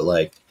time, but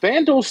like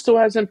FanDuel still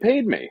hasn't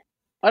paid me.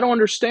 I don't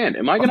understand.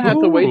 Am I going to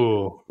have to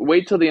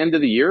wait till the end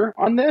of the year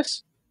on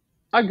this?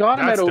 I got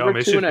him at over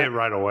 2.5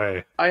 right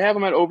away. I have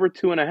him at over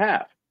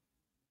 2.5.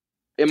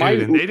 And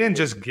they didn't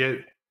just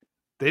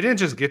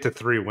get to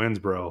 3 wins,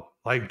 bro.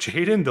 Like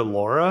Jaden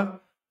DeLaura,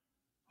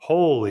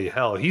 holy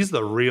hell, he's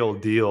the real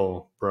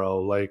deal, bro.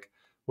 Like,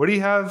 what do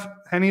you have,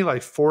 Henny?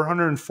 Like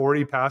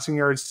 440 passing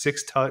yards,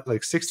 6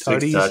 tutties, 6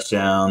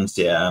 touchdowns.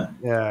 Yeah.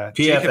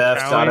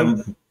 PFF's got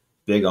him,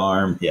 big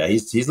arm. Yeah,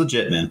 he's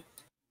legit, man.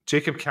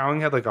 Jacob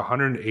Cowing had like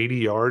 180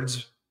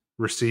 yards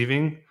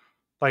receiving.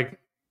 Like,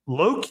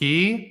 low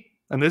key,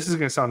 and this is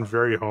going to sound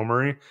very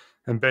homery,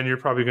 and Ben, you're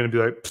probably going to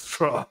be like,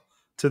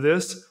 to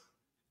this.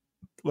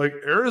 Like,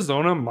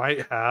 Arizona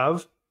might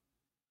have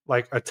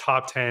like a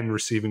top 10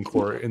 receiving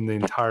core in the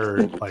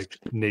entire like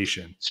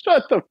nation.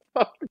 Shut the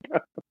fuck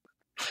up.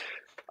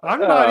 I'm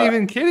not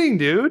even kidding,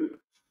 dude.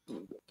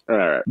 All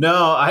right.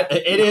 No,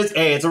 it is.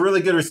 Hey, it's a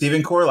really good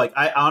receiving core. Like,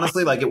 I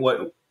honestly like it.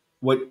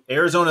 What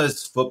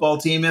Arizona's football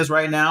team is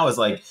right now is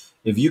like,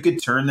 if you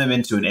could turn them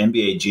into an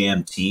NBA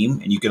Jam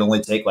team and you could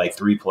only take like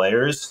 3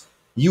 players,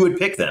 you would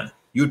pick them.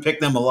 You would pick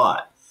them a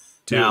lot.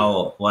 Dude.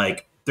 Now,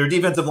 like, their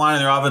defensive line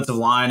and their offensive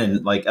line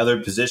and like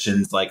other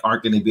positions like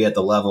aren't going to be at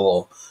the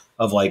level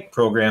of like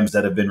programs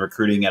that have been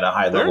recruiting at a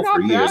high level for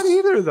years. They're not bad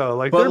either, though.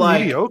 Like, they're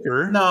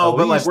mediocre. No,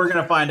 but like we're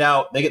gonna find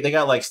out. They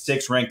got like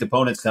 6 ranked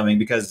opponents coming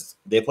because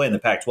they play in the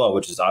Pac-12,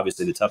 which is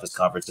obviously the toughest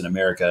conference in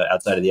America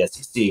outside of the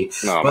SEC.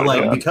 No, but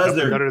like because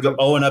they're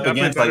owing up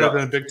against like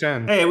the Big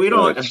Ten. Hey, we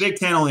don't. Big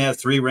Ten only has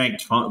 3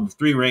 ranked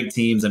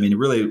teams. I mean,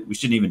 really, we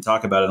shouldn't even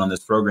talk about it on this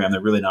program. They're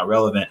really not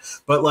relevant.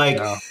 But like.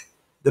 No.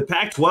 The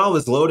Pac-12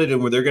 is loaded,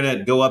 and where they're going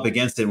to go up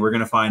against it, we're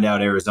going to find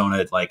out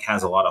Arizona like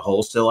has a lot of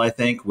holes still. I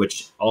think,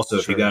 which also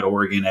if you got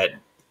Oregon at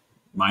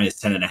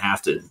minus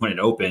 10.5 to when it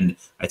opened,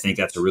 I think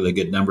that's a really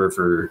good number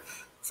for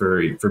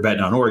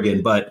betting on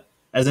Oregon. But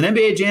as an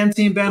NBA Jam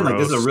team, Ben, like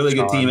this is a really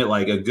good team at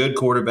like a good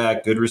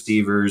quarterback, good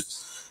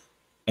receivers,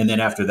 and then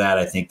after that,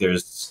 I think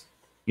there's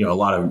a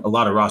lot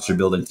of roster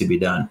building to be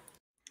done.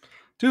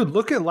 Dude,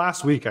 look at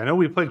last week. I know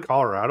we played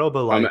Colorado,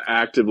 but like I'm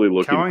actively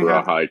looking for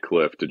a high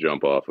cliff to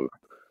jump off of.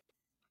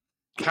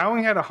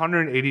 Cowing had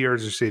 180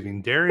 yards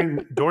receiving.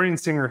 Dorian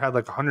Singer had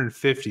like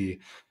 150.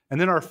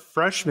 And then our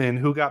freshman,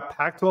 who got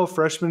Pac-12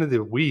 Freshman of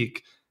the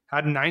Week,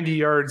 had 90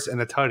 yards and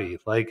a tutty.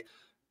 Like,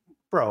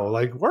 bro,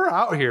 like we're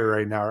out here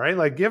right now, right?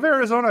 Like, give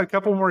Arizona a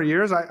couple more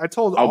years. I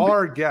told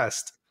our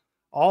guests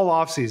all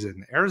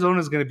offseason, Arizona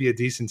is going to be a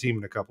decent team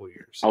in a couple of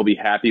years. I'll be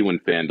happy when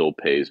FanDuel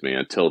pays me.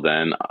 Until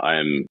then,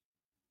 I'm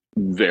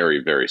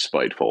very, very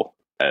spiteful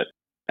at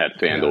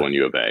FanDuel and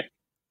U of A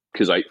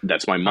because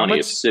that's my money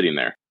is sitting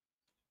there.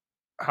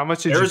 How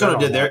much did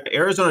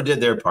Arizona did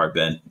their part,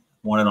 Ben?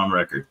 Want it on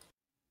record.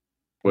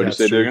 What did you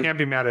say, true. You can't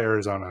be mad at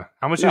Arizona.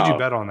 How much did you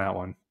bet on that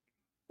one?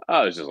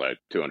 Oh, it was just like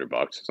 $200.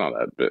 It's not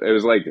that, but it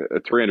was like a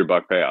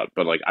 $300 payout.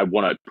 But like, I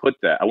want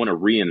to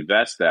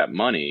reinvest that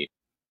money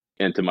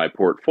into my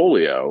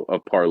portfolio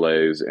of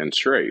parlays and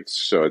straights.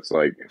 So it's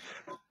like,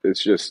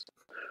 it's just,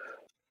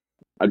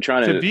 I'm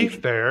trying to be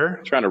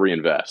fair, trying to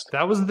reinvest.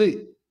 That was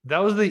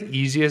the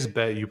easiest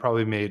bet you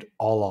probably made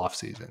all off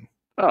season.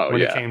 Oh,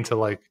 when it came to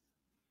like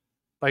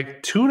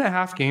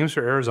 2.5 games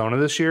for Arizona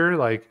this year.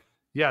 Like,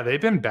 yeah, they've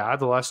been bad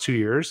the last 2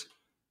 years.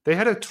 They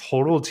had a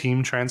total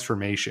team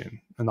transformation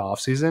in the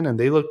offseason, and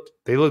they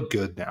look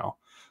good now.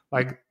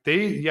 Like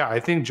I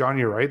think, John,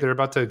 you're right. They're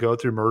about to go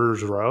through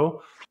murderer's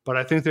row. but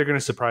I think they're going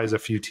to surprise a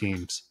few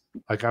teams.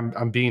 Like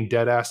I'm being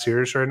dead ass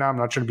serious right now. I'm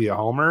not trying to be a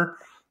homer.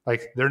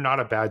 Like they're not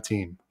a bad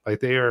team.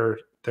 Like they're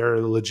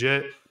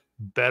legit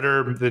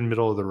better than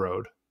middle of the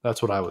road.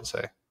 That's what I would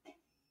say.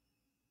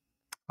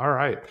 All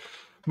right.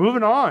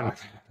 Moving on.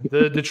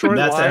 The Detroit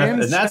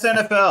Lions. And that's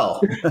NFL.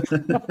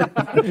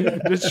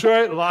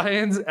 Detroit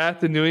Lions at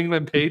the New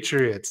England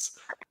Patriots.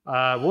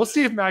 We'll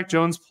see if Mac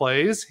Jones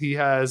plays. He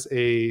has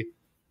a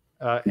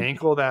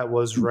ankle that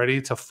was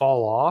ready to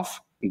fall off.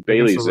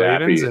 Bailey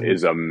Zappi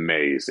is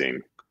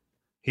amazing.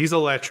 He's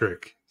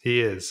electric. He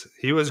is.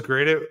 He was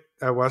great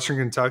at Western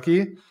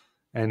Kentucky,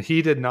 and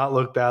he did not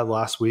look bad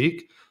last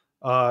week.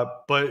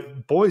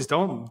 But boys,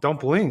 don't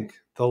blink.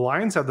 The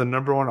Lions have the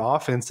number 1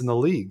 offense in the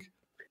league.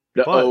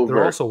 They're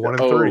also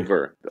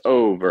 1-3.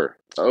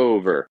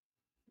 Over.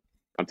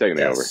 I'm taking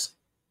the over.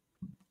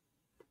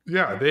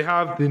 Yeah, they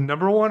have the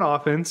number 1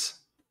 offense,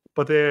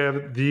 but they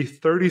have the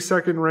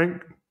 32nd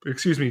ranked,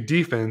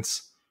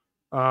 defense.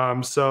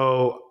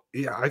 So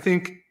yeah, I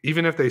think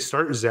even if they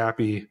start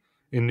Zappi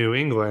in New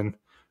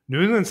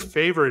England's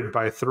favored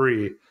by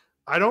 3.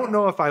 I don't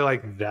know if I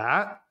like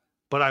that,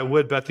 but I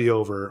would bet the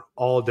over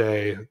all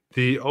day.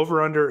 The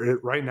over-under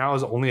right now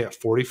is only at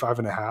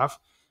 45.5.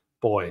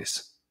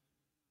 Boys,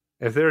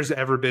 if there's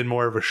ever been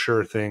more of a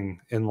sure thing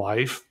in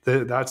life,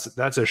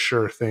 that's a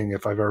sure thing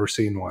if I've ever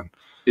seen one.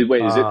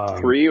 Wait, is it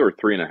 3 or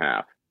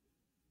 3.5?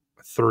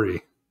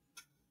 3.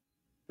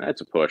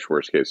 That's a push.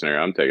 Worst case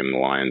scenario. I'm taking the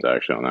Lions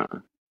actually on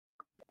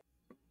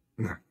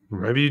that.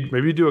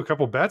 Maybe do a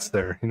couple bets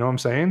there. You know what I'm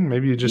saying?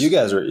 Maybe you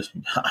guys are.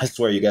 I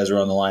swear you guys were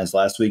on the Lions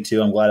last week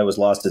too. I'm glad it was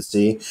lost at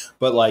sea.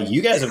 But like,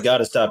 you guys have got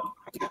to stop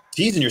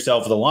teasing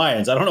yourself with the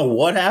Lions. I don't know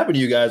what happened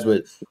to you guys,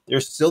 but they're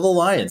still the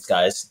Lions,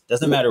 guys.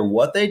 Doesn't matter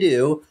what they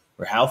do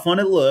or how fun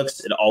it looks.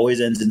 It always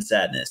ends in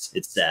sadness.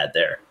 It's sad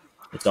there.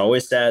 It's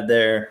always sad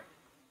there.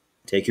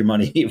 Take your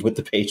money with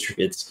the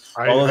Patriots.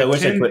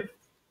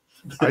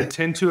 I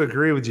tend to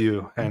agree with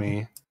you,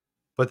 Henny.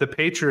 But the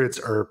Patriots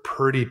are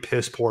pretty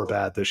piss poor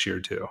bad this year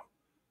too.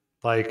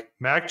 Like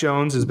Mac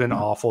Jones has been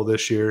awful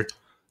this year.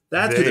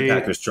 That's what the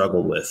Packers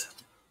struggled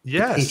with.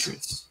 Yes,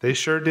 the they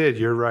sure did.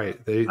 You're right.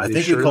 I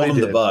think we called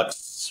them the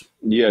Bucks.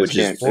 Yeah,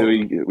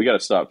 we got to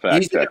stop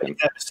fact checking.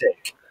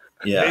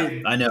 Yeah,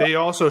 I know. They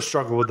also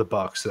struggle with the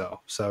Bucks though.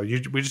 So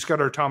we just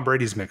got our Tom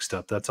Brady's mixed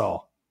up. That's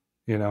all.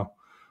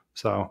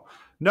 So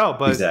no,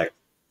 but exactly.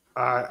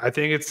 I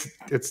think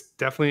it's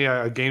definitely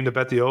a game to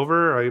bet the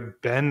over.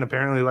 Ben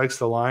apparently likes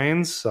the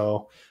Lions,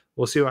 so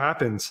we'll see what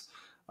happens.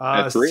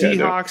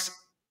 Seahawks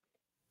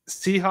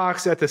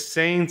at the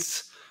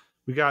Saints.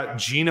 We got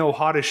Geno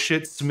hot as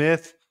shit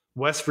Smith,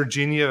 West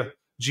Virginia.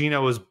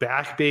 Geno is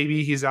back,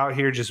 baby. He's out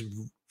here just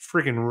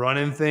freaking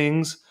running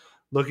things,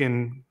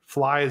 looking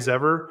fly as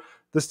ever.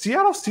 The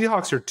Seattle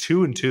Seahawks are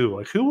 2-2.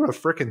 Like, who would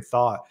have freaking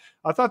thought?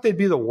 I thought they'd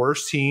be the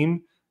worst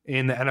team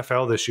in the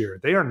NFL this year.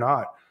 They are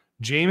not.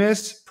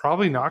 Jameis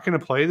probably not going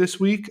to play this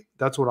week.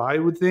 That's what I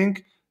would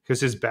think,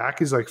 because his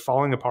back is like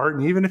falling apart.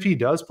 And even if he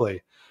does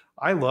play,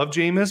 I love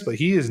Jameis, but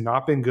he has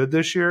not been good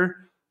this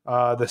year.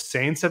 The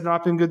Saints have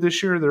not been good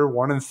this year. They're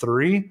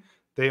 1-3.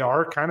 They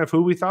are kind of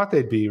who we thought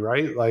they'd be,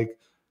 right? Like,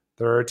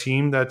 they're a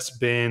team that's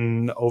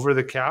been over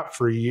the cap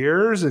for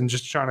years and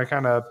just trying to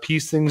kind of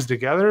piece things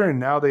together. And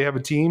now they have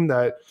a team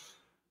that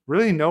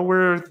really know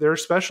where they're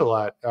special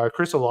at.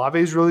 Chris Olave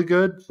is really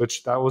good,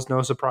 which that was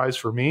no surprise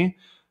for me.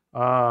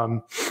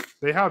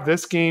 They have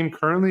this game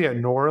currently at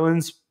New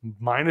Orleans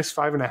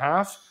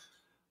 -5.5.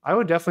 I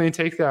would definitely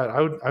take that.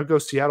 I'd go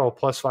Seattle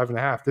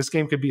 +5.5. This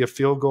game could be a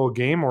field goal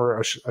game or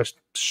a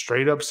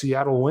straight up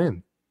Seattle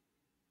win.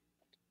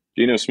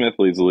 Geno Smith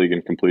leads the league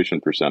in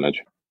completion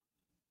percentage.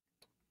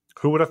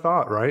 Who would have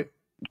thought, right?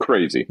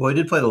 Crazy. Well, he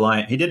did play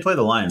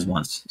the Lions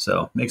once,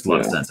 so makes a lot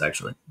of sense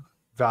actually.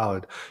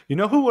 Valid. You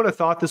know who would have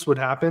thought this would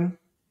happen?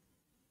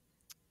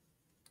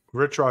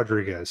 Rich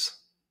Rodriguez.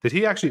 Did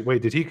he actually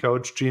did he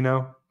coach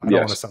Geno? I don't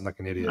want to sound like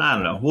an idiot. I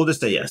don't know. We'll just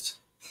say yes.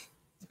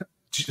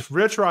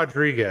 Rich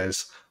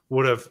Rodriguez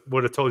would have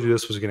told you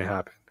this was going to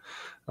happen.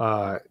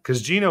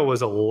 Because Geno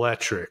was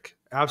electric,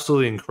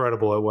 absolutely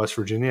incredible at West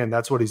Virginia, and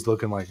that's what he's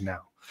looking like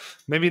now.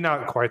 Maybe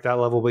not quite that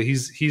level, but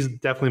he's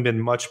definitely been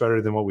much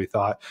better than what we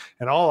thought.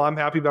 And all I'm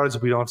happy about is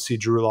we don't see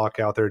Drew Lock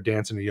out there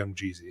dancing a young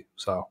Jeezy.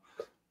 So,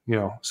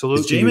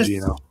 salute to you,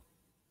 Geno.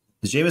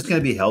 Is Jameis going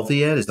to be healthy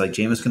yet? Is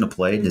Jameis going to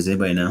play? Does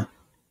anybody know?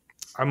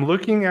 I'm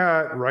looking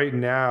at right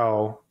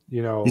now,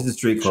 he's in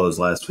street clothes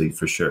last week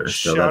for sure.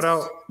 So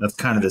that's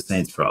kind of the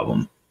Saints'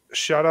 problem.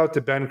 Shout out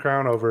to Ben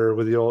Crownover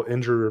with the old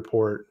injury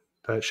report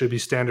that should be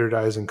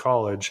standardized in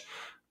college.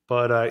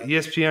 But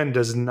ESPN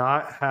does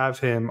not have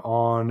him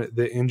on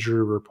the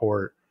injury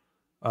report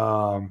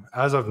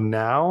as of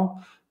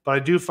now. But I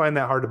do find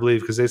that hard to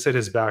believe because they said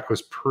his back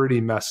was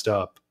pretty messed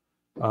up.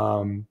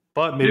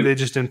 But maybe they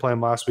just didn't play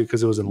him last week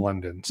because it was in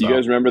London. So. You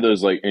guys remember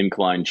those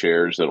inclined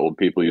chairs that old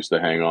people used to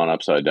hang on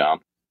upside down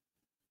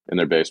in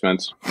their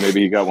basements? Maybe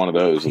he got one of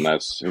those, and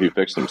he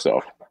fixed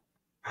himself.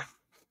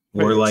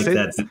 Or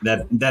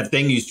that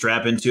thing you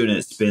strap into and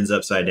it spins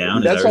upside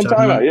down. That's what I'm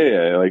talking about.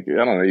 Yeah. Like,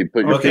 I don't know. You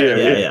put your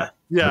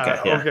Yeah,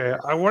 Okay, yeah. okay.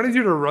 I wanted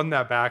you to run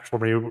that back for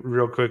me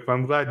real quick, but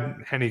I'm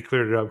glad Henny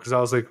cleared it up because I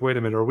was like, wait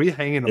a minute, are we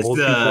hanging It's old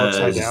people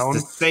upside the down?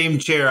 same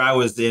chair I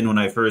was in when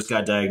I first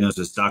got diagnosed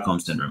with Stockholm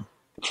Syndrome.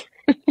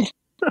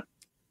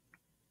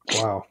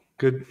 Wow.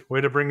 Good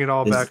way to bring it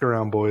all back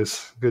around,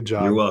 boys. Good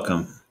job. You're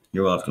welcome.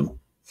 You're welcome.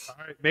 All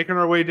right, making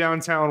our way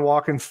downtown,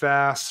 walking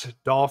fast.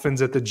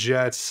 Dolphins at the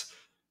Jets.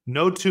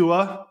 No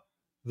Tua.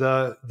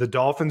 The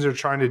Dolphins are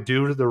trying to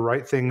do the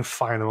right thing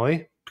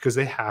finally because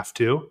they have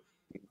to.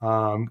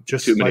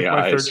 Just Too many like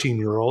my eyes.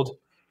 13-year-old.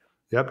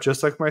 Yep,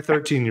 just like my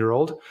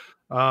 13-year-old.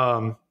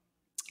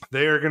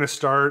 They are going to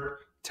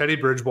start Teddy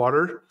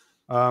Bridgewater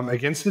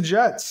against the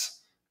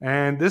Jets.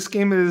 And this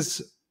game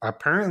is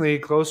apparently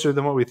closer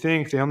than what we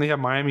think. They only have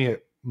Miami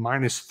at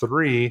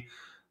 -3.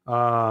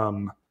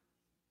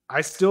 I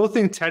still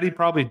think Teddy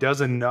probably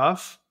does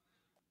enough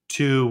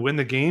to win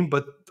the game,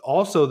 but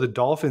also the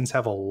Dolphins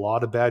have a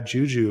lot of bad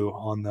juju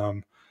on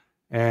them.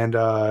 And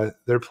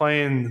they're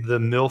playing the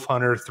MILF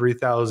Hunter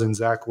 3000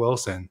 Zach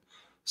Wilson.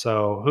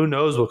 So who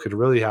knows what could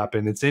really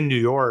happen? It's in New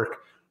York.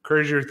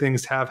 Crazier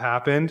things have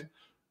happened.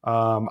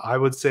 I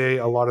would say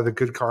a lot of the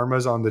good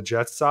karma's on the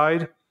Jets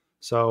side.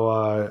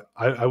 So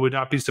I would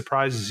not be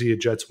surprised to see a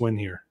Jets win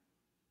here.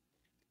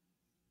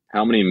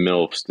 How many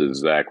MILFs does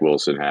Zach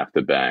Wilson have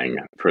to bang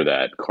for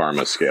that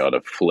karma scale to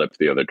flip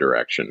the other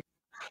direction?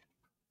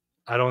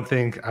 I don't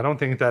think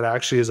that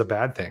actually is a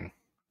bad thing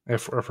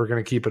if we're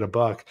going to keep it a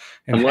buck.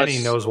 And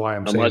Henny knows why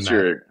I'm saying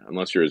that.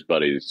 Unless you're his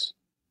buddies,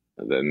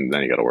 then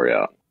you got to worry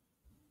out.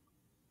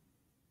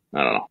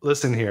 I don't know.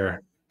 Listen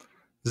here.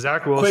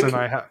 Zach Wilson and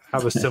I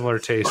have a similar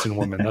taste in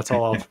women. That's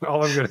all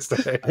I'm going to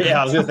say.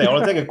 Yeah, I was going to say, I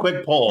want to take a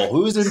quick poll.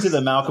 Who's into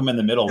the Malcolm in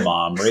the Middle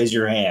mom? Raise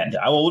your hand.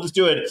 We'll just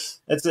do it.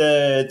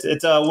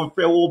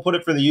 We'll put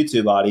it for the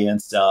YouTube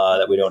audience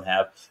that we don't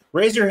have.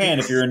 Raise your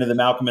hand if you're into the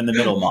Malcolm in the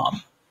Middle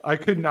mom. I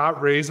could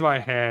not raise my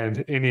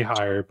hand any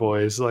higher,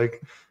 boys.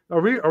 Like,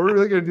 are we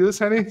really going to do this,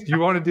 Henny? You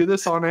want to do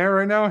this on air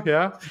right now?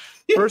 Yeah.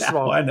 First of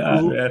all, why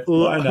not, man?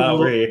 Why not?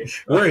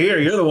 We're here.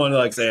 You're the one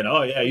like saying,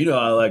 "Oh yeah, you know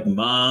I like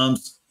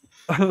moms."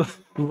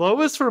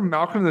 Lois from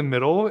Malcolm in the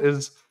Middle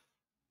is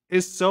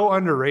so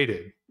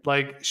underrated.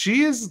 Like,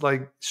 she is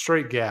like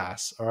straight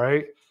gas. All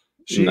right.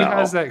 She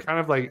has that kind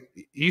of like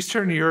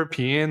Eastern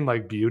European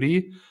like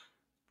beauty.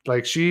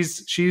 Like she's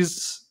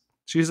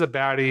a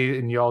baddie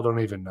and y'all don't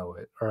even know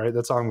it. All right.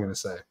 That's all I'm going to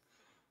say.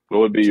 What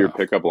would be your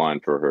pickup line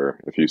for her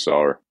if you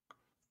saw her?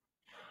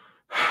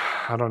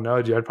 I don't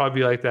know, dude. I'd probably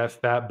be like that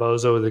fat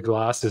bozo with the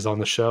glasses on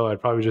the show.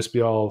 I'd probably just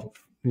be all,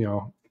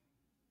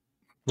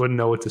 wouldn't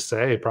know what to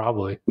say,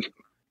 probably.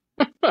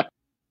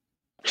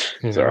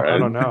 Sorry, I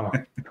don't know.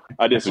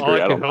 I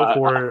disagree.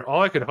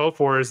 All I could hope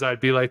for is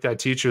I'd be like that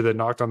teacher that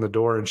knocked on the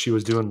door and she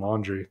was doing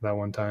laundry that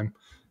one time.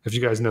 If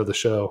you guys know the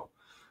show.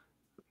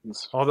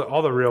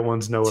 All the real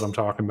ones know what I'm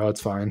talking about.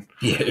 It's fine.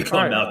 Yeah, they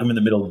call Malcolm in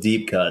the Middle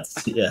deep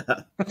cuts. Yeah.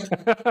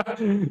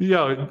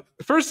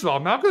 First of all,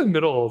 Malcolm in the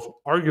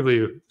Middle,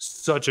 arguably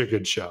such a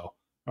good show.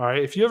 All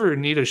right. If you ever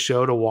need a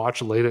show to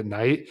watch late at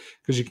night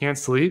because you can't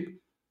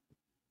sleep,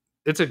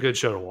 it's a good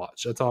show to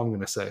watch. That's all I'm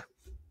going to say.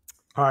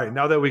 All right.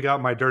 Now that we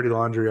got my dirty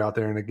laundry out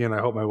there, and again,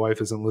 I hope my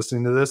wife isn't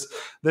listening to this.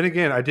 Then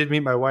again, I did meet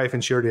my wife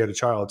and she already had a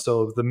child.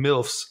 So the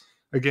MILFs,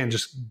 again,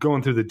 just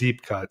going through the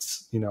deep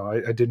cuts,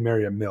 I did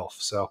marry a MILF.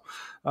 So,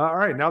 all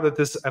right, now that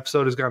this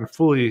episode has gotten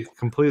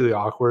completely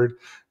awkward,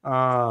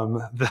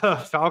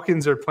 the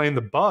Falcons are playing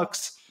the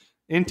Bucks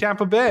in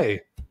Tampa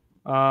Bay.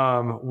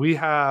 We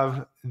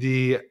have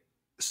the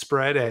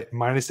spread at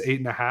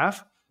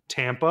 -8.5.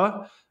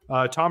 Tampa.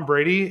 Tom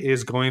Brady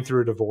is going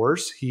through a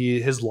divorce.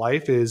 His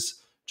life is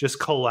just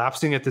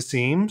collapsing at the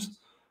seams.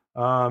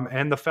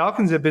 And the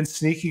Falcons have been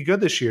sneaky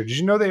good this year. Did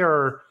you know they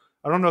are?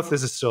 I don't know if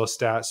this is still a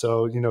stat,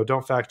 so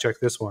don't fact check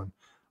this one.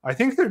 I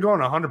think they're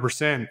going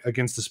 100%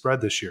 against the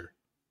spread this year.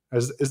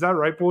 Is that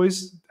right,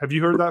 boys? Have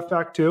you heard that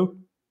fact too?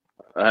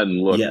 I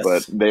hadn't looked,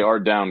 but they are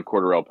down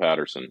Cordarrelle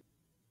Patterson.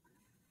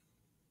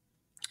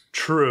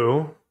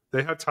 True.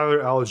 They had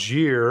Tyler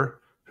Algier,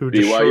 who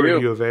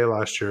destroyed U of A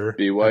last year.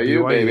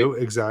 BYU, baby.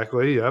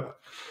 Exactly. Yep.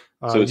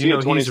 So is he a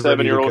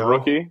 27-year-old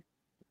rookie?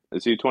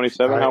 Is he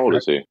 27? How old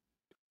is he?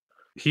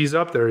 He's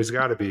up there. He's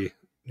got to be.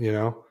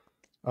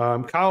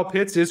 Kyle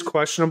Pitts is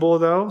questionable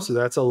though, so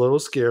that's a little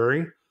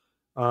scary.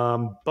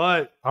 But I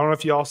don't know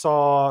if y'all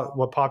saw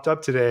what popped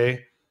up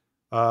today.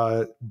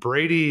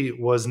 Brady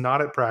was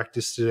not at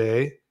practice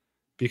today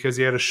because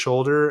he had a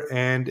shoulder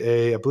and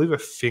I believe a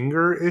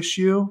finger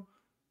issue,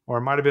 or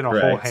it might have been a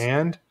whole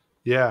hand.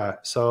 Yeah.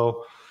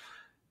 So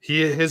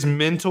his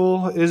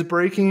mental is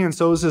breaking and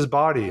so is his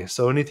body.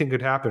 So anything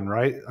could happen,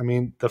 right? I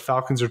mean, the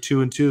Falcons are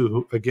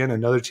 2-2. Again,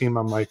 another team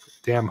I'm like,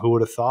 damn, who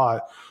would have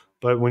thought?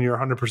 But when you're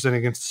 100%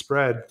 against the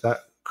spread, that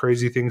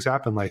crazy things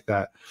happen like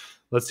that.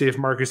 Let's see if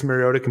Marcus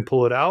Mariota can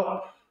pull it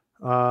out.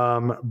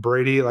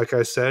 Brady, like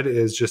I said,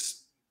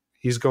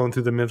 he's going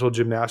through the mental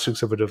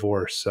gymnastics of a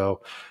divorce.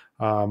 So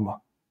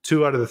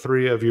 2 out of the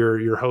 3 of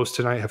your hosts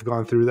tonight have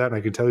gone through that, and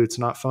I can tell you it's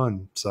not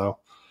fun. So,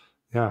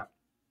 yeah.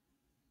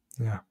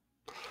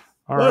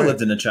 All I right.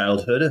 lived in a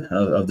childhood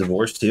of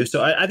divorce too,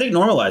 so I think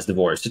normalize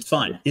divorce. It's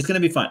fine. He's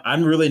going to be fine.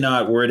 I'm really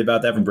not worried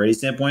about that from Brady's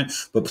standpoint.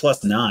 But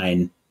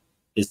 +9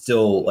 is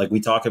still like we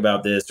talk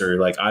about this, or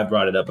like I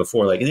brought it up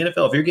before. Like in the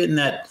NFL, if you're getting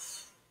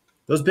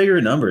those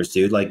bigger numbers,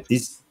 dude, like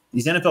these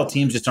NFL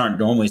teams just aren't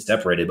normally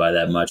separated by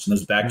that much, and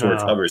those backdoor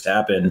covers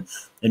happen.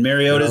 And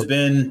Mariota's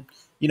been,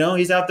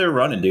 he's out there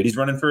running, dude. He's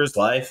running for his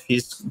life.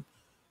 He's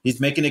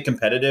making it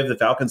competitive. The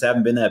Falcons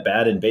haven't been that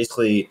bad, and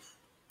basically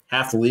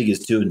half the league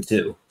is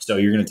 2-2. So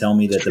you're going to tell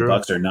me that the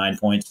Bucs are 9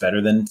 points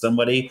better than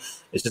somebody?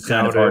 It's just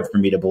kind of hard for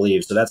me to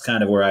believe. So that's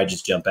kind of where I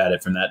just jump at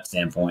it from that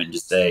standpoint and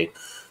just say,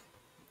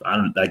 I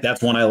don't like.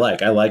 That's one I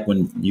like. I like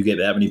when you get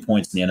that many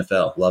points in the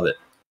NFL. Love it.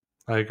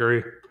 I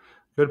agree.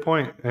 Good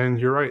point. And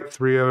you're right.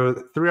 Three out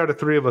of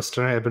three of us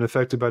tonight have been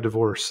affected by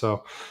divorce.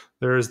 So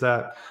there is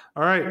that.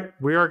 All right.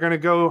 We are going to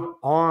go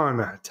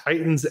on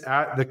Titans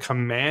at the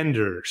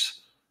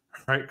Commanders.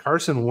 All right.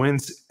 Carson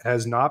Wentz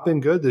has not been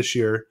good this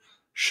year.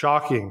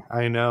 Shocking.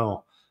 I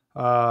know.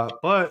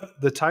 But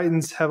the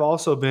Titans have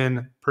also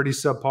been pretty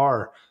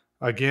subpar.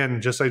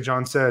 Again, just like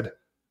John said,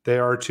 they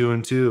are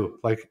 2-2,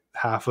 like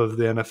half of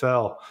the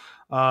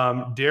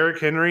NFL.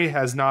 Derrick Henry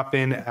has not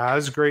been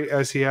as great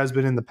as he has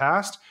been in the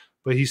past,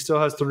 but he still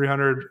has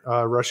 300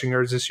 rushing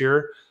yards this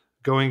year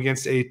going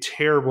against a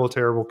terrible,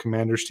 terrible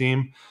Commanders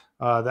team.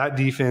 That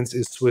defense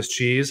is Swiss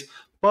cheese,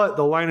 but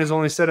the line is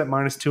only set at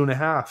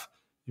 -2.5.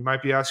 You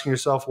might be asking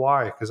yourself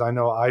why, because I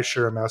know I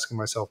sure am asking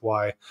myself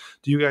why.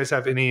 Do you guys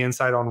have any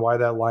insight on why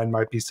that line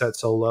might be set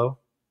so low?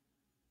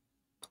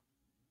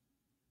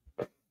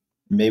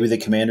 Maybe the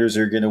Commanders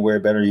are going to wear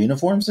better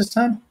uniforms this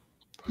time?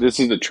 This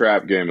is the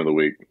trap game of the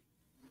week.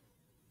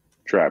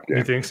 Trap game.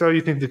 You think so?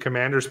 You think the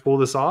Commanders pull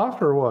this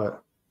off or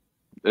what?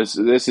 This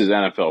is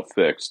NFL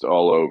fixed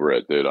all over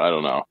it, dude. I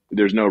don't know.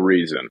 There's no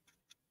reason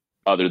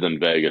other than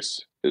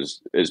Vegas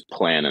is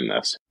planning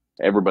this.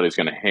 Everybody's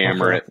going to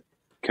hammer it.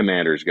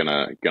 Commander's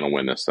gonna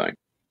win this thing.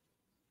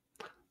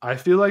 I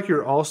feel like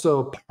you're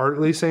also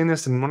partly saying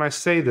this, and when I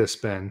say this,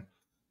 Ben,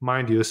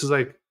 mind you, this is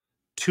like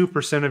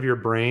 2% of your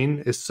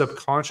brain is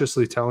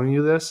subconsciously telling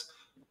you this.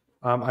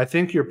 I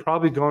think you're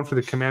probably going for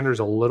the Commanders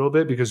a little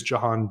bit because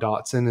Jahan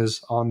Dotson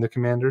is on the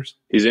Commanders.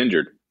 He's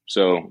injured,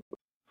 so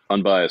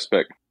unbiased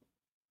pick.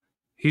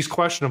 He's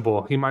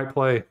questionable. He might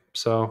play,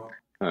 so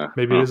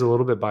maybe it is a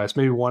little bit biased.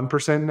 Maybe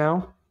 1%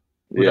 now.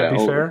 Would that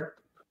be fair?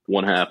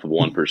 0.5 of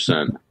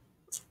 1%.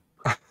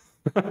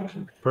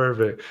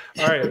 Perfect.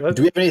 All right.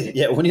 Do we have any?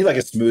 Yeah, we need like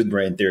a smooth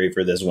brain theory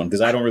for this one because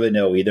I don't really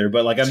know either.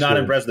 But like, I'm not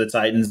impressed with the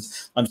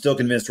Titans. I'm still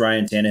convinced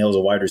Ryan Tannehill is a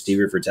wide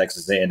receiver for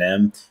Texas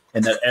A&M,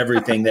 and that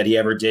everything that he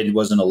ever did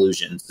was an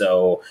illusion.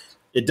 So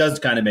it does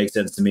kind of make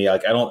sense to me.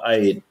 Like,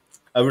 I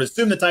would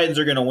assume the Titans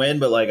are going to win,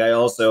 but like, I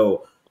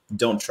also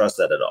don't trust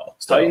that at all.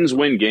 So, Titans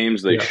win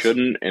games they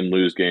shouldn't, and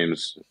lose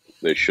games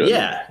they shouldn't.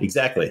 Yeah,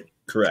 exactly.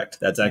 Correct.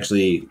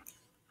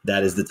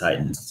 That is the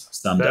Titans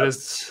summed up.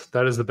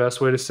 That is the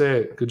best way to say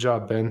it. Good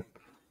job, Ben.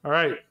 All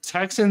right,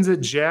 Texans at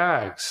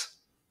Jags.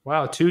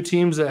 Wow, two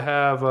teams that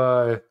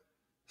have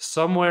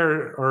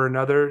somewhere or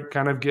another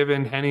kind of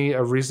given Henny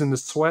a reason to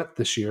sweat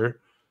this year.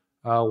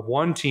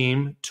 One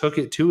team took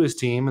it to his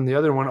team, and the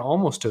other one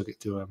almost took it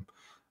to him.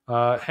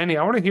 Henny,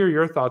 I want to hear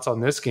your thoughts on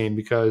this game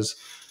because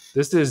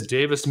this is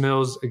Davis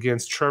Mills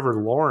against Trevor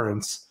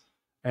Lawrence,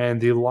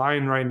 and the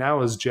line right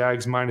now is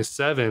Jags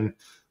 -7.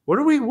 What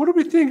are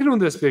we thinking of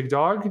this, big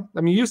dog?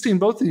 I mean, you've seen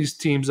both of these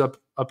teams up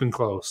and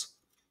close.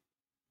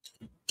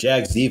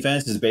 Jags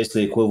defense is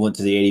basically equivalent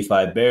to the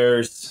 85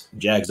 Bears.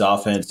 Jags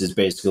offense is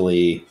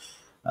basically,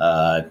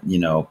 like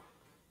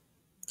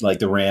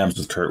the Rams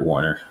with Kurt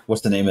Warner.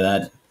 What's the name of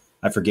that?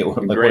 I forget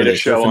what. Like,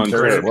 Greatest show on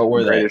turf. What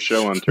were they? Greatest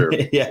show on turf.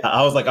 Yeah,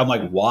 I'm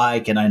like,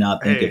 why can I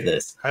not think of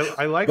this?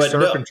 I like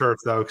surf and turf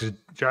though because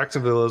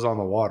Jacksonville is on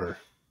the water.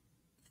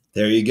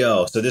 There you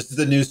go. So this is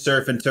the new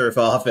surf and turf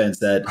offense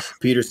that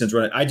Peterson's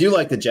running. I do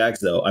like the Jags,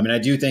 though. I mean, I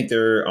do think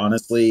they're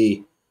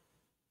honestly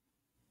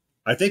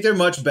 – I think they're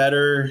much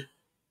better.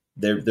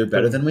 They're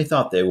better than we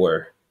thought they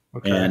were.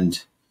 Okay. And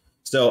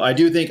so I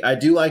do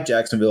like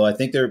Jacksonville. I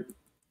think they're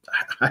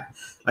 –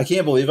 I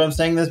can't believe I'm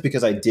saying this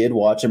because I did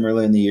watch them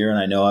early in the year, and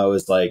I know I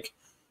was like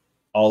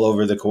all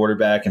over the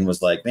quarterback and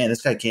was like, man,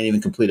 this guy can't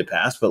even complete a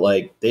pass. But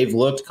like they've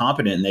looked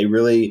competent, and they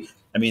really –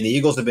 I mean, the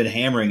Eagles have been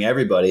hammering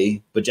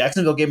everybody, but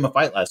Jacksonville gave them a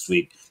fight last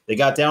week. They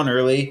got down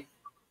early.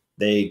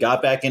 They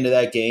got back into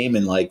that game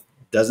and like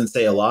doesn't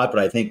say a lot, but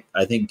I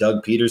think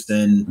Doug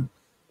Peterson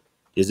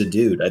is a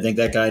dude. I think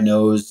that guy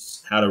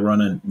knows how to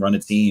run a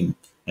team,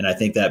 and I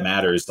think that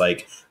matters.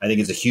 Like I think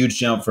it's a huge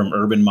jump from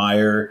Urban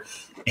Meyer.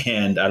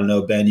 And I don't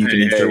know, Ben, you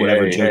can insert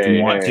whatever joke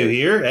you want to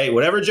here. Hey,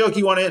 whatever joke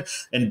you want to.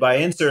 And by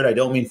insert, I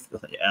don't mean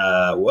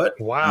what?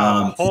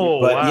 Wow.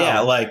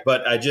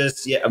 But I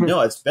just,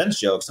 no, it's Ben's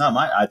jokes, not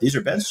my. These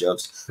are Ben's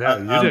jokes. Yeah,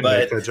 you didn't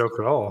make that joke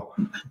at all.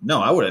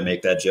 No, I wouldn't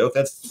make that joke.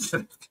 That's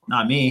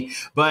not me.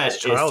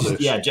 But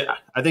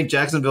I think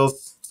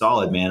Jacksonville's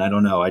solid, man. I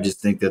don't know. I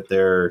just think that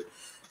they're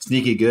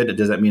sneaky good.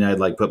 Does that mean I'd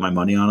like put my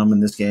money on them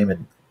in this game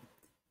and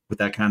with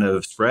that kind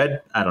of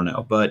spread? I don't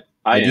know, but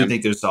I do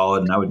think they're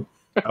solid, and I would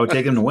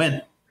take them to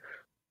win.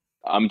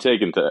 I'm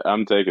taking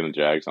the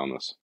Jags on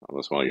this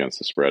one against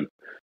the spread.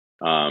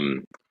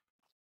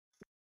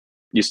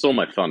 You stole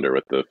my thunder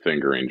with the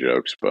fingering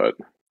jokes, but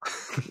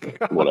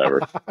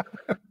whatever.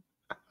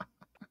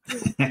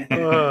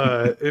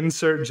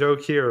 Insert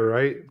joke here,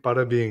 right?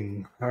 Bada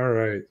bing. All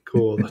right,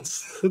 cool.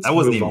 Let's That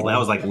wasn't even. on. That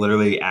was like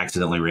literally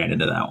accidentally ran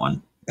into that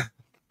one.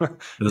 It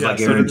was like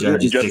so Aaron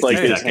Judge's just 60 like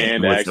his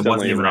second. hand It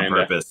wasn't even on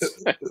accidentally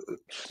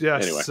purpose. Yeah,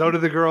 Anyway. so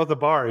did the girl at the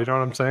bar. You know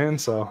what I'm saying?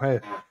 So hey,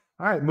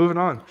 all right, moving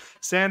on.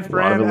 San A lot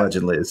Fran of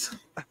alleged Liz.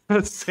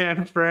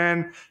 San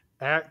Fran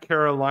at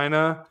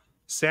Carolina.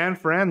 San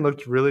Fran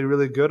looked really,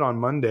 really good on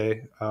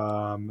Monday.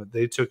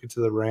 They took it to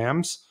the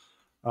Rams.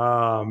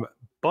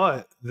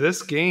 But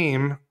this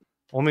game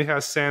only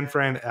has San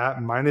Fran at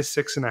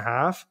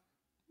 -6.5.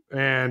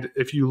 And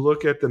if you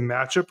look at the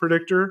matchup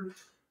predictor,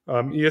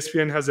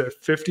 ESPN has it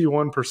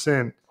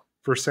 51%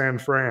 for San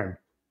Fran.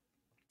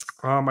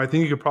 I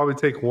think you could probably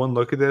take one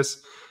look at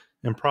this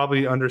and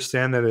probably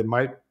understand that it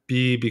might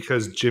be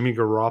because Jimmy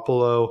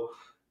Garoppolo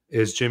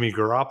is Jimmy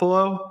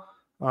Garoppolo.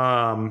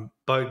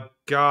 But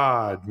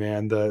God,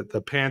 man,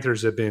 the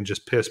Panthers have been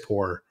just piss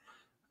poor.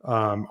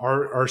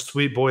 Our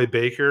sweet boy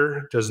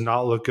Baker does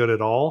not look good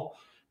at all.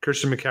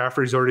 Christian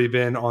McCaffrey's already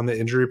been on the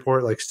injury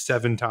report like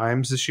 7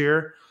 times this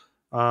year.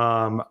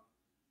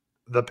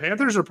 The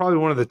Panthers are probably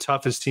one of the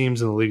toughest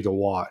teams in the league to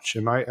watch.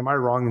 Am I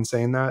wrong in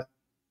saying that?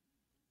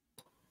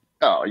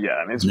 Oh yeah,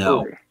 I mean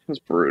it's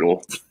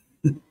brutal.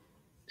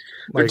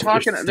 They're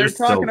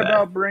talking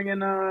about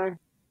bringing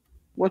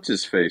what's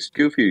his face,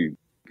 goofy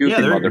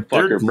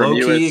motherfucker from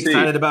low-key USC.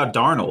 excited about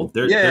Darnold.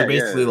 They're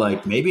basically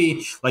like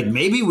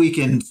maybe we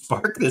can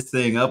spark this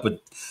thing up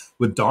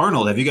with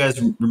Darnold. Have you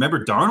guys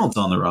remember Darnold's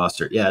on the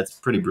roster? Yeah, it's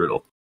pretty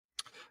brutal.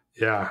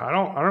 Yeah, I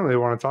don't really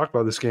want to talk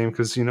about this game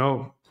because I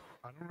don't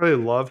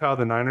really love how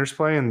the Niners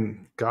play,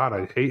 and God,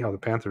 I hate how the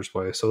Panthers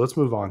play. So let's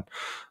move on.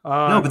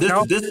 No, but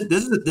this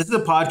is a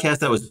podcast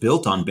that was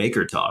built on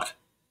Baker talk.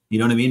 You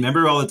know what I mean?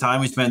 Remember all the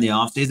time we spent in the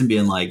offseason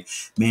being like,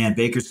 man,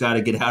 Baker's got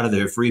to get out of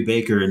there, free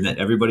Baker. And that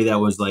everybody that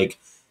was like,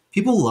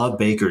 people love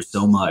Baker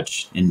so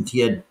much. And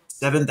he had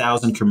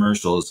 7,000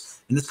 commercials.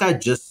 And this guy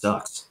just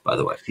sucks, by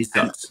the way. He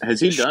sucks.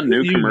 Has he done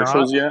new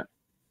commercials yet?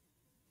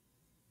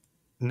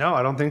 No,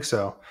 I don't think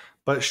so.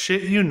 But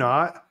shit you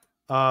not,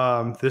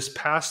 in the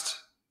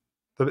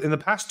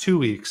past 2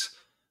 weeks,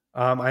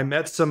 I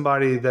met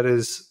somebody that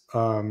is,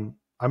 I'm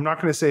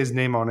not going to say his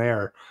name on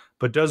air,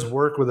 but does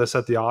work with us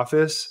at the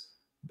office.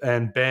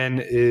 And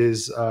Ben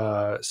is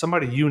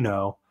somebody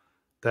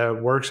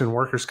that works in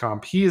workers'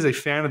 comp. He is a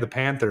fan of the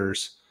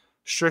Panthers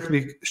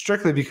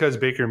strictly because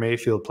Baker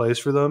Mayfield plays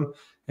for them,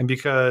 and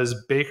because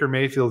Baker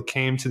Mayfield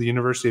came to the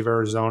University of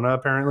Arizona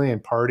apparently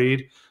and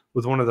partied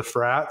with one of the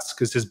frats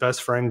because his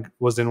best friend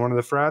was in one of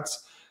the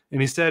frats.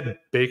 And he said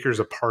Baker's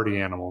a party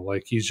animal.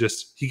 Like he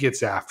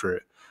gets after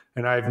it.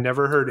 And I've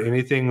never heard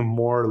anything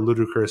more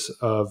ludicrous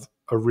of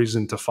a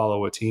reason to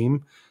follow a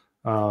team.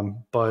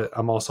 But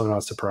I'm also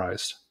not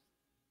surprised.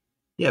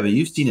 Yeah, but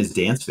you've seen his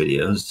dance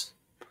videos.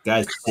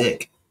 Guy's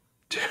sick.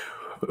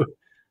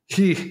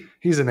 Dude,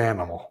 he's an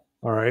animal.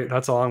 All right,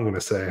 that's all I'm going to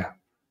say.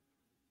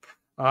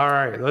 All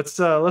right, let's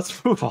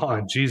move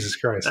on. Jesus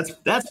Christ,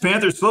 that's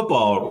Panthers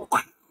football.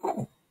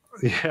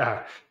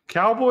 Yeah,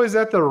 Cowboys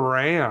at the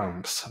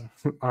Rams.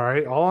 All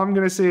right, all I'm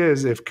going to say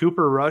is if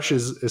Cooper Rush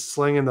is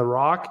slinging the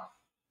rock,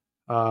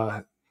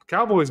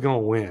 Cowboys going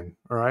to win.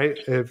 All right,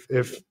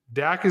 if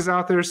Dak is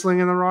out there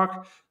slinging the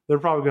rock, they're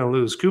probably going to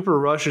lose. Cooper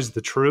Rush is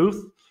the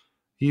truth.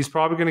 He's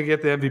probably going to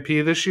get the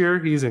MVP this year.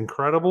 He's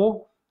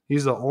incredible.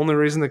 He's the only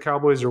reason the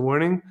Cowboys are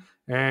winning.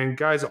 And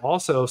guys,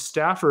 also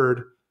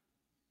Stafford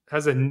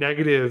has a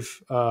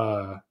negative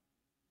touchdown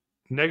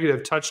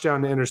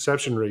to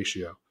interception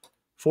ratio.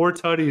 4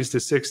 tutties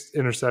to 6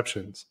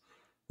 interceptions.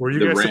 Were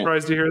you guys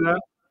surprised to hear that?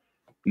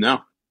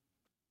 No.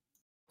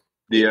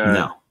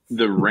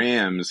 The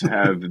Rams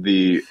have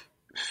the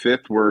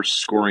 5th worst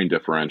scoring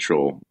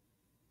differential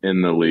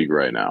in the league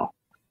right now.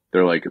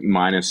 They're like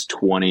minus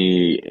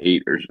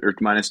 28 or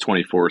minus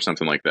 24 or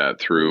something like that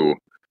through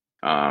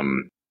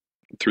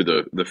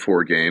the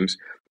 4 games.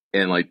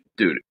 And like,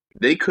 dude,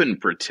 they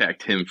couldn't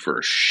protect him for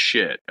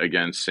shit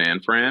against San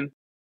Fran.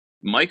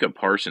 Micah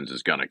Parsons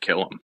is going to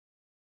kill him.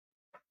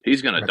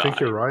 He's going to die. I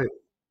think you're right.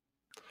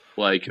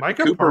 Like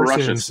Micah Cooper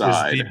Parsons Rush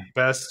aside, is the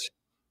best.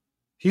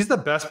 He's the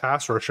best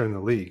pass rusher in the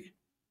league.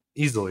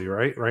 Easily,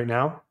 right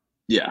now?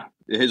 Yeah.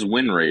 His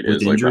win rate with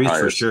is injuries, like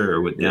the for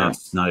sure.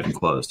 It's not even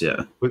close.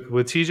 Yeah,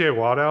 with TJ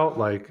Watt out,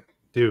 like,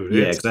 dude.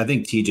 Yeah, because I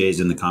think TJ's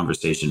in the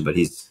conversation, but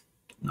he's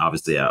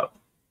obviously out.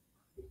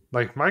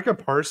 Like Micah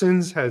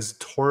Parsons has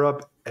tore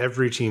up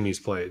every team he's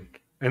played,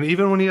 and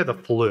even when he had the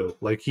flu,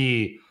 like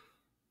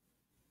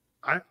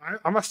I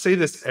must say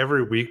this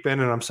every week, Ben,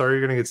 and I'm sorry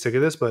you're gonna get sick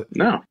of this, but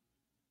no.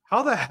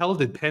 How the hell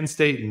did Penn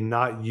State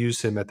not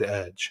use him at the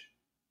edge?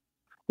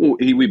 Well,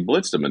 we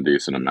blitzed him a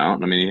decent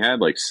amount. I mean, he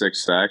had like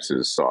 6 sacks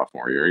his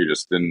sophomore year. He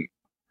just didn't,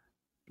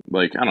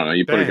 like, I don't know.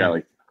 You put a guy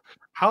like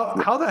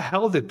How the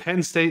hell did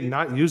Penn State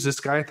not use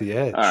this guy at the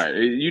edge? All right,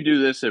 you do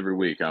this every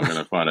week. I'm going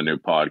to find a new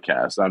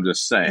podcast. I'm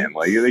just saying,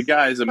 like the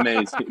guy's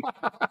amazing.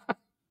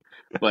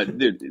 But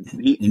dude,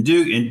 in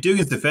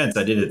Dugan's defense,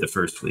 I did it the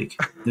first week.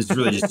 This is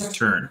really just his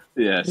turn.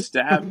 Yeah,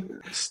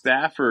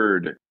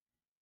 Stafford,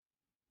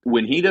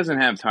 when he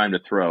doesn't have time to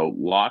throw,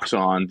 locks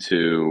on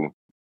to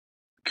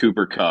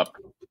Cooper Kupp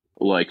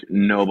like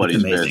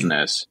nobody's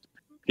business.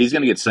 He's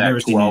going to get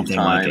sacked 12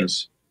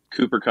 times. Like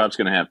Cooper Kupp's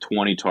going to have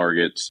 20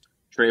 targets.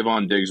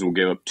 Trayvon Diggs will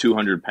give up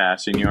 200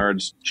 passing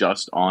yards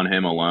just on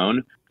him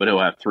alone, but he'll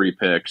have 3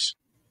 picks.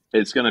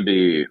 It's going to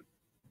be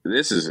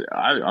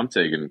I'm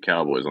taking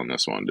Cowboys on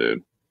this one,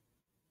 dude.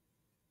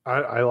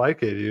 I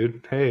like it,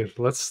 dude. Hey,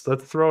 let's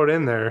throw it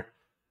in there.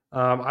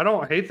 I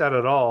don't hate that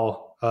at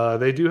all.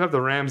 They do have the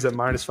Rams at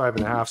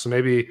 -5.5, so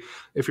maybe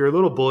if you're a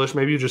little bullish,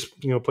 maybe you just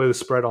play the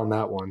spread on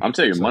that one. I'm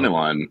taking money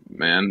line,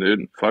 man,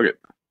 dude. Fuck it.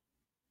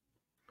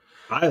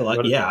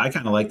 I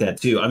kind of like that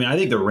too. I mean, I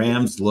think the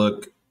Rams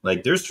look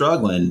like they're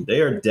struggling.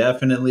 They are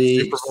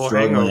definitely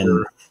struggling.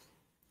 Hangover.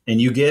 And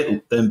you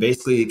get them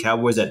basically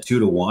Cowboys at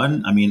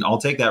 2-1. I mean, I'll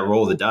take that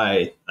roll of the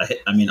die.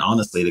 I mean,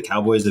 honestly, the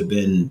Cowboys have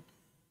been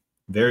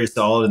very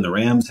solid, and the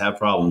Rams have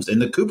problems.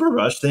 And the Cooper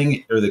Rush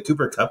thing, or the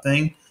Cooper Kupp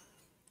thing,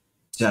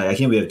 I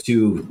can't. We have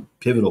 2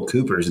 pivotal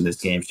Coopers in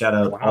this game. Shout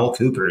out all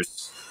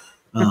Coopers.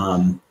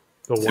 The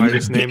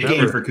widest name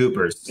game ever for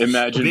Coopers.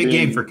 Imagine big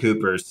game for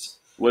Coopers.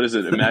 What is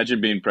it?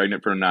 Imagine being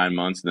pregnant for 9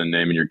 months and then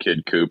naming your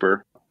kid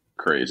Cooper.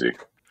 Crazy.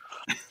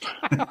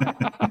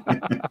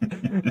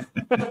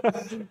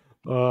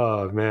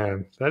 Oh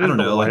man, that is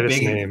the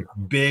lightest name.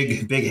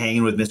 Big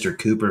hanging with Mr.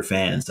 Cooper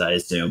fans, I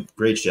assume.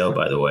 Great show,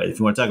 by the way. If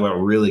you want to talk about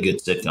really good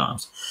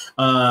sitcoms,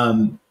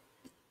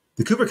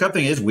 the Cooper Kupp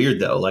thing is weird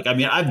though. Like, I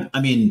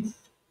mean,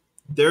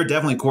 there are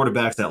definitely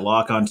quarterbacks that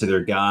lock onto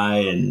their guy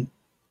and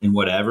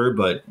whatever,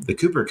 but the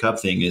Cooper Kupp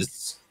thing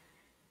is.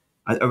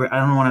 I don't want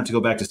to have to go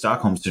back to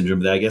Stockholm Syndrome,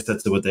 but I guess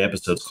that's what the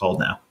episode's called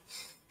now.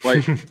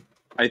 Like,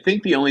 I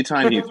think the only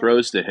time he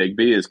throws to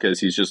Higbee is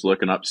because he's just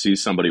looking up,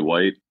 sees somebody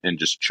white, and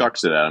just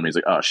chucks it at him. He's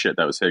like, "Oh shit,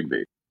 that was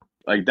Higbee."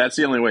 Like, that's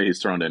the only way he's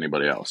thrown to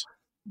anybody else.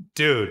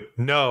 Dude,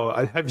 no.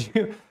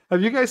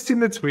 Have you guys seen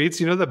the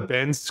tweets? You know the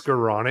Ben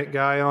Skoranek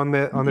guy on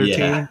their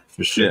team?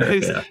 For sure.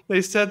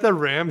 They said the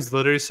Rams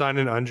literally signed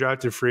an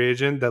undrafted free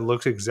agent that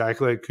looks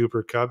exactly like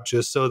Cooper Kupp,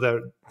 just so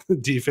that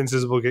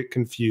defenses will get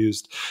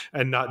confused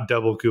and not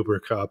double Cooper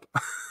Kupp.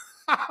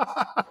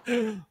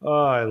 Oh,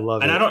 I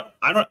love it. And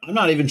I'm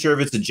not even sure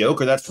if it's a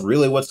joke or that's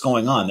really what's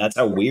going on. That's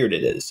how weird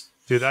it is.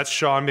 Dude, that's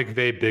Sean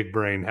McVay big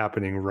brain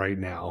happening right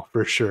now,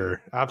 for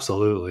sure.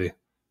 Absolutely.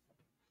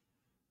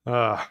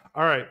 All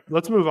right,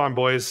 let's move on,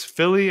 boys.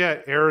 Philly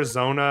at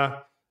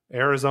Arizona.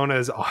 Arizona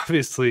is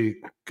obviously,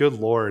 good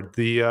Lord.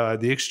 The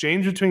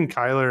exchange between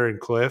Kyler and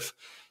Cliff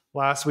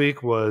last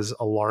week was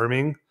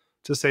alarming,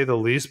 to say the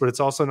least, but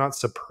it's also not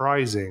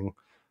surprising.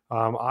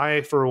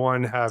 I, for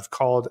one, have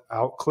called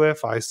out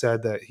Cliff. I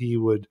said that he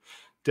would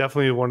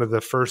definitely be one of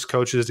the first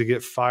coaches to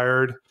get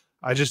fired.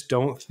 I just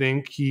don't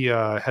think he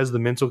has the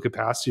mental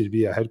capacity to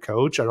be a head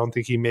coach. I don't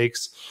think he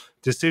makes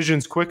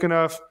decisions quick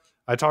enough.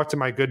 I talked to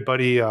my good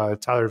buddy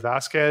Tyler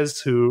Vasquez,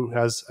 who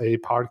has a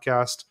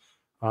podcast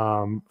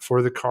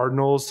for the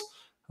Cardinals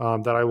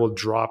that I will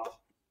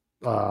drop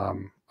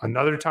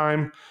another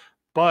time.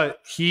 But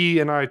he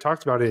and I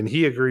talked about it, and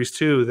he agrees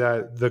too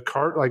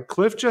that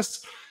Cliff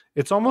just,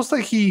 it's almost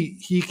like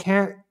he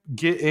can't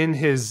get in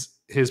his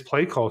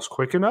play calls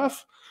quick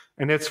enough,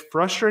 and it's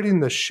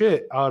frustrating the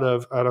shit out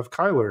of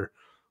Kyler,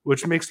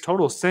 which makes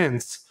total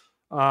sense.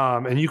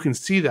 And you can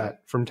see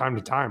that from time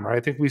to time, right? I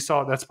think we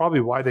saw that's probably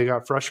why they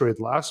got frustrated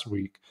last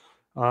week.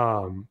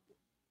 What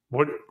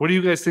do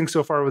you guys think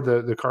so far with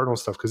the Cardinal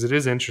stuff? Because it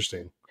is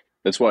interesting.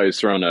 That's why he's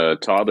throwing a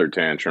toddler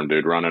tantrum,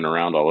 dude, running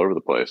around all over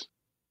the place.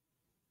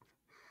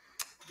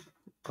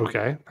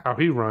 Okay, how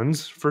he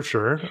runs for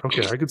sure.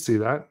 Okay, I could see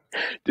that.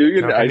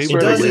 Dugan, I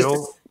swear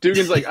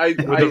Dugan's like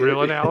the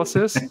real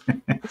analysis.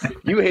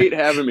 You hate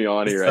having me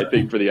on here, I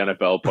think, for the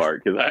NFL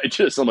part, because I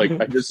just sit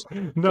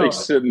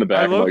in the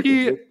back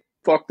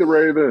fuck the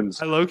Ravens.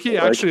 I low-key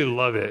actually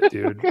love it,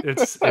 dude.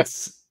 It's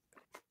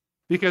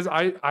because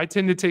I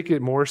tend to take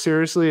it more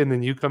seriously, and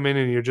then you come in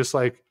and you're just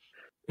like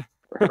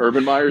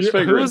Urban Meyer's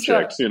fingering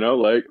checks,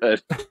 like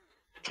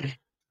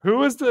Who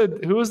was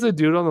the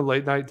dude on the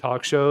late night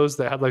talk shows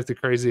that had like the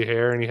crazy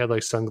hair and he had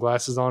like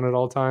sunglasses on at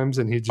all times,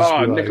 and he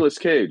just Nicolas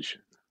Cage.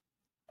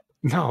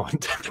 No.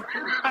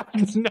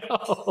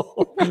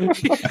 No.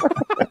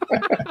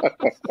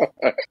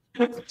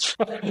 No.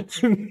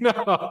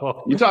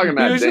 You talking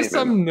about? He was just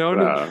some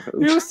no-name.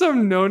 He was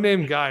some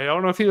no-name guy. I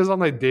don't know if he was on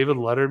like David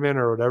Letterman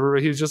or whatever,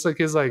 but he was just like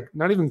his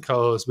not even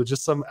co-host, but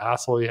just some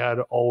asshole he had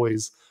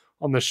always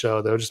on the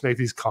show that would just make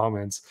these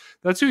comments.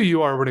 That's who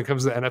you are when it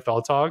comes to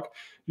NFL talk.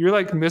 You're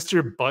like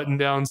Mr.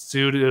 Button-down,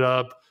 suited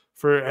up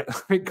for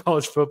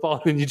college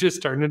football, and you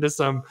just turn into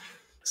some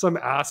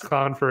ass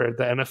clown for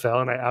the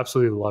NFL, and I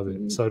absolutely love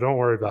it. So don't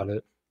worry about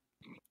it.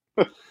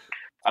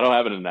 I don't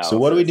have an analysis. So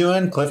what are we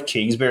doing? Cliff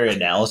Kingsbury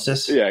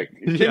analysis? Yeah,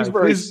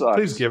 Kingsbury sucks.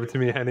 Please give it to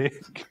me, Henny.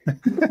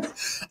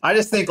 I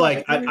just think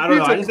I don't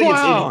know. I just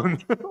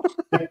think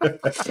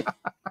it's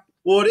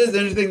well, it is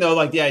interesting though,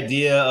 like the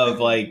idea of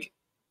like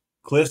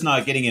Cliff's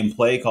not getting in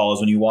play calls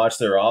when you watch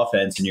their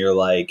offense, and you're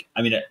like,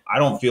 I mean, I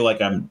don't feel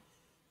like I'm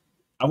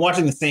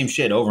watching the same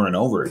shit over and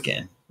over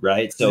again,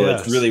 right? So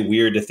It's really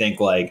weird to think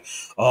like,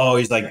 oh,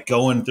 he's like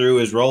going through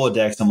his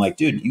Rolodex. I'm like,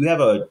 dude, you have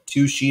a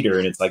 2-sheeter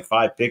and it's like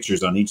 5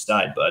 pictures on each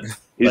side, bud.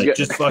 Like,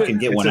 just fucking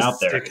get one out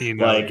there.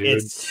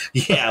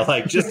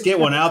 Like, just get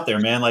one out there,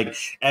 man. Like,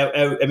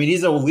 I mean,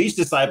 he's a leash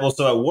disciple,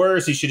 so at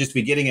worst, he should just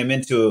be getting him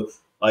into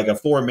like a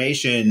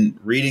formation,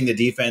 reading the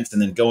defense,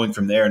 and then going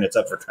from there. And it's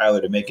up for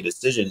Kyler to make a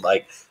decision.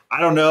 Like,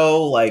 I don't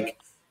know, like.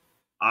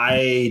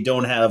 I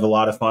don't have a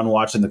lot of fun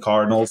watching the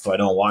Cardinals, so I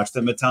don't watch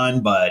them a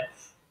ton. But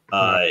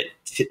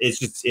it's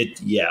just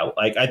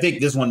like I think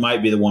this one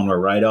might be the one we're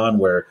right on,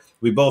 where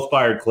we both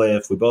fired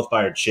Cliff, we both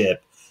fired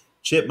Chip.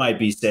 Chip might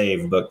be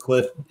saved, but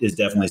Cliff is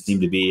definitely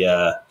seemed to be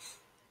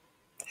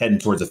heading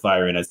towards a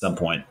firing at some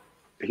point.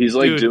 He's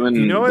like doing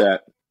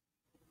that.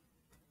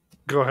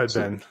 Go ahead,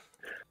 Ben.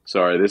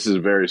 Sorry, this is a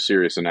very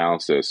serious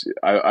analysis.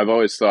 I've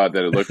always thought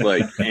that it looked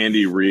like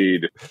Andy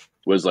Reid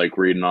was like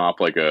reading off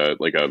like a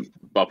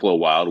Buffalo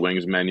Wild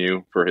Wings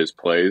menu for his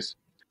plays,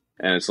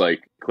 and it's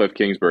like Cliff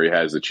Kingsbury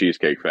has the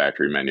Cheesecake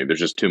Factory menu. There's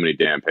just too many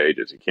damn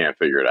pages. He can't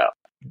figure it out.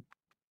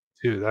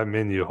 Dude, that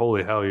menu,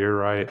 holy hell, you're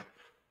right.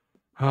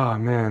 Oh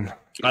man,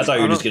 I thought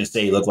you were just going to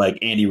say he looked like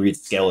Andy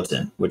Reid's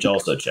skeleton, which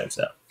also checks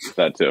out.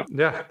 That too.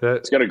 Yeah,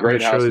 it's got a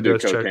great house to do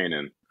cocaine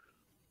in.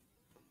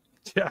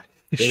 Yeah,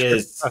 it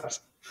is.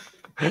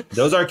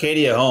 Those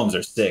Arcadia homes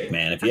are sick,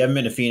 man. If you haven't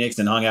been to Phoenix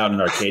and hung out in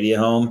an Arcadia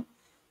home,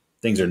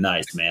 things are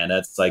nice, man.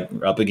 That's like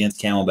up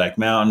against Camelback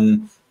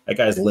Mountain. That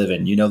guy's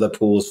living. You know, the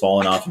pool's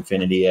falling off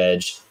Infinity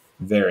Edge.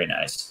 Very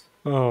nice.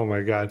 Oh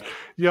my God.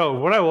 Yo,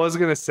 what I was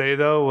going to say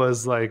though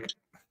was like,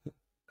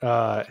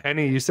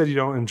 Henny, you said you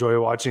don't enjoy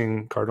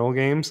watching Cardinal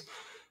games.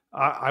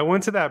 I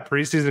went to that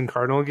preseason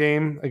Cardinal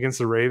game against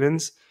the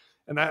Ravens,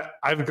 and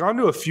I've gone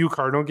to a few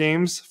Cardinal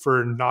games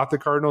for not the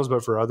Cardinals,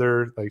 but for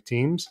other like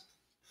teams.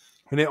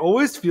 And it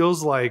always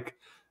feels like,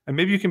 and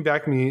maybe you can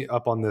back me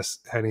up on this,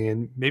 Henny,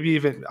 and maybe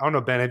even, I don't know,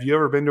 Ben, have you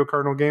ever been to a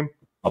Cardinal game?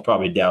 I'll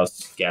probably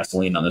douse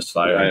gasoline on this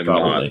fire.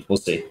 Probably. We'll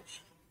see.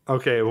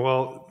 Okay,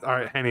 well, all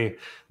right, Henny.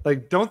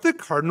 Like, don't the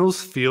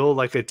Cardinals feel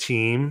like a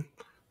team,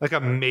 like a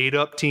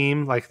made-up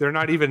team? Like, they're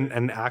not even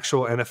an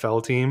actual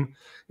NFL team.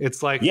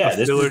 It's like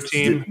a filler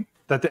team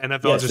that the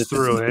NFL just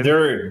threw in.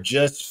 They're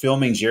just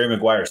filming Jerry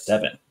Maguire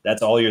 7.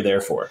 That's all you're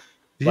there for.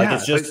 Like,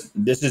 it's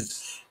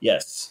just,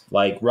 yes,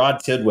 like Rod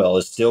Tidwell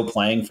is still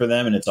playing for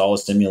them, and it's all a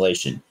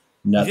simulation.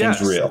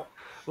 Nothing's real.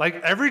 Like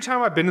every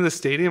time I've been to the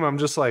stadium, I'm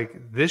just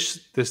like, this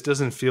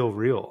doesn't feel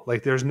real.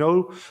 Like there's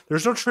no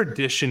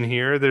tradition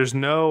here. There's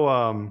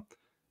no,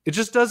 it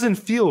just doesn't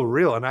feel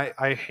real. And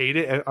I hate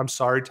it. I'm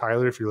sorry,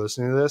 Tyler, if you're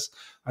listening to this.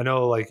 I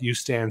know like you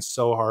stand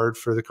so hard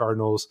for the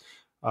Cardinals.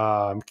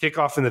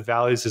 Kickoff in the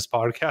Valleys, his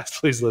podcast.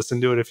 Please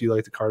listen to it if you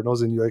like the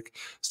Cardinals and you like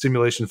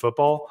simulation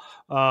football.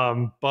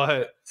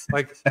 But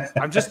like,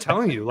 I'm just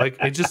telling you, like,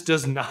 it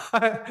does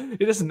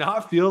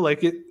not feel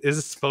like it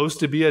is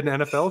supposed to be an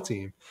NFL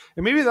team.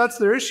 And maybe that's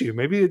their issue.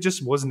 Maybe it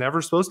just was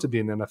never supposed to be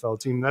an NFL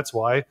team. That's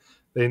why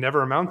they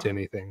never amount to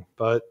anything.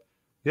 But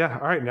yeah.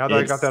 All right. Now that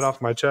I got that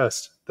off my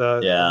chest,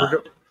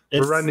 we're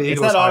running the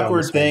Eagles. It's that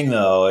awkward thing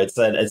though. It's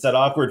that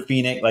awkward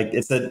Phoenix. Like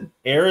it's that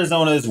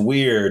Arizona is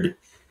weird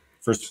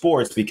for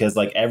sports because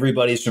like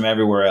everybody's from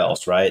everywhere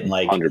else, right? And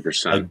like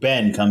 100%. Like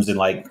Ben comes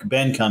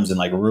in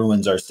like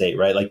ruins our state,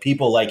 right? Like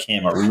people like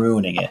him are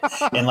ruining it.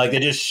 And like they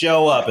just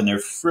show up and they're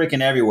freaking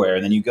everywhere.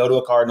 And then you go to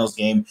a Cardinals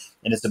game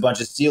and it's a bunch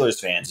of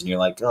Steelers fans and you're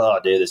like, oh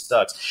dude, this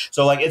sucks.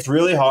 So like it's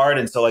really hard.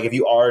 And so like if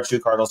you are a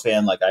true Cardinals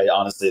fan, like I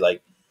honestly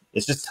like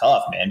it's just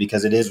tough, man,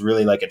 because it is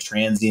really like a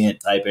transient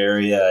type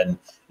area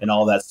and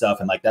all that stuff.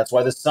 And like that's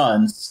why the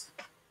Suns,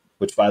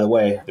 which by the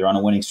way, they're on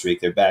a winning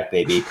streak, they're back,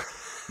 baby.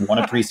 Won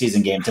a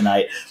preseason game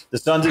tonight. The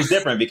Suns is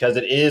different because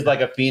it is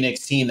like a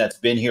Phoenix team that's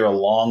been here a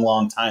long,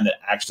 long time that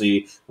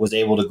actually was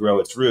able to grow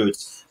its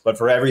roots. But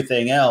for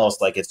everything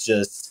else, like it's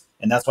just,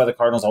 and that's why the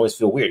Cardinals always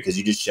feel weird because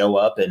you just show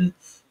up and,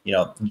 you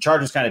know, the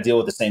Chargers kind of deal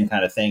with the same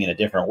kind of thing in a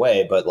different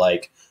way. But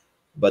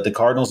the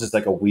Cardinals is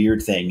like a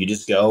weird thing. You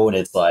just go and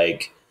it's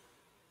like,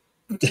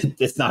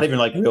 it's not even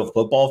like real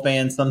football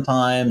fans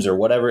sometimes or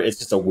whatever. It's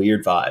just a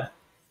weird vibe.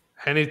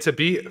 And to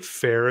be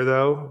fair,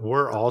 though,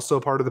 we're also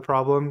part of the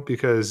problem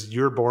because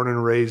you're born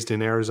and raised in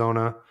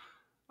Arizona.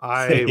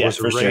 I was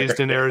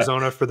raised in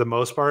Arizona for the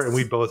most part, and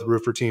we both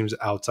root for teams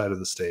outside of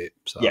the state.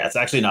 So. Yeah, it's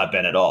actually not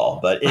Ben at all,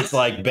 but it's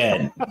like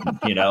Ben,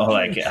 you know,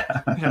 like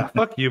yeah,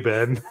 fuck you,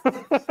 Ben.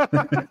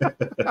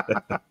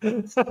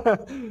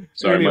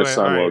 Sorry, anyway, my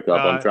son woke up.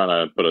 I'm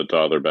trying to put a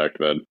toddler back to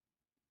bed.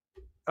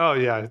 Oh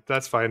yeah,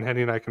 that's fine.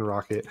 Henny and I can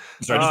rock it.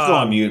 Sorry, just go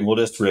on mute and we'll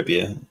just rip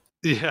you.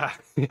 Yeah,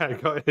 yeah,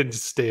 go ahead and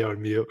stay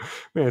on mute.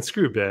 Man,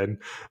 screw Ben.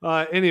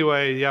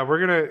 Anyway, yeah,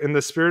 we're going to, in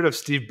the spirit of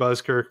Steve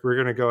Buskirk, we're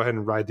going to go ahead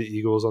and ride the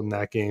Eagles on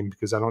that game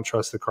because I don't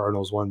trust the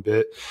Cardinals one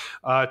bit.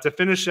 To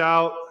finish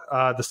out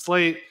the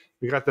slate,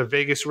 we got the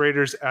Vegas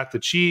Raiders at the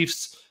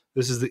Chiefs.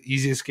 This is the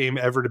easiest game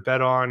ever to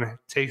bet on.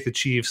 Take the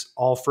Chiefs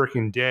all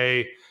freaking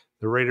day.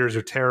 The Raiders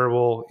are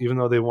terrible, even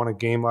though they won a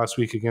game last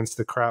week against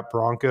the crap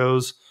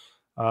Broncos.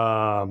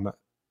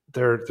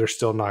 They're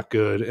still not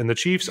good, and the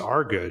Chiefs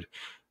are good.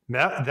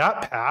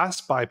 That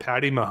pass by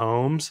Patty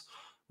Mahomes,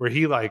 where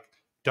he like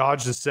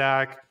dodged a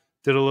sack,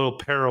 did a little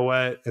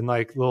pirouette, and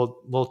like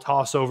little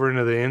toss over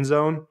into the end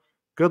zone.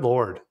 Good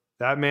Lord,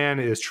 that man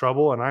is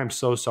trouble, and I'm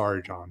so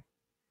sorry, John.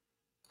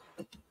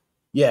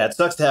 Yeah, it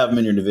sucks to have him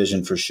in your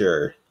division for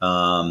sure.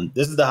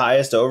 This is the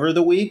highest over of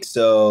the week,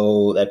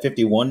 so that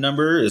 51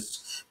 number is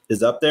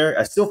up there.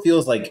 I still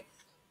feel like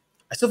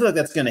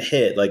that's going to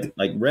hit. Like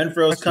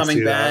Renfro's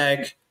coming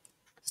back.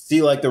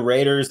 See, like the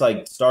Raiders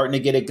like starting to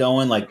get it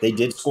going. Like they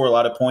did score a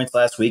lot of points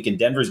last week, and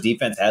Denver's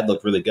defense had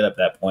looked really good at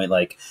that point.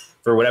 Like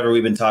for whatever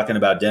we've been talking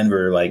about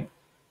Denver, like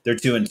they're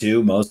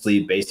 2-2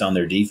 mostly based on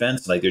their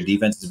defense. Like their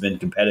defense has been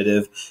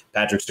competitive.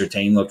 Patrick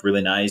Surtain looked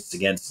really nice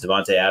against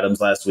Devontae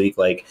Adams last week.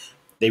 Like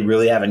they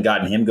really haven't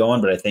gotten him going,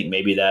 but I think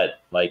maybe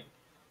that like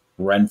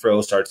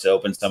Renfro starts to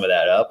open some of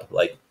that up.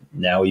 Like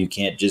now you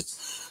can't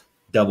just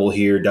double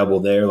here, double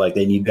there. Like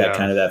they need that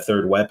kind of that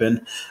third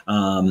weapon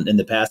in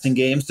the passing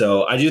game.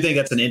 So I do think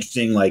that's an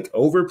interesting like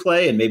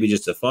overplay and maybe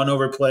just a fun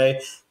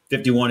overplay.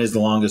 51 is the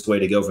longest way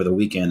to go for the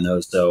weekend though.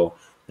 So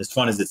as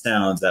fun as it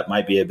sounds, that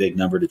might be a big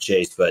number to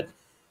chase. But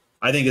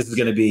I think this is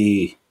going to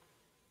be,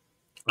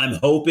 I'm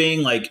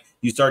hoping like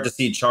you start to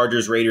see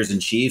Chargers, Raiders,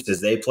 and Chiefs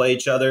as they play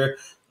each other.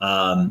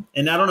 And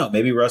I don't know,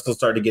 maybe Russell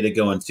started to get it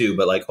going too,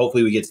 but like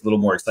hopefully we get a little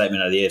more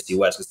excitement out of the AFC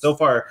West. Because so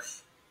far,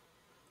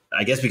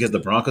 I guess because the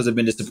Broncos have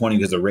been disappointing,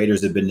 because the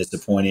Raiders have been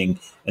disappointing,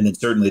 and then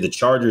certainly the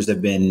Chargers have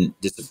been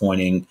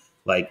disappointing.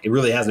 Like it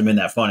really hasn't been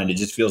that fun, and it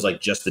just feels like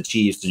just the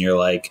Chiefs. And you're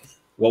like,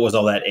 what was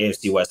all that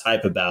AFC West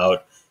hype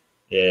about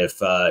if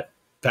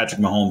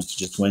Patrick Mahomes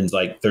just wins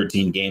like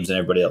 13 games and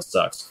everybody else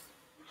sucks?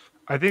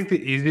 I think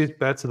the easiest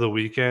bets of the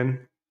weekend,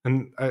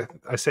 and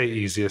I say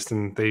easiest,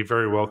 and they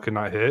very well could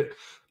not hit,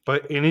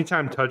 but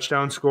anytime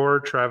touchdown scorer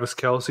Travis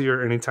Kelce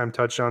or anytime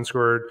touchdown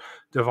scorer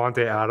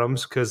Devontae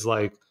Adams, because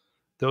like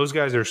those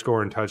guys are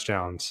scoring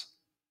touchdowns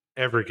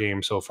every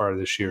game so far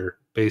this year,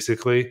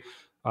 basically.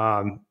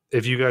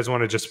 If you guys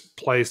want to just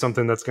play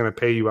something that's going to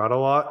pay you out a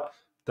lot,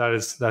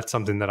 that's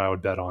something that I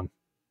would bet on.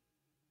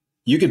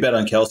 You could bet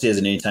on Kelce as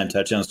an anytime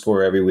touchdown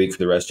scorer every week for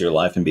the rest of your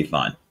life and be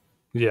fine.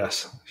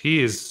 Yes,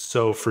 he is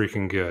so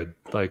freaking good.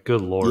 Like,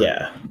 good Lord.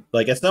 Yeah,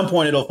 like at some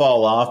point it'll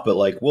fall off, but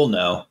like we'll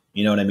know.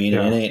 You know what I mean?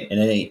 Yeah.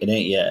 It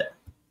ain't yet.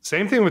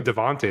 Same thing with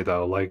Devontae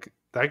though. Like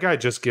that guy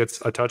just gets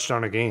a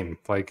touchdown a game.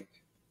 Like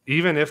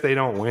even if they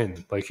don't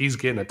win, like he's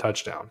getting a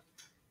touchdown.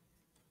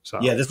 So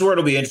yeah, this is where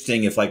it'll be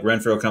interesting if like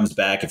Renfro comes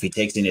back, if he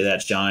takes any of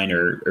that shine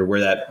or where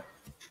that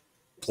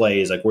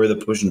plays, like where the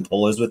push and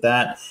pull is with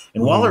that.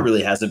 And Waller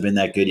really hasn't been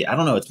that good. I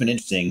don't know. It's been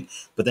interesting,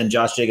 but then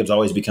Josh Jacobs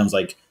always becomes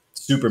like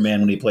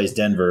Superman when he plays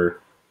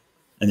Denver,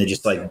 and they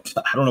just like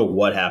I don't know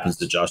what happens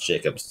to Josh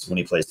Jacobs when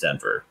he plays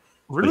Denver.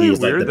 Really he's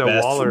weird like the that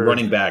best Waller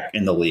running back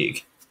in the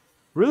league.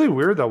 Really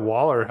weird that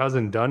Waller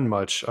hasn't done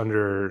much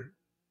under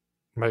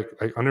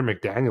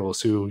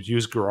McDaniels, who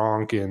used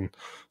Gronk and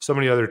so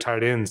many other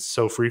tight ends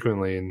so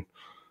frequently. And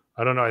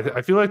I don't know.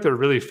 I feel like they're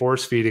really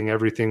force feeding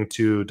everything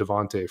to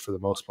Devontae for the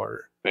most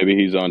part. Maybe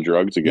he's on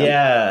drugs again.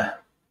 Yeah.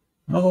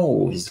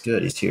 Oh, he's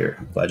good. He's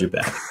here. Glad you're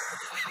back.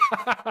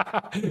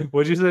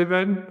 What'd you say,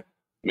 Ben?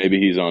 Maybe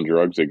he's on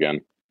drugs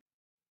again.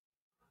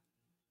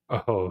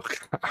 Oh,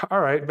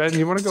 all right, Ben.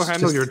 You want to go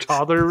handle your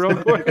toddler real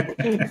quick?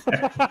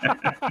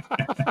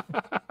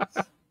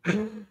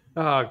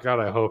 Oh, God,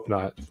 I hope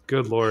not.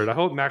 Good Lord. I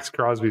hope Max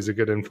Crosby's a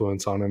good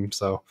influence on him.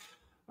 So,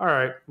 all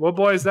right. Well,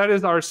 boys, that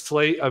is our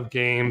slate of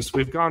games.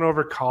 We've gone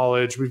over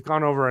college. We've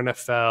gone over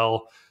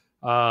NFL.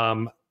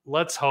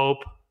 Let's hope.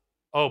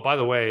 Oh, by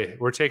the way,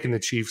 we're taking the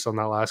Chiefs on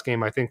that last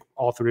game. I think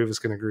all three of us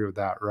can agree with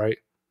that, right?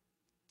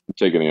 I'm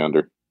taking the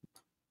under.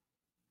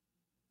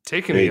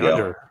 Taking the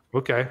under.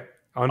 Okay.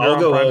 I'll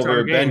go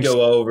over. Ben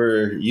go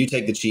over. You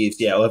take the Chiefs.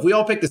 Yeah. Well, if we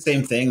all pick the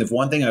same thing, if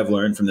one thing I've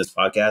learned from this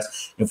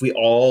podcast, if we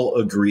all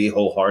agree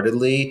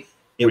wholeheartedly,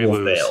 we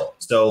will fail.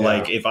 So,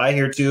 like, if I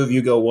hear two of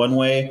you go one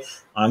way,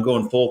 I'm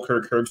going full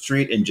Kirk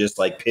Herbstreit and just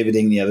like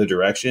pivoting the other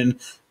direction,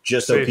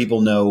 just so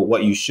people know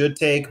what you should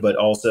take, but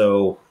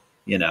also,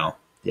 we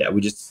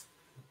just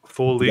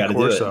full Lee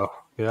Corso.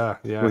 Yeah.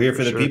 We're here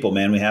for the people,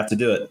 man. We have to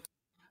do it.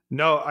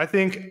 No, I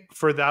think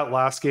for that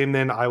last game,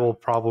 then I will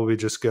probably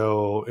just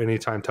go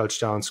anytime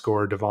touchdown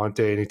score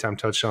Devontae, anytime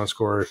touchdown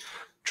score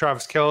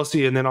Travis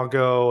Kelce, and then I'll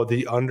go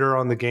the under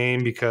on the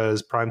game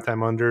because primetime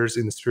unders,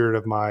 in the spirit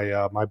of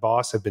my my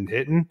boss, have been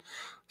hitting.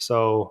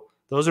 So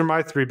those are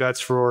my three bets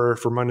for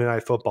Monday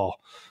Night Football.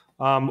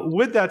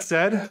 With that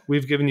said,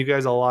 we've given you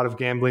guys a lot of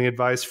gambling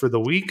advice for the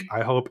week.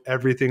 I hope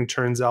everything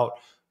turns out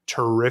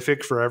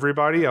terrific for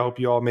everybody. I hope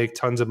you all make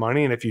tons of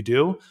money, and if you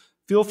do,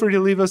 feel free to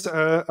leave us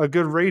a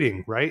good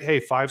rating, right? Hey,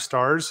 5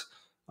 stars.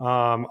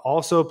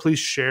 Also, please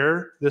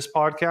share this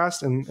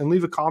podcast and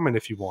leave a comment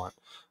if you want.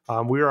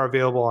 We are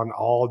available on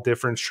all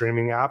different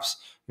streaming apps,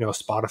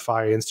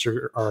 Spotify,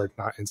 Instagram, or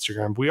not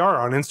Instagram. We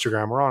are on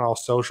Instagram. We're on all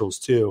socials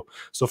too.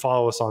 So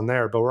follow us on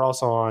there. But we're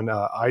also on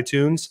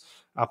iTunes,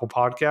 Apple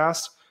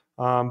Podcasts.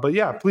 But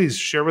yeah, please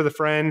share with a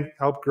friend,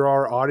 help grow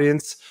our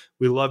audience.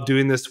 We love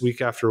doing this week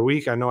after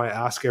week. I know I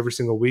ask every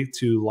single week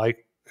to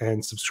like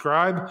and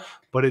subscribe,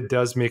 but it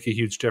does make a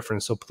huge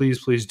difference. So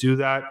please do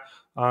that.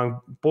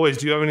 Boys,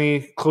 do you have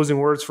any closing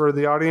words for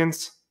the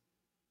audience?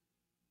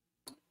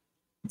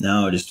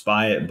 No, just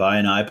buy an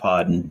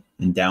iPod and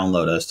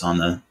download us on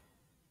the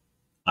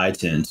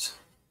iTunes.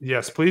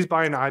 Yes, please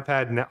buy an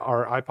iPad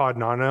or iPod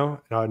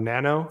Nano.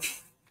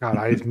 God,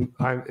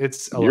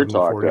 it's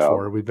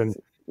 11:44. We've been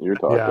you're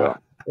talked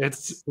out.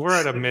 We're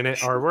at a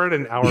minute, or we're at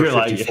an hour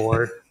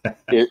 54.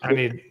 I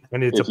need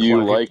to if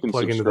you like and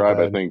subscribe.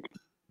 I think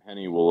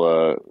Henny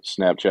will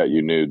Snapchat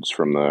you nudes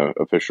from the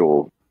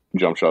official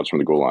Jump Shots from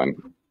the Goal Line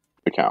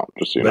account.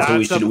 Just so you know.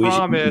 That's a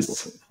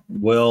promise.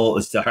 We'll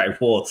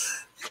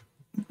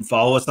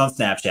follow us on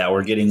Snapchat.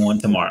 We're getting one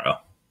tomorrow.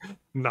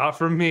 Not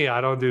from me. I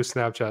don't do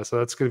Snapchat. So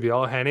that's going to be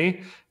all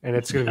Henny, and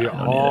it's going to be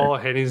all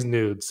Henny's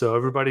nudes. So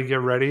everybody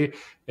get ready.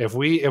 If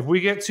we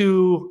get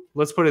to,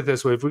 let's put it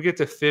this way, if we get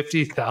to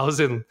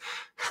 50,000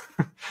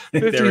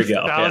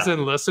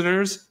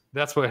 listeners,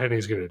 that's what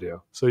Henny's going to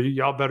do. So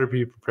y'all better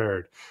be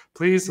prepared.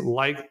 Please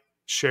like,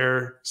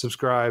 share,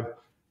 subscribe.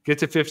 Get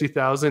to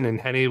 50,000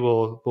 and Henny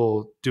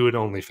will do it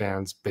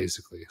OnlyFans,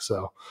 basically.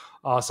 So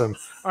awesome.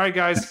 All right,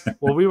 guys.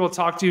 Well, we will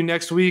talk to you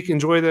next week.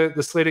 Enjoy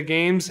the slate of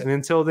games. And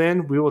until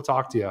then, we will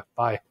talk to you.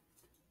 Bye.